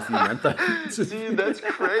 I don't know if you meant that. Dude, that's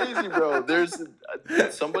crazy, bro. There's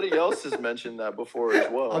somebody else has mentioned that before as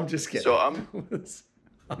well. I'm just kidding. So I'm just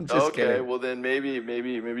kidding. Okay, well then maybe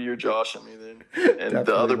you're joshing me then, and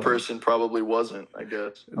the other person probably wasn't, I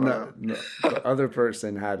guess. No, the other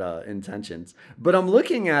person had intentions, but I'm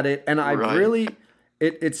looking at it and I really,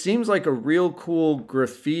 it seems like a real cool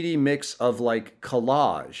graffiti mix of like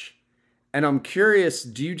collage. And I'm curious,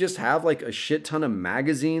 do you just have like a shit ton of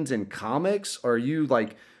magazines and comics? Or are you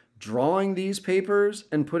like drawing these papers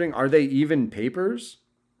and are they even papers?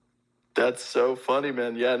 That's so funny,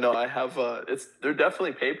 man. Yeah, no, I have, they're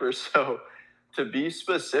definitely papers. So to be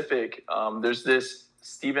specific, there's this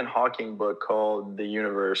Stephen Hawking book called The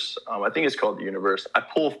Universe. I think it's called The Universe. I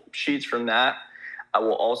pull sheets from that. I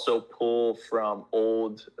will also pull from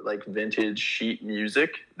old, like, vintage sheet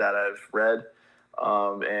music that I've read.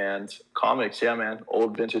 And comics, yeah, man,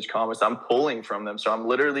 old vintage comics. I'm pulling from them. So I'm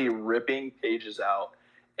literally ripping pages out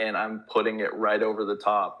and I'm putting it right over the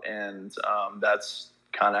top. And that's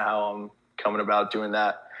kind of how I'm coming about doing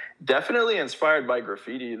that. Definitely inspired by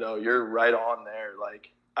graffiti, though. You're right on there.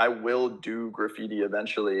 Like, I will do graffiti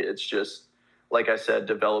eventually. It's just, like I said,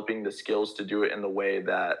 developing the skills to do it in the way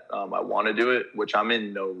that I want to do it, which I'm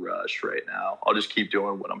in no rush right now. I'll just keep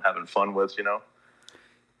doing what I'm having fun with,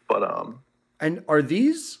 But And are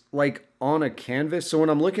these like on a canvas? So when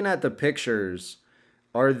I'm looking at the pictures,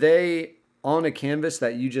 are they on a canvas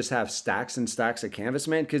that you just have stacks and stacks of canvas,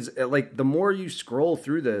 man? Because like the more you scroll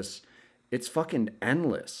through this, it's fucking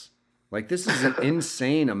endless. Like, this is an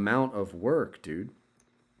insane amount of work, dude.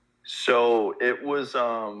 So it was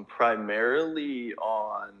primarily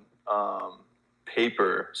on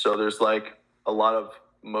paper. So there's like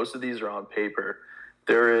most of these are on paper.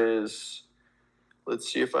 There is,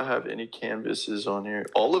 let's see if I have any canvases on here.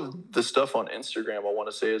 All of the stuff on Instagram, I want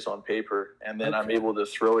to say, is on paper. And then I'm able to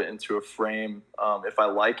throw it into a frame. If I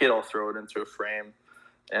like it, I'll throw it into a frame.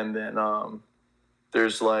 And then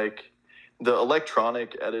there's like the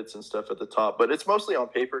electronic edits and stuff at the top, but it's mostly on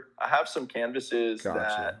paper. I have some canvases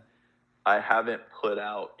that I haven't put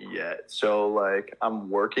out yet. So like I'm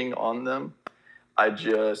working on them. I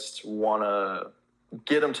just want to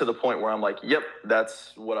get them to the point where I'm like, yep,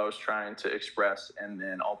 that's what I was trying to express. And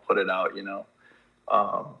then I'll put it out, you know.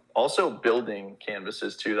 Also building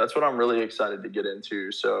canvases too. That's what I'm really excited to get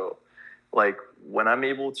into. So like when I'm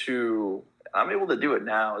able to do it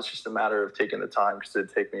now. It's just a matter of taking the time, because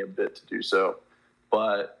it'd take me a bit to do so.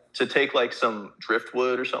 But to take like some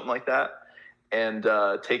driftwood or something like that, and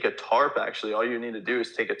take a tarp, actually, all you need to do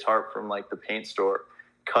is take a tarp from like the paint store,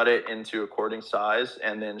 cut it into according size,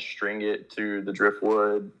 and then string it to the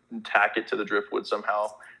driftwood, tack it to the driftwood somehow,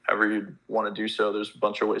 however you want to do so. There's a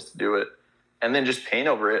bunch of ways to do it. And then just paint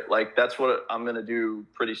over it. Like that's what I'm going to do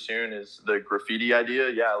pretty soon, is the graffiti idea.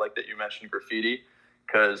 Yeah, I like that you mentioned graffiti,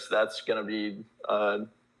 because that's going to be a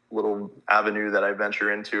little avenue that I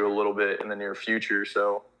venture into a little bit in the near future.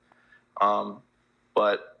 So,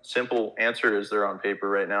 but simple answer is they're on paper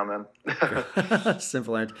right now, man.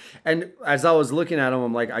 Simple answer. And as I was looking at them,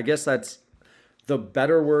 I'm like, I guess that's the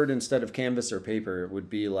better word instead of canvas or paper would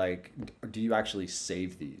be like, do you actually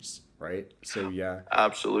save these? Right. So yeah,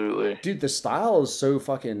 absolutely. Dude, the style is so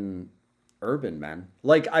fucking urban, man.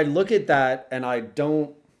 Like I look at that and I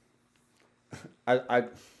don't,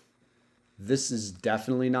 this is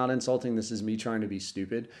definitely not insulting. This is me trying to be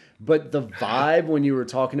stupid. But the vibe when you were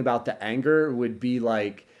talking about the anger would be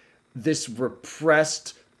like this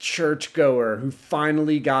repressed churchgoer who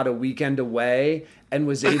finally got a weekend away and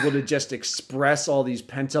was able to just express all these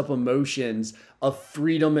pent up emotions of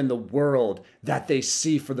freedom in the world that they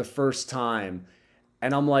see for the first time.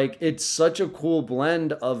 And I'm like, it's such a cool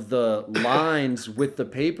blend of the lines with the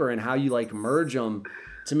paper and how you like merge them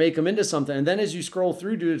to make them into something. And then as you scroll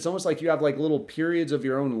through, dude, it's almost like you have like little periods of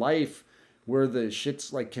your own life where the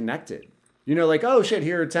shit's like connected. You know, like, oh shit,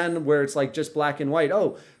 here are 10 where it's like just black and white.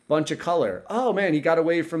 Oh, bunch of color. Oh man, he got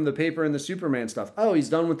away from the paper and the Superman stuff. Oh, he's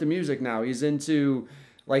done with the music now. He's into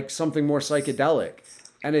like something more psychedelic.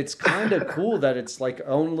 And it's kind of cool that it's like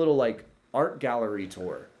own little like art gallery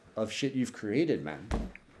tour of shit you've created, man.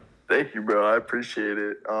 Thank you, bro. I appreciate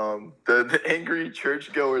it. The angry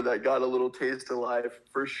churchgoer that got a little taste of life,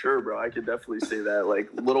 for sure, bro. I could definitely say that. Like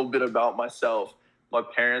a little bit about myself. My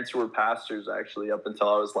parents were pastors actually up until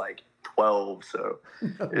I was like 12. So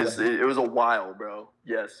it was a while, bro.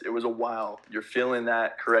 Yes, it was a while. You're feeling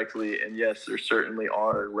that correctly. And yes, there certainly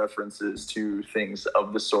are references to things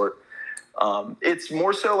of the sort. It's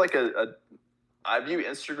more so like I view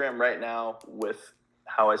Instagram right now with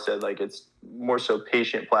how I said, like, it's more so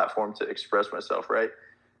patient platform to express myself, right?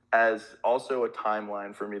 As also a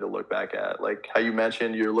timeline for me to look back at. Like how you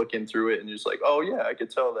mentioned, you're looking through it and you're just like, oh yeah, I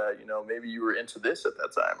could tell that, you know, maybe you were into this at that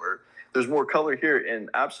time, or there's more color here. And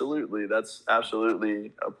absolutely, that's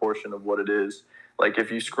absolutely a portion of what it is. Like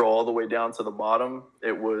if you scroll all the way down to the bottom,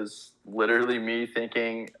 it was literally me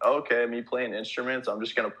thinking, okay, me playing instruments, I'm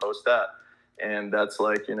just going to post that. And that's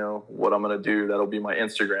like, you know, what I'm going to do. That'll be my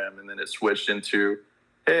Instagram. And then it switched into,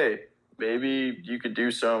 hey, maybe you could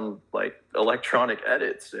do some like electronic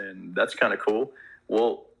edits, and that's kind of cool.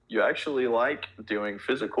 Well, you actually like doing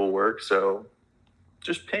physical work, so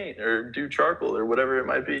just paint or do charcoal or whatever it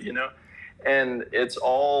might be, you know? And it's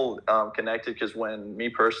all connected, because when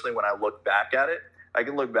I look back at it, I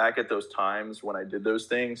can look back at those times when I did those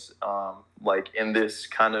things, like in this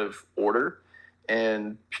kind of order,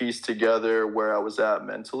 and piece together where I was at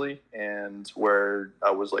mentally and where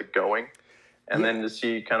I was like going. And then to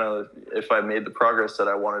see kind of if I made the progress that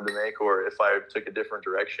I wanted to make, or if I took a different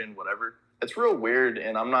direction, whatever. It's real weird.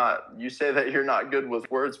 And you say that you're not good with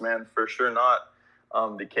words, man, for sure not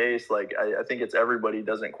the case. Like, I think it's everybody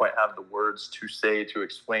doesn't quite have the words to say, to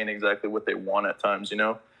explain exactly what they want at times, you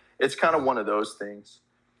know? It's kind of one of those things.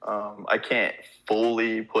 I can't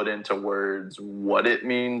fully put into words what it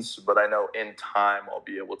means, but I know in time I'll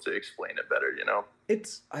be able to explain it better, you know?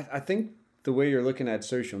 I think the way you're looking at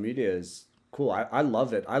social media is cool. I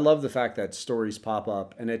love it. I love the fact that stories pop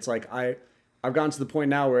up, and it's like I've gotten to the point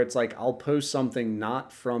now where it's like I'll post something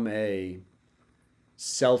not from a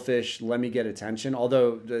selfish, let me get attention,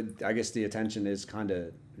 although I guess the attention is kind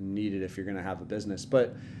of needed if you're going to have a business,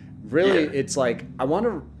 but really, Yeah. it's like, I want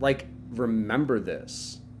to like remember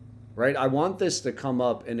this, right? I want this to come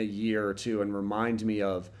up in a year or two and remind me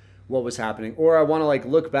of what was happening. Or I want to like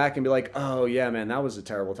look back and be like, oh yeah, man, that was a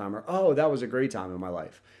terrible time. Or, oh, that was a great time in my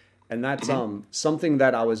life. And that's Mhm. something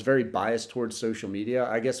that I was very biased towards social media,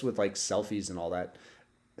 I guess, with like selfies and all that.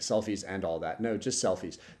 Selfies and all that. No, just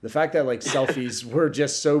selfies. The fact that like selfies were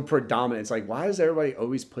just so predominant. It's like, why does everybody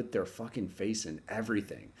always put their fucking face in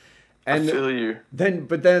everything? I And feel you.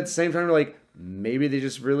 but then at the same time, like, maybe they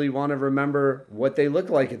just really want to remember what they look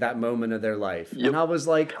like at that moment of their life. And Yep. I was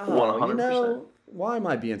like, oh, 100%. why am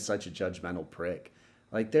I being such a judgmental prick?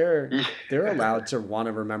 Like they're Yeah. allowed to want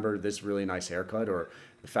to remember this really nice haircut or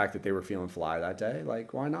the fact that they were feeling fly that day.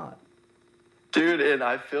 Like, why not? Dude, and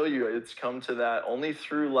I feel you. It's come to that only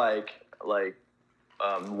through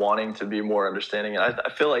wanting to be more understanding. And I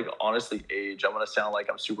feel like honestly, age. I'm gonna sound like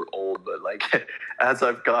I'm super old, but like as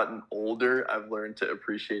I've gotten older, I've learned to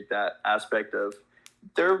appreciate that aspect of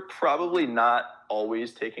they're probably not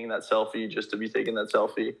always taking that selfie just to be taking that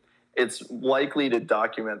selfie. It's likely to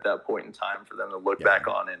document that point in time for them to look Yeah. back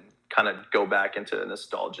on and kind of go back into a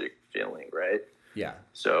nostalgic feeling, right? Yeah.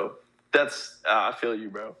 So that's I feel you,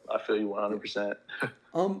 bro. I feel you 100%.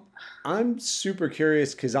 I'm super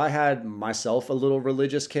curious because I had myself a little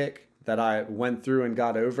religious kick that I went through and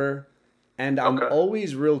got over. And I'm Okay.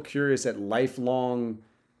 always real curious at lifelong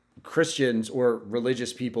Christians or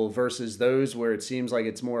religious people versus those where it seems like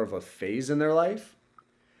it's more of a phase in their life.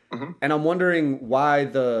 Mhm. And I'm wondering why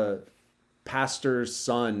the pastor's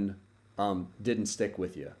son didn't stick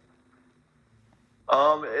with you.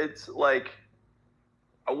 It's like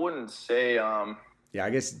I wouldn't say Yeah, I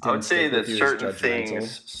guess I would didn't say stick that with you is certain judgmental.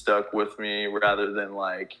 things stuck with me rather than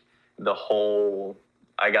like the whole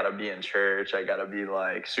I gotta be in church, I gotta be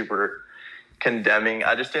like super condemning.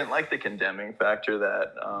 I just didn't like the condemning factor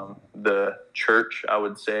that the church, I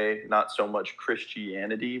would say, not so much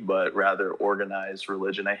Christianity, but rather organized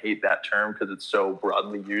religion. I hate that term because it's so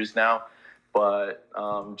broadly used now. But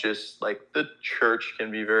just like the church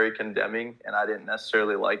can be very condemning, and I didn't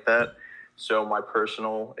necessarily like that. So my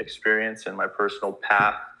personal experience and my personal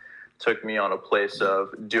path took me on a place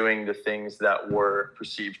of doing the things that were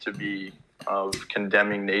perceived to be of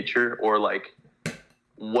condemning nature or like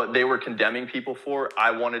what they were condemning people for.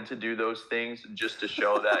 I wanted to do those things just to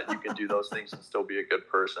show that you can do those things and still be a good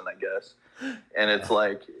person, I guess. And it's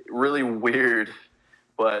like really weird,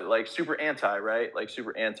 but like super anti, right? Like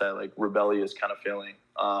super anti, like rebellious kind of feeling.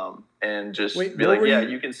 And just Wait, be what like, were yeah, you-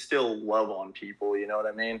 you can still love on people. You know what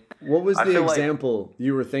I mean? What was I the feel like- example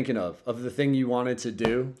you were thinking of the thing you wanted to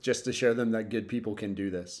do just to show them that good people can do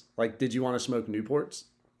this? Like, did you want to smoke Newports?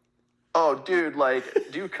 Oh, dude,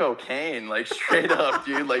 like, do cocaine, like, straight up,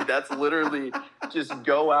 dude. Like, that's literally just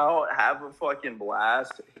go out, have a fucking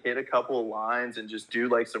blast, hit a couple of lines, and just do,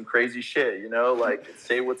 like, some crazy shit, you know? Like,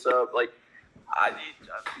 say what's up. Like,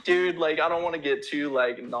 dude, like, I don't want to get too,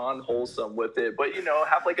 like, non-wholesome with it, but, you know,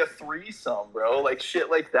 have, like, a threesome, bro. Like, shit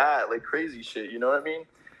like that, like, crazy shit, you know what I mean?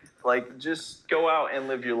 Like, just go out and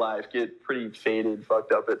live your life. Get pretty faded,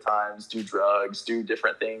 fucked up at times, do drugs, do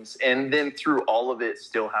different things. And then through all of it,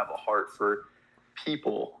 still have a heart for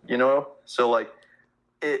people, you know? So, like,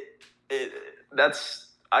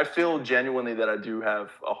 I feel genuinely that I do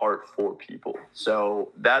have a heart for people.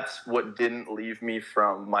 So that's what didn't leave me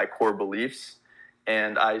from my core beliefs.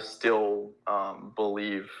 And I still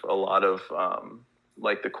believe a lot of,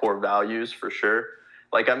 like, the core values for sure.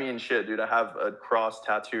 Like, I mean, shit, dude, I have a cross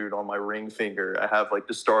tattooed on my ring finger. I have, like,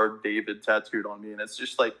 the Star of David tattooed on me. And it's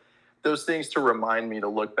just, like, those things to remind me to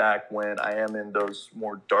look back when I am in those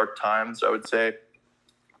more dark times, I would say,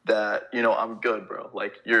 that, you know, I'm good, bro.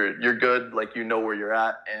 Like, you're good. Like, you know where you're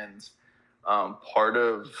at. And part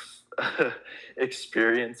of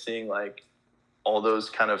experiencing, like, all those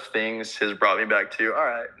kind of things has brought me back to, all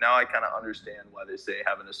right, now I kind of understand why they say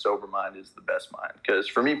having a sober mind is the best mind. Because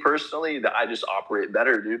for me personally, I just operate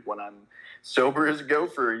better, dude, when I'm sober as a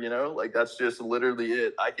gopher, you know? Like, that's just literally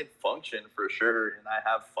it. I can function for sure, and I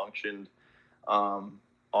have functioned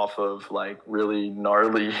off of, like, really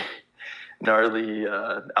gnarly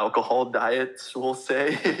alcohol diets, we'll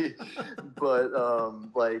say. But,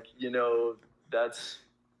 like, you know, that's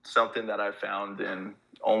something that I found in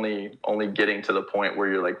only getting to the point where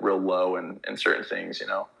you're, like, real low in certain things, you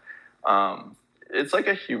know. It's like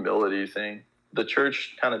a humility thing. The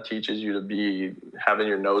church kind of teaches you to be having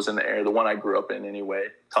your nose in the air. The one I grew up in anyway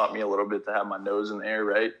taught me a little bit to have my nose in the air,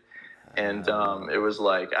 right? And it was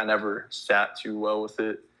like I never sat too well with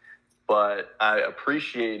it, but I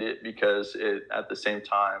appreciate it because it at the same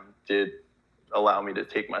time did allow me to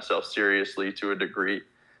take myself seriously to a degree.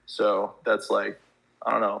 So that's like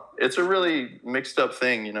I don't know. It's a really mixed up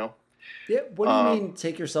thing, you know? Yeah. What do you mean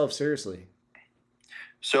take yourself seriously?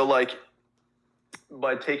 So like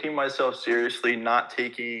by taking myself seriously, not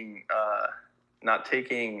taking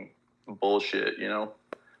bullshit, you know?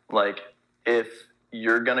 Like if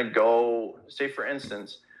you're going to go, say for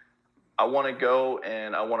instance, I want to go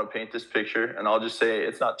and I want to paint this picture, and I'll just say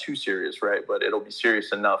it's not too serious, right? But it'll be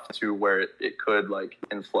serious enough to where it could like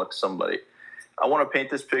influx somebody. I want to paint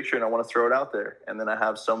this picture and I want to throw it out there. And then I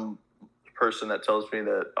have some person that tells me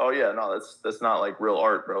that, oh yeah, no, that's not like real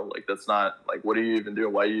art, bro. Like that's not like, what are you even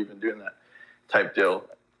doing? Why are you even doing that type deal?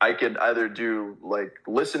 I could either do like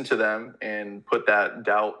listen to them and put that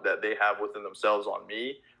doubt that they have within themselves on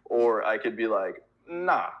me, or I could be like,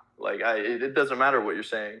 nah, like it doesn't matter what you're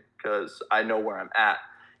saying because I know where I'm at.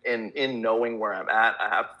 And in knowing where I'm at, I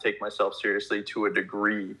have to take myself seriously to a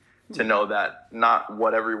degree to know that not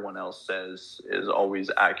what everyone else says is always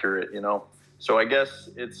accurate, you know? So I guess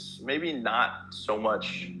it's maybe not so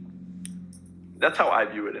much, that's how I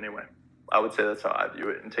view it anyway. I would say that's how I view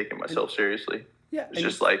it and taking myself seriously. Yeah. It's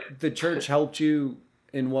just like the church helped you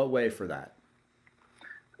in what way for that?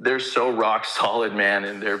 They're so rock solid, man,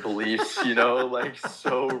 in their beliefs, you know, like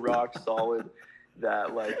so rock solid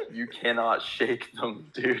that like you cannot shake them,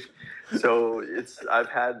 dude. So I've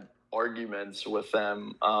had arguments with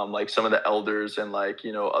them, like some of the elders and like,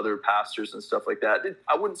 you know, other pastors and stuff like that.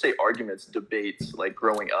 I wouldn't say arguments, debates, like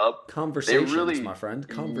growing up. Conversations, really, my friend,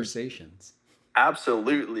 conversations.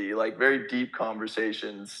 Absolutely, like very deep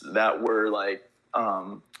conversations that were like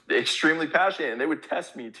extremely passionate, and they would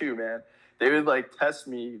test me too, man. They would like test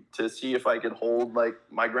me to see if I could hold like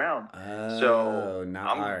my ground. So now,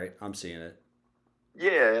 all right, I'm seeing it.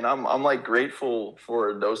 Yeah, and I'm like grateful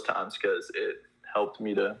for those times because it helped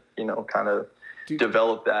me to, you know, kind of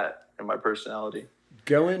develop that in my personality.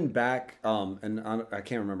 Going back, and I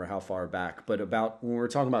can't remember how far back, but about when we were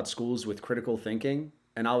talking about schools with critical thinking,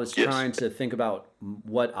 and I was trying to think about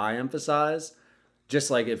what I emphasize, just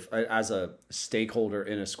like if as a stakeholder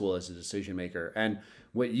in a school, as a decision maker. And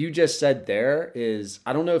what you just said there is,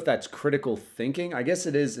 I don't know if that's critical thinking. I guess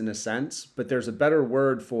it is in a sense, but there's a better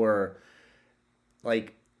word for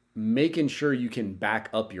like making sure you can back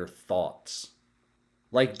up your thoughts.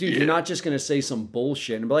 Like, dude, you're not just going to say some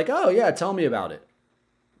bullshit and be like, oh, yeah, tell me about it.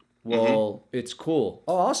 Well, it's cool.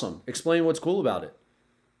 Oh, awesome. Explain what's cool about it.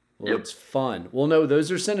 Well, it's fun. Well, no,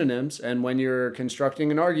 those are synonyms. And when you're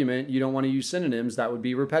constructing an argument, you don't want to use synonyms. That would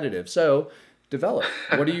be repetitive. So develop.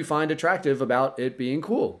 What do you find attractive about it being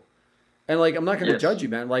cool? And like, I'm not going to judge you,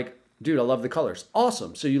 man. Like, dude, I love the colors.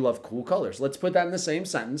 Awesome. So you love cool colors. Let's put that in the same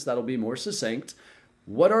sentence. That'll be more succinct.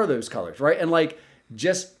 What are those colors, right? And like,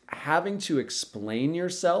 just having to explain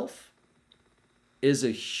yourself is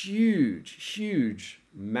a huge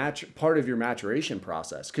part of your maturation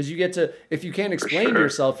process. Because you get to, if you can't explain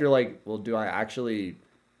yourself, you're like, well,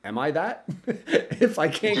 am I that? If I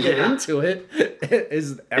can't get into it,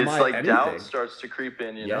 am I like anything? Doubt starts to creep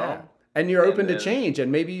in, you know? And you're open to change, and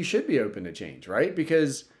maybe you should be open to change, right?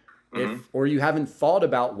 Because or you haven't thought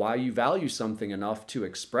about why you value something enough to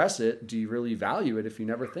express it. Do you really value it if you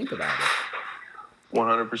never think about it?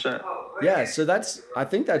 100%. Yeah, so I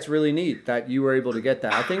think that's really neat that you were able to get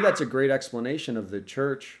that. I think that's a great explanation of the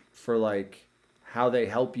church for like how they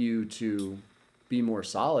help you to be more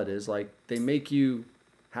solid, is like they make you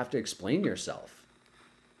have to explain yourself.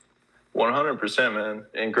 100%, man.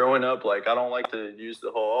 And growing up, like, I don't like to use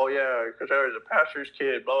the whole, oh yeah, because I was a pastor's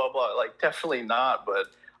kid, blah, blah, blah. Like, definitely not. But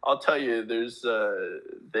I'll tell you,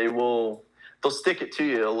 they'll stick it to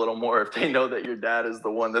you a little more if they know that your dad is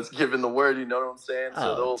the one that's giving the word, you know what I'm saying?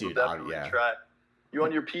 So they'll definitely try. You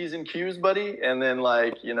on your P's and Q's, buddy? And then,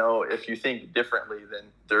 like, you know, if you think differently, then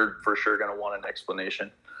they're for sure going to want an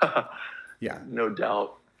explanation. Yeah. No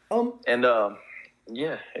doubt. I'm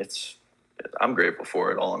grateful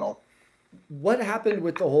for it all in all. What happened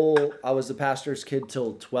with the whole, I was a pastor's kid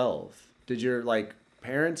till 12? Did your, like,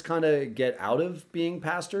 parents kind of get out of being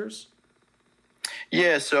pastors?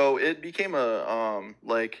 Yeah, so it became a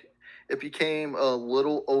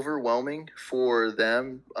little overwhelming for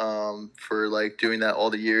them, for like doing that all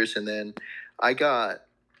the years. And then I got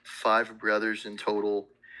 5 brothers in total.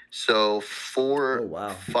 So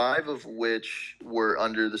 5 of which were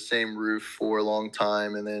under the same roof for a long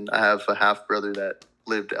time. And then I have a half brother that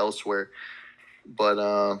lived elsewhere. But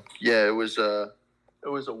it was a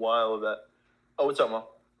while of that. Oh, what's up, Mom?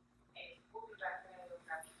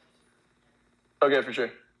 Okay, for sure.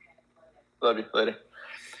 Love you. Later.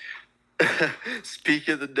 Speak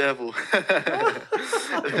of the devil.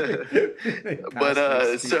 But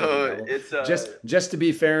so it's just to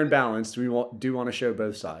be fair and balanced, we do want to show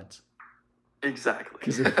both sides.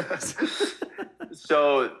 Exactly.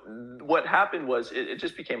 So what happened was it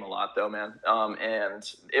just became a lot though, man. And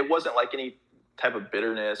it wasn't like any type of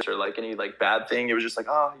bitterness or like any like bad thing. It was just like,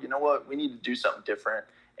 oh, you know what? We need to do something different.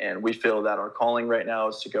 And we feel that our calling right now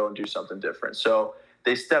is to go and do something different. So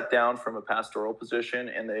they stepped down from a pastoral position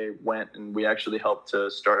and they went and we actually helped to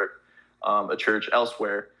start a church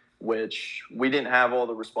elsewhere, which we didn't have all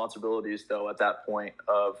the responsibilities though at that point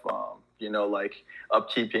of, like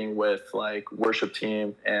upkeeping with like worship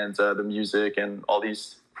team and the music and all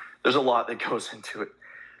these, there's a lot that goes into it.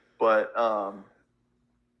 But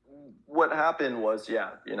what happened was,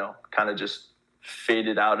 kind of just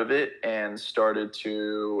faded out of it and started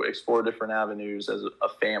to explore different avenues as a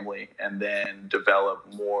family and then develop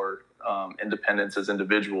more independence as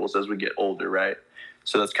individuals as we get older, right?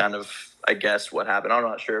 So that's kind of, I guess, what happened. I'm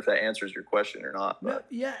not sure if that answers your question or not. But.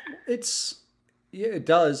 Yeah, it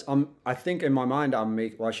does. I think in my mind,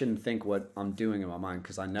 I shouldn't think what I'm doing in my mind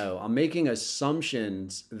because I know I'm making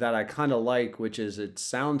assumptions that I kind of like, which is it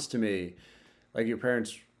sounds to me like your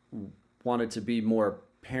parents wanted to be more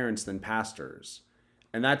parents than pastors.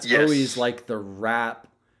 And that's always like the rap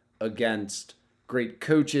against great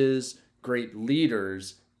coaches, great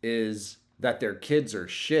leaders is that their kids are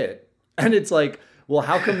shit. And it's like, well,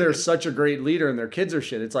 how come they're such a great leader and their kids are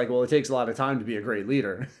shit? It's like, well, it takes a lot of time to be a great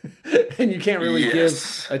leader. And you can't really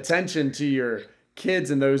give attention to your kids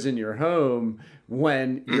and those in your home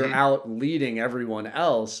when you're out leading everyone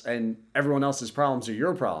else and everyone else's problems are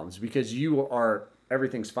your problems because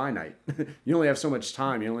everything's finite. You only have so much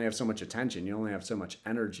time. You only have so much attention. You only have so much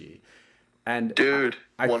energy. And dude,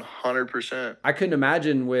 100%. I couldn't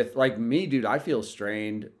imagine with like me, dude, I feel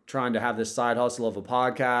strained trying to have this side hustle of a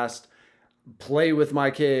podcast, play with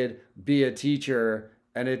my kid, be a teacher.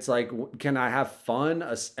 And it's like, can I have fun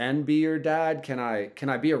and be your dad? Can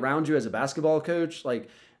I be around you as a basketball coach? Like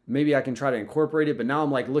maybe I can try to incorporate it. But now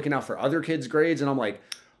I'm like looking out for other kids' grades and I'm like,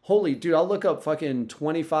 holy dude, I'll look up fucking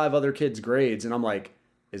 25 other kids' grades and I'm like,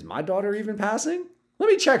 is my daughter even passing? Let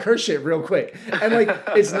me check her shit real quick. And like,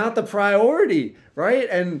 it's not the priority, right?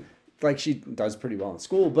 And like, she does pretty well in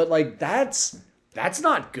school, but like, that's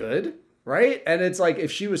not good, right? And it's like,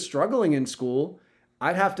 if she was struggling in school,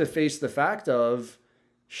 I'd have to face the fact of,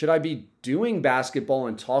 should I be doing basketball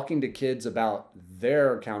and talking to kids about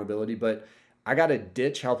their accountability, but I got to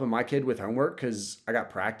ditch helping my kid with homework because I got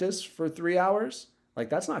practice for 3 hours? Like,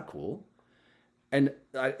 that's not cool. And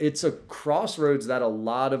it's a crossroads that a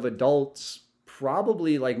lot of adults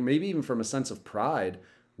probably, like maybe even from a sense of pride,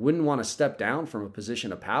 wouldn't want to step down from a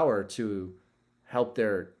position of power to help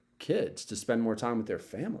their kids, to spend more time with their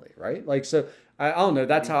family, right? Like, so I don't know.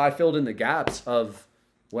 That's how I filled in the gaps of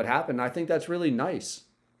what happened. I think that's really nice.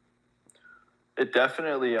 It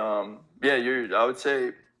definitely, I would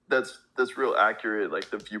say that's real accurate. Like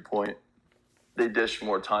the viewpoint, they dished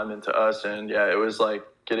more time into us. And it was like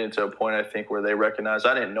getting to a point, I think, where they recognized,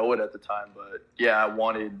 I didn't know it at the time, but I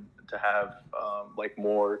wanted to have like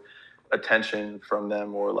more attention from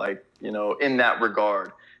them or like, in that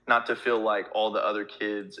regard, not to feel like all the other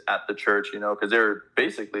kids at the church, because they're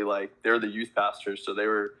basically like, they're the youth pastors. So they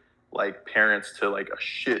were like parents to like a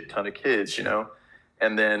shit ton of kids,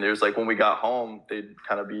 And then it was like when we got home, they'd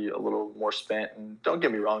kind of be a little more spent. And don't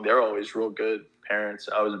get me wrong, they're always real good parents.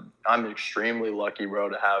 I'm extremely lucky, bro,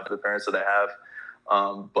 to have the parents that I have.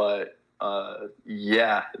 But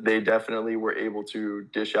they definitely were able to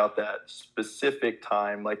dish out that specific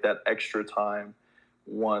time, like that extra time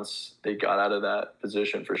once they got out of that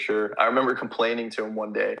position for sure. I remember complaining to them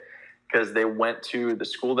one day because they went to the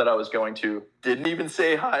school that I was going to, didn't even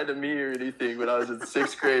say hi to me or anything when I was in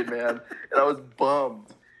 6th grade, man. And I was bummed.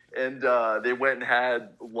 And they went and had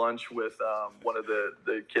lunch with one of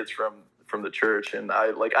the kids from the church. And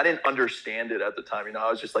I didn't understand it at the time.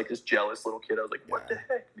 I was just like this jealous little kid. I was like, what the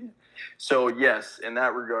heck, man? So yes, in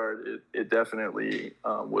that regard, it definitely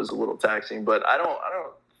was a little taxing, but I don't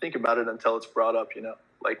think about it until it's brought up,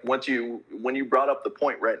 like when you brought up the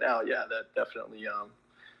point right now, that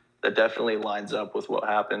definitely lines up with what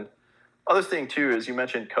happened. Other thing too, is you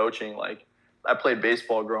mentioned coaching. Like I played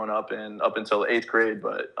baseball growing up and up until 8th grade,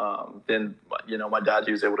 but then, my dad,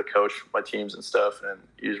 he was able to coach my teams and stuff, and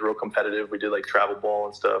he was real competitive. We did like travel ball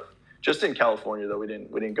and stuff just in California though. We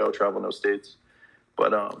didn't go travel no states,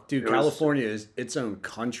 but dude, California is its own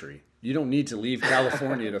country. You don't need to leave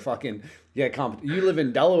California to fucking get You live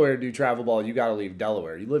in Delaware to do travel ball. You got to leave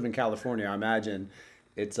Delaware. You live in California. I imagine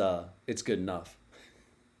it's good enough.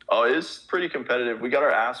 Oh, it's pretty competitive. We got our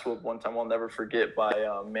ass whooped one time, I'll never forget, by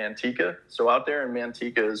Manteca. So out there in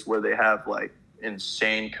Manteca is where they have like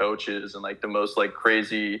insane coaches and like the most like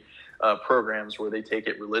crazy programs where they take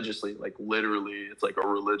it religiously. Like literally, it's like a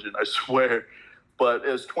religion, I swear. But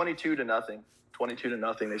it was 22-0.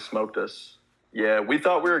 22-0. They smoked us. Yeah, we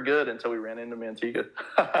thought we were good until we ran into Manteca.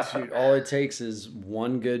 Dude, all it takes is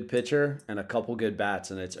one good pitcher and a couple good bats,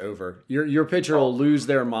 and it's over. Your pitcher will lose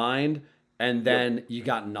their mind, and then you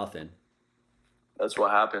got nothing. That's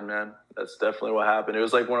what happened, man. That's definitely what happened. It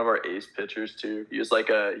was like one of our ace pitchers too. He was like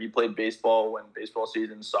he played baseball when baseball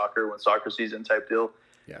season, soccer when soccer season type deal.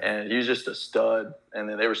 Yeah. And he was just a stud. And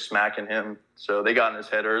then they were smacking him, so they got in his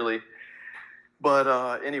head early.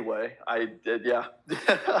 But anyway, I did, yeah.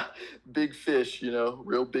 Big fish,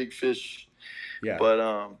 real big fish. Yeah.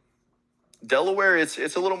 But Delaware, it's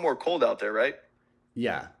a little more cold out there, right?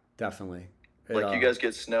 Yeah, definitely. Like you guys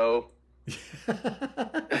get snow.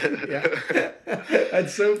 Yeah.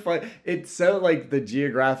 That's so fun. It's so like the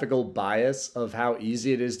geographical bias of how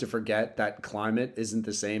easy it is to forget that climate isn't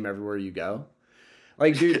the same everywhere you go.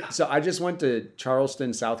 Like, dude, yeah. So I just went to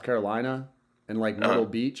Charleston, South Carolina, and like Myrtle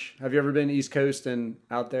Beach. Have you ever been East Coast and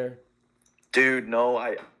out there? Dude, no,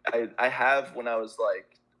 I have when I was like,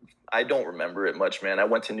 I don't remember it much, man. I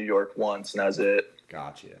went to New York once and that was it.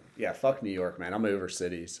 Gotcha. Yeah, fuck New York, man. I'm over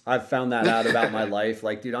cities. I've found that out about my life.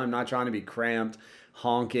 Like, dude, I'm not trying to be cramped,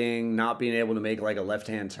 honking, not being able to make like a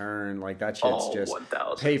left-hand turn. Like that shit's just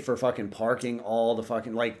 1,000. Pay for fucking parking, all the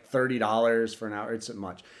fucking like $30 for an hour. It's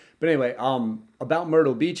much. But anyway, about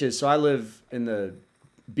Myrtle Beaches. So I live in the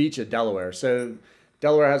beach of Delaware. So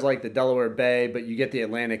Delaware has like the Delaware Bay, but you get the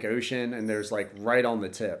Atlantic Ocean and there's like right on the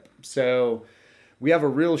tip. So we have a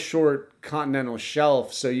real short continental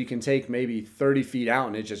shelf, so you can take maybe 30 feet out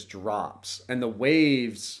and it just drops. And the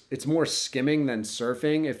waves, it's more skimming than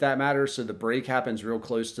surfing, if that matters. So the break happens real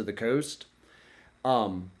close to the coast.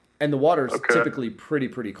 And the water's typically pretty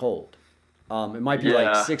cold. It might be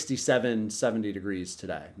like 67, 70 degrees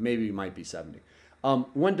today. Maybe it might be 70.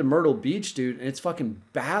 Went to Myrtle Beach, dude, and it's fucking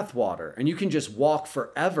bath water. And you can just walk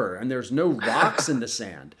forever. And there's no rocks in the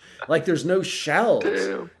sand. Like there's no shells.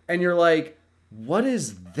 Damn. And you're like, what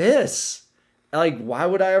is this? Like, why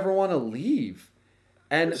would I ever want to leave?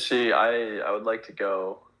 And see, I would like to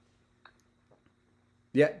go.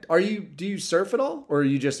 Yeah. Do you surf at all? Or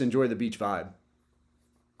you just enjoy the beach vibe?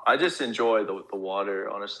 I just enjoy the water,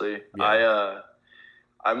 honestly. Yeah.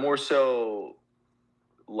 I more so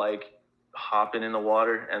like hopping in the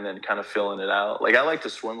water and then kind of filling it out. Like I like to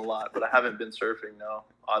swim a lot, but I haven't been surfing now,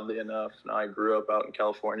 oddly enough. Now I grew up out in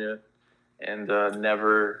California. And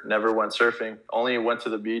never went surfing. Only went to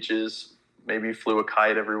the beaches. Maybe flew a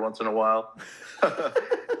kite every once in a while.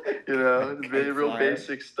 Real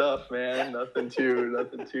basic stuff, man. Nothing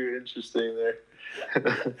too interesting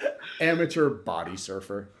there. Amateur body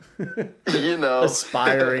surfer.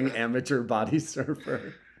 Aspiring amateur body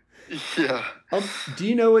surfer. Yeah. Do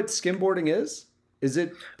you know what skimboarding is? Is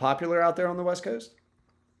it popular out there on the West Coast?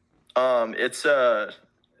 It's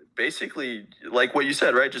basically like what you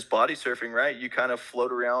said, right? Just body surfing, right? You kind of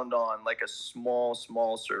float around on like a small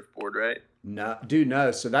surfboard, right? No, dude,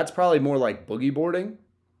 no. So that's probably more like boogie boarding.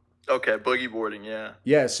 Okay, boogie boarding, yeah.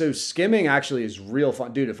 Yeah, so skimming actually is real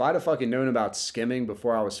fun. Dude, if I'd have fucking known about skimming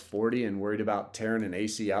before I was 40 and worried about tearing an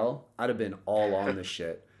ACL, I'd have been all on this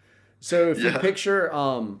shit. So if you picture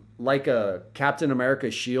like a Captain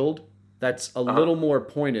America shield that's a little more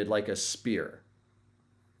pointed like a spear.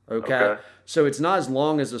 Okay. So it's not as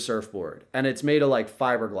long as a surfboard and it's made of like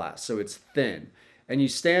fiberglass. So it's thin and you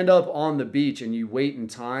stand up on the beach and you wait in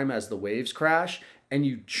time as the waves crash and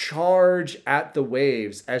you charge at the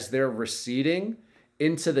waves as they're receding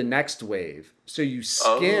into the next wave. So you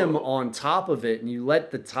skim on top of it and you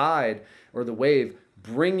let the tide or the wave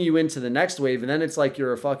bring you into the next wave. And then it's like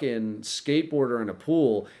you're a fucking skateboarder in a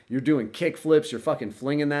pool. You're doing kick flips. You're fucking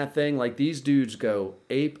flinging that thing. Like these dudes go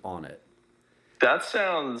ape on it. That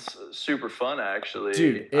sounds super fun, actually.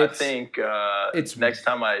 Dude, I think it's next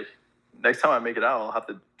time I make it out, I'll have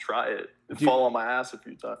to try it and fall on my ass a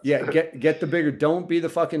few times. Yeah, get the bigger. Don't be the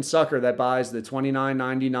fucking sucker that buys the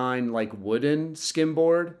 $29.99 like wooden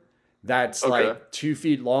skimboard that's like 2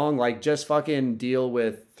 feet long. Like just fucking deal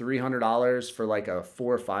with $300 for like a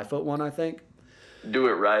 4 or 5 foot one, I think. Do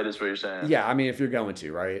it right is what you're saying. Yeah, I mean if you're going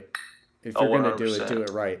to, right? If you're gonna do it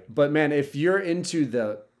right. But man, if you're into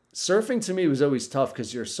the surfing, to me was always tough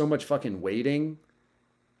because you're so much fucking waiting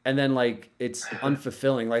and then like it's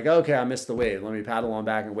unfulfilling. Like, okay, I missed the wave. Let me paddle on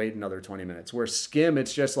back and wait another 20 minutes. Where skim,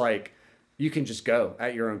 it's just like you can just go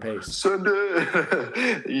at your own pace. Sunday.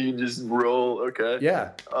 You just roll. Okay.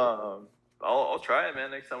 Yeah. I'll try it,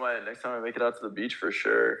 man. Next time I make it out to the beach for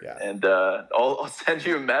sure. Yeah. And I'll send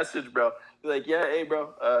you a message, bro. Be like, yeah, hey,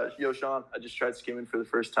 bro. Yo, Sean, I just tried skimming for the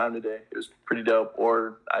first time today. It was pretty dope.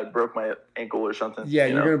 Or I broke my ankle or something. Yeah,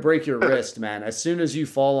 you're gonna break your wrist, man. As soon as you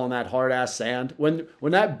fall on that hard ass sand, when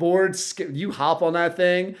that board you hop on that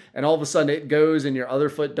thing, and all of a sudden it goes and your other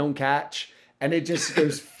foot don't catch, and it just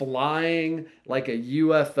goes flying like a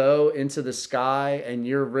UFO into the sky, and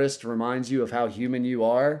your wrist reminds you of how human you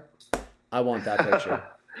are. I want that picture.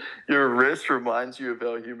 Your wrist reminds you of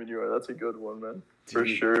how human you are. That's a good one, man. For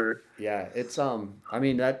sure. Yeah, it's I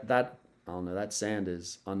mean that I don't know, that sand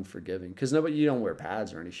is unforgiving because you don't wear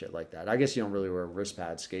pads or any shit like that. I guess you don't really wear wrist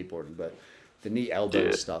pads skateboarding, but the knee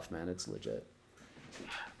elbow stuff, man, it's legit.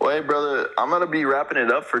 Well, hey, brother, I'm gonna be wrapping it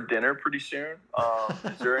up for dinner pretty soon.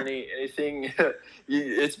 Is there anything?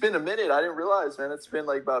 It's been a minute. I didn't realize, man. It's been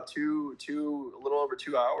like about a little over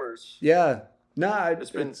 2 hours. Yeah, no,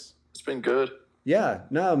 it's been good. Yeah,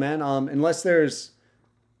 no, man. Unless there's,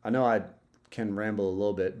 I know I can ramble a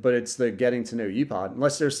little bit, but it's the getting to know you pod.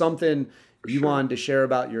 Unless there's something you wanted to share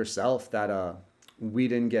about yourself that we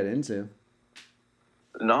didn't get into.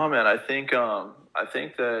 No, man. I think that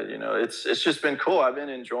it's just been cool. I've been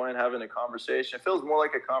enjoying having a conversation. It feels more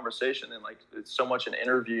like a conversation than like it's so much an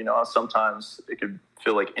interview. You know, sometimes it could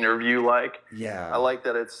feel like interview like. Yeah. I like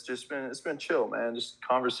that. It's been chill, man. Just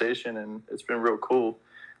conversation, and it's been real cool.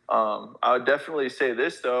 I would definitely say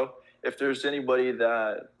this though, if there's anybody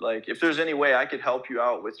that if there's any way I could help you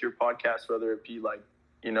out with your podcast, whether it be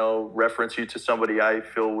reference you to somebody I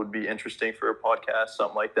feel would be interesting for a podcast,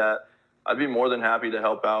 something like that, I'd be more than happy to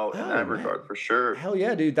help out in that regard for sure. Hell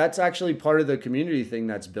yeah, dude. That's actually part of the community thing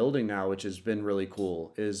that's building now, which has been really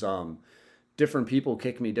cool is, different people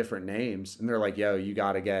kick me different names and they're like, yo, you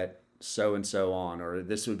got to get so-and-so on, or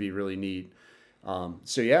this would be really neat.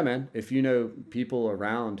 So yeah, man, if you know people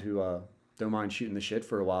around who don't mind shooting the shit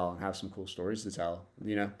for a while and have some cool stories to tell,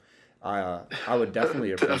 I would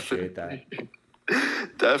definitely appreciate that.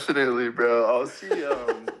 Definitely, bro. I'll see.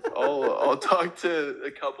 I'll talk to a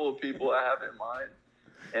couple of people I have in mind,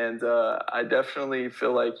 and I definitely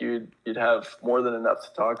feel like you'd have more than enough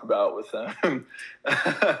to talk about with them.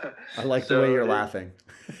 I like the way you're laughing.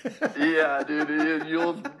 Yeah, dude.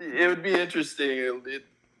 It would be interesting.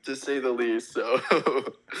 To say the least. So,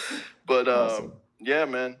 but awesome. Yeah,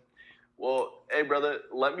 man. Well, hey, brother,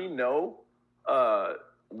 let me know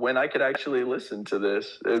when I could actually listen to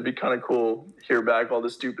this. It'd be kind of cool to hear back all the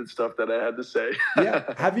stupid stuff that I had to say.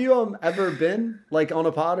 Yeah. Have you ever been on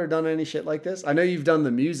a pod or done any shit like this? I know you've done the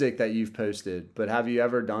music that you've posted, but have you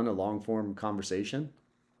ever done a long form conversation?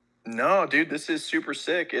 No, dude, this is super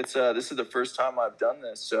sick. It's this is the first time I've done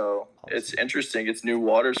this, so awesome. It's interesting. It's new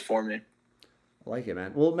waters for me. I like it,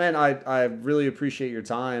 man. Well, man, I really appreciate your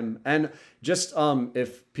time. And just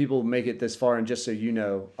if people make it this far, and just so you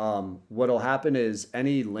know, what'll happen is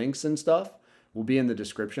any links and stuff will be in the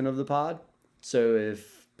description of the pod. So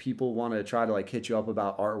if people want to try to hit you up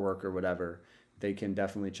about artwork or whatever, they can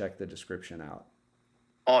definitely check the description out.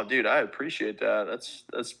 Oh, dude, I appreciate that.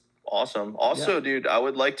 That's awesome. Also, dude, I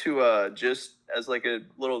would like to just as a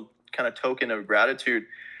little kind of token of gratitude,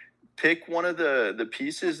 pick one of the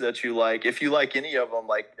pieces that you like. If you like any of them,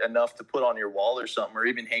 enough to put on your wall or something, or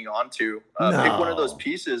even hang on to. Pick one of those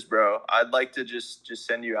pieces, bro. I'd like to just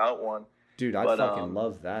send you out one. Dude, I fucking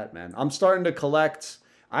love that, man. I'm starting to collect.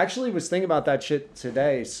 I actually was thinking about that shit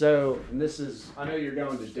today. So, and this is, I know you're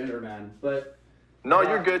going to dinner, man, but. No,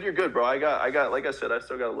 you're good, bro. I got, like I said, I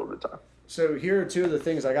still got a little bit of time. So here are two of the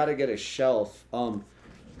things. I got to get a shelf.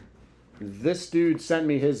 This dude sent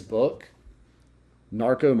me his book.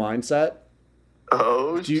 Narco Mindset.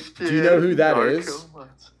 Oh, do you know who that is?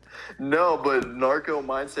 Mindset. No, but Narco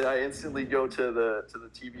Mindset. I instantly go to the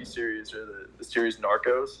TV series or the series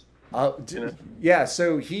Narcos. Yeah.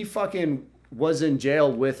 So he fucking was in jail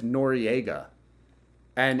with Noriega,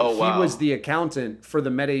 and he was the accountant for the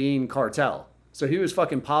Medellin cartel. So he was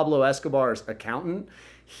fucking Pablo Escobar's accountant.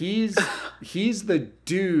 He's the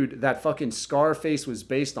dude that fucking Scarface was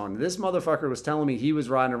based on. This motherfucker was telling me he was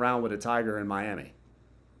riding around with a tiger in Miami.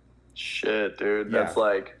 Shit, dude. That's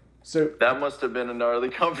so that must have been a gnarly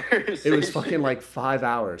conversation. It was fucking 5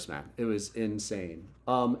 hours, man. It was insane.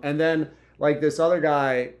 And then this other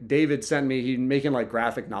guy, David, sent me, he's making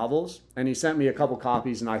graphic novels, and he sent me a couple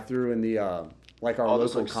copies, and I threw in the our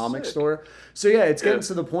local comic store. So yeah, it's getting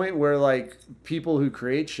to the point where people who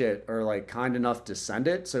create shit are kind enough to send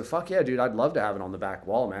it. So fuck yeah, dude, I'd love to have it on the back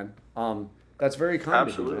wall, man. That's very kind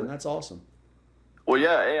of you, man. That's awesome. Well,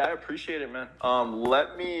 yeah, hey, I appreciate it, man.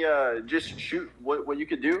 Let me just shoot what you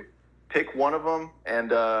could do. Pick one of them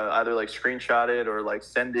and either screenshot it or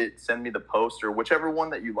send me the post or whichever one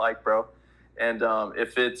that you like, bro. And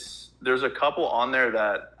if there's a couple on there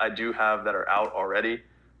that I do have that are out already,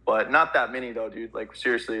 but not that many though, dude. Like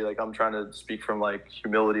seriously, like I'm trying to speak from like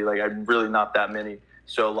humility. Like I'm really not that many.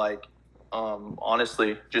 So like,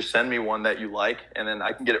 honestly, just send me one that you like, and then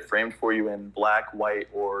I can get it framed for you in black, white,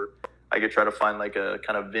 or I could try to find like a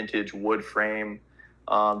kind of vintage wood frame.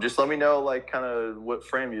 Just let me know like kind of what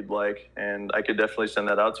frame you'd like, and I could definitely send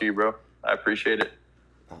that out to you, bro. I appreciate it.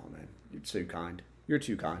 Oh man, you're too kind. You're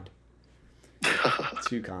too kind.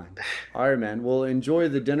 Too kind. All right, man. Well, enjoy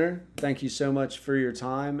the dinner. Thank you so much for your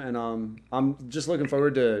time, and I'm just looking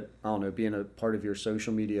forward to being a part of your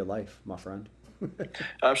social media life, my friend.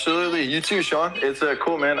 Absolutely. You too, Sean. It's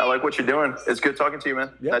cool, man. I like what you're doing. It's good talking to you,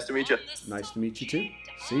 man. Yep. Nice to meet you. Nice to meet you too.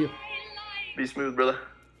 See you. Be smooth, brother.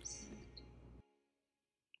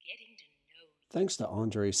 Thanks to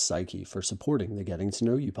Andre Psyche for supporting the Getting to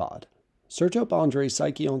Know You pod. Search up Andre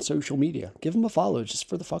Psyche on social media. Give him a follow just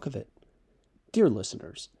for the fuck of it. Dear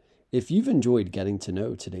listeners, if you've enjoyed getting to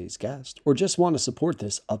know today's guest or just want to support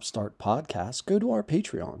this upstart podcast, go to our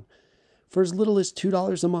Patreon. For as little as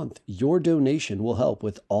 $2 a month, your donation will help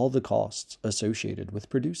with all the costs associated with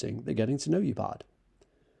producing the Getting to Know You pod.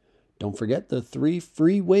 Don't forget the 3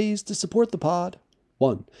 free ways to support the pod.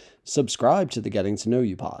 1. Subscribe to the Getting to Know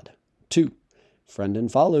You pod. 2. Friend and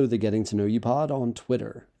follow the Getting to Know You pod on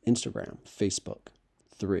Twitter, Instagram, Facebook.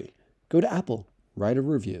 3. Go to Apple, write a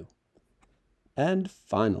review. And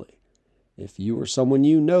finally, if you or someone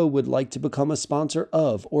you know would like to become a sponsor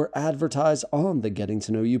of or advertise on the Getting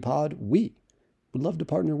to Know You pod, we would love to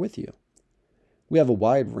partner with you. We have a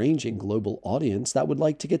wide-ranging global audience that would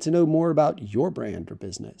like to get to know more about your brand or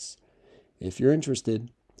business. If you're interested,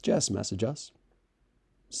 just message us.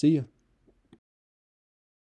 See you.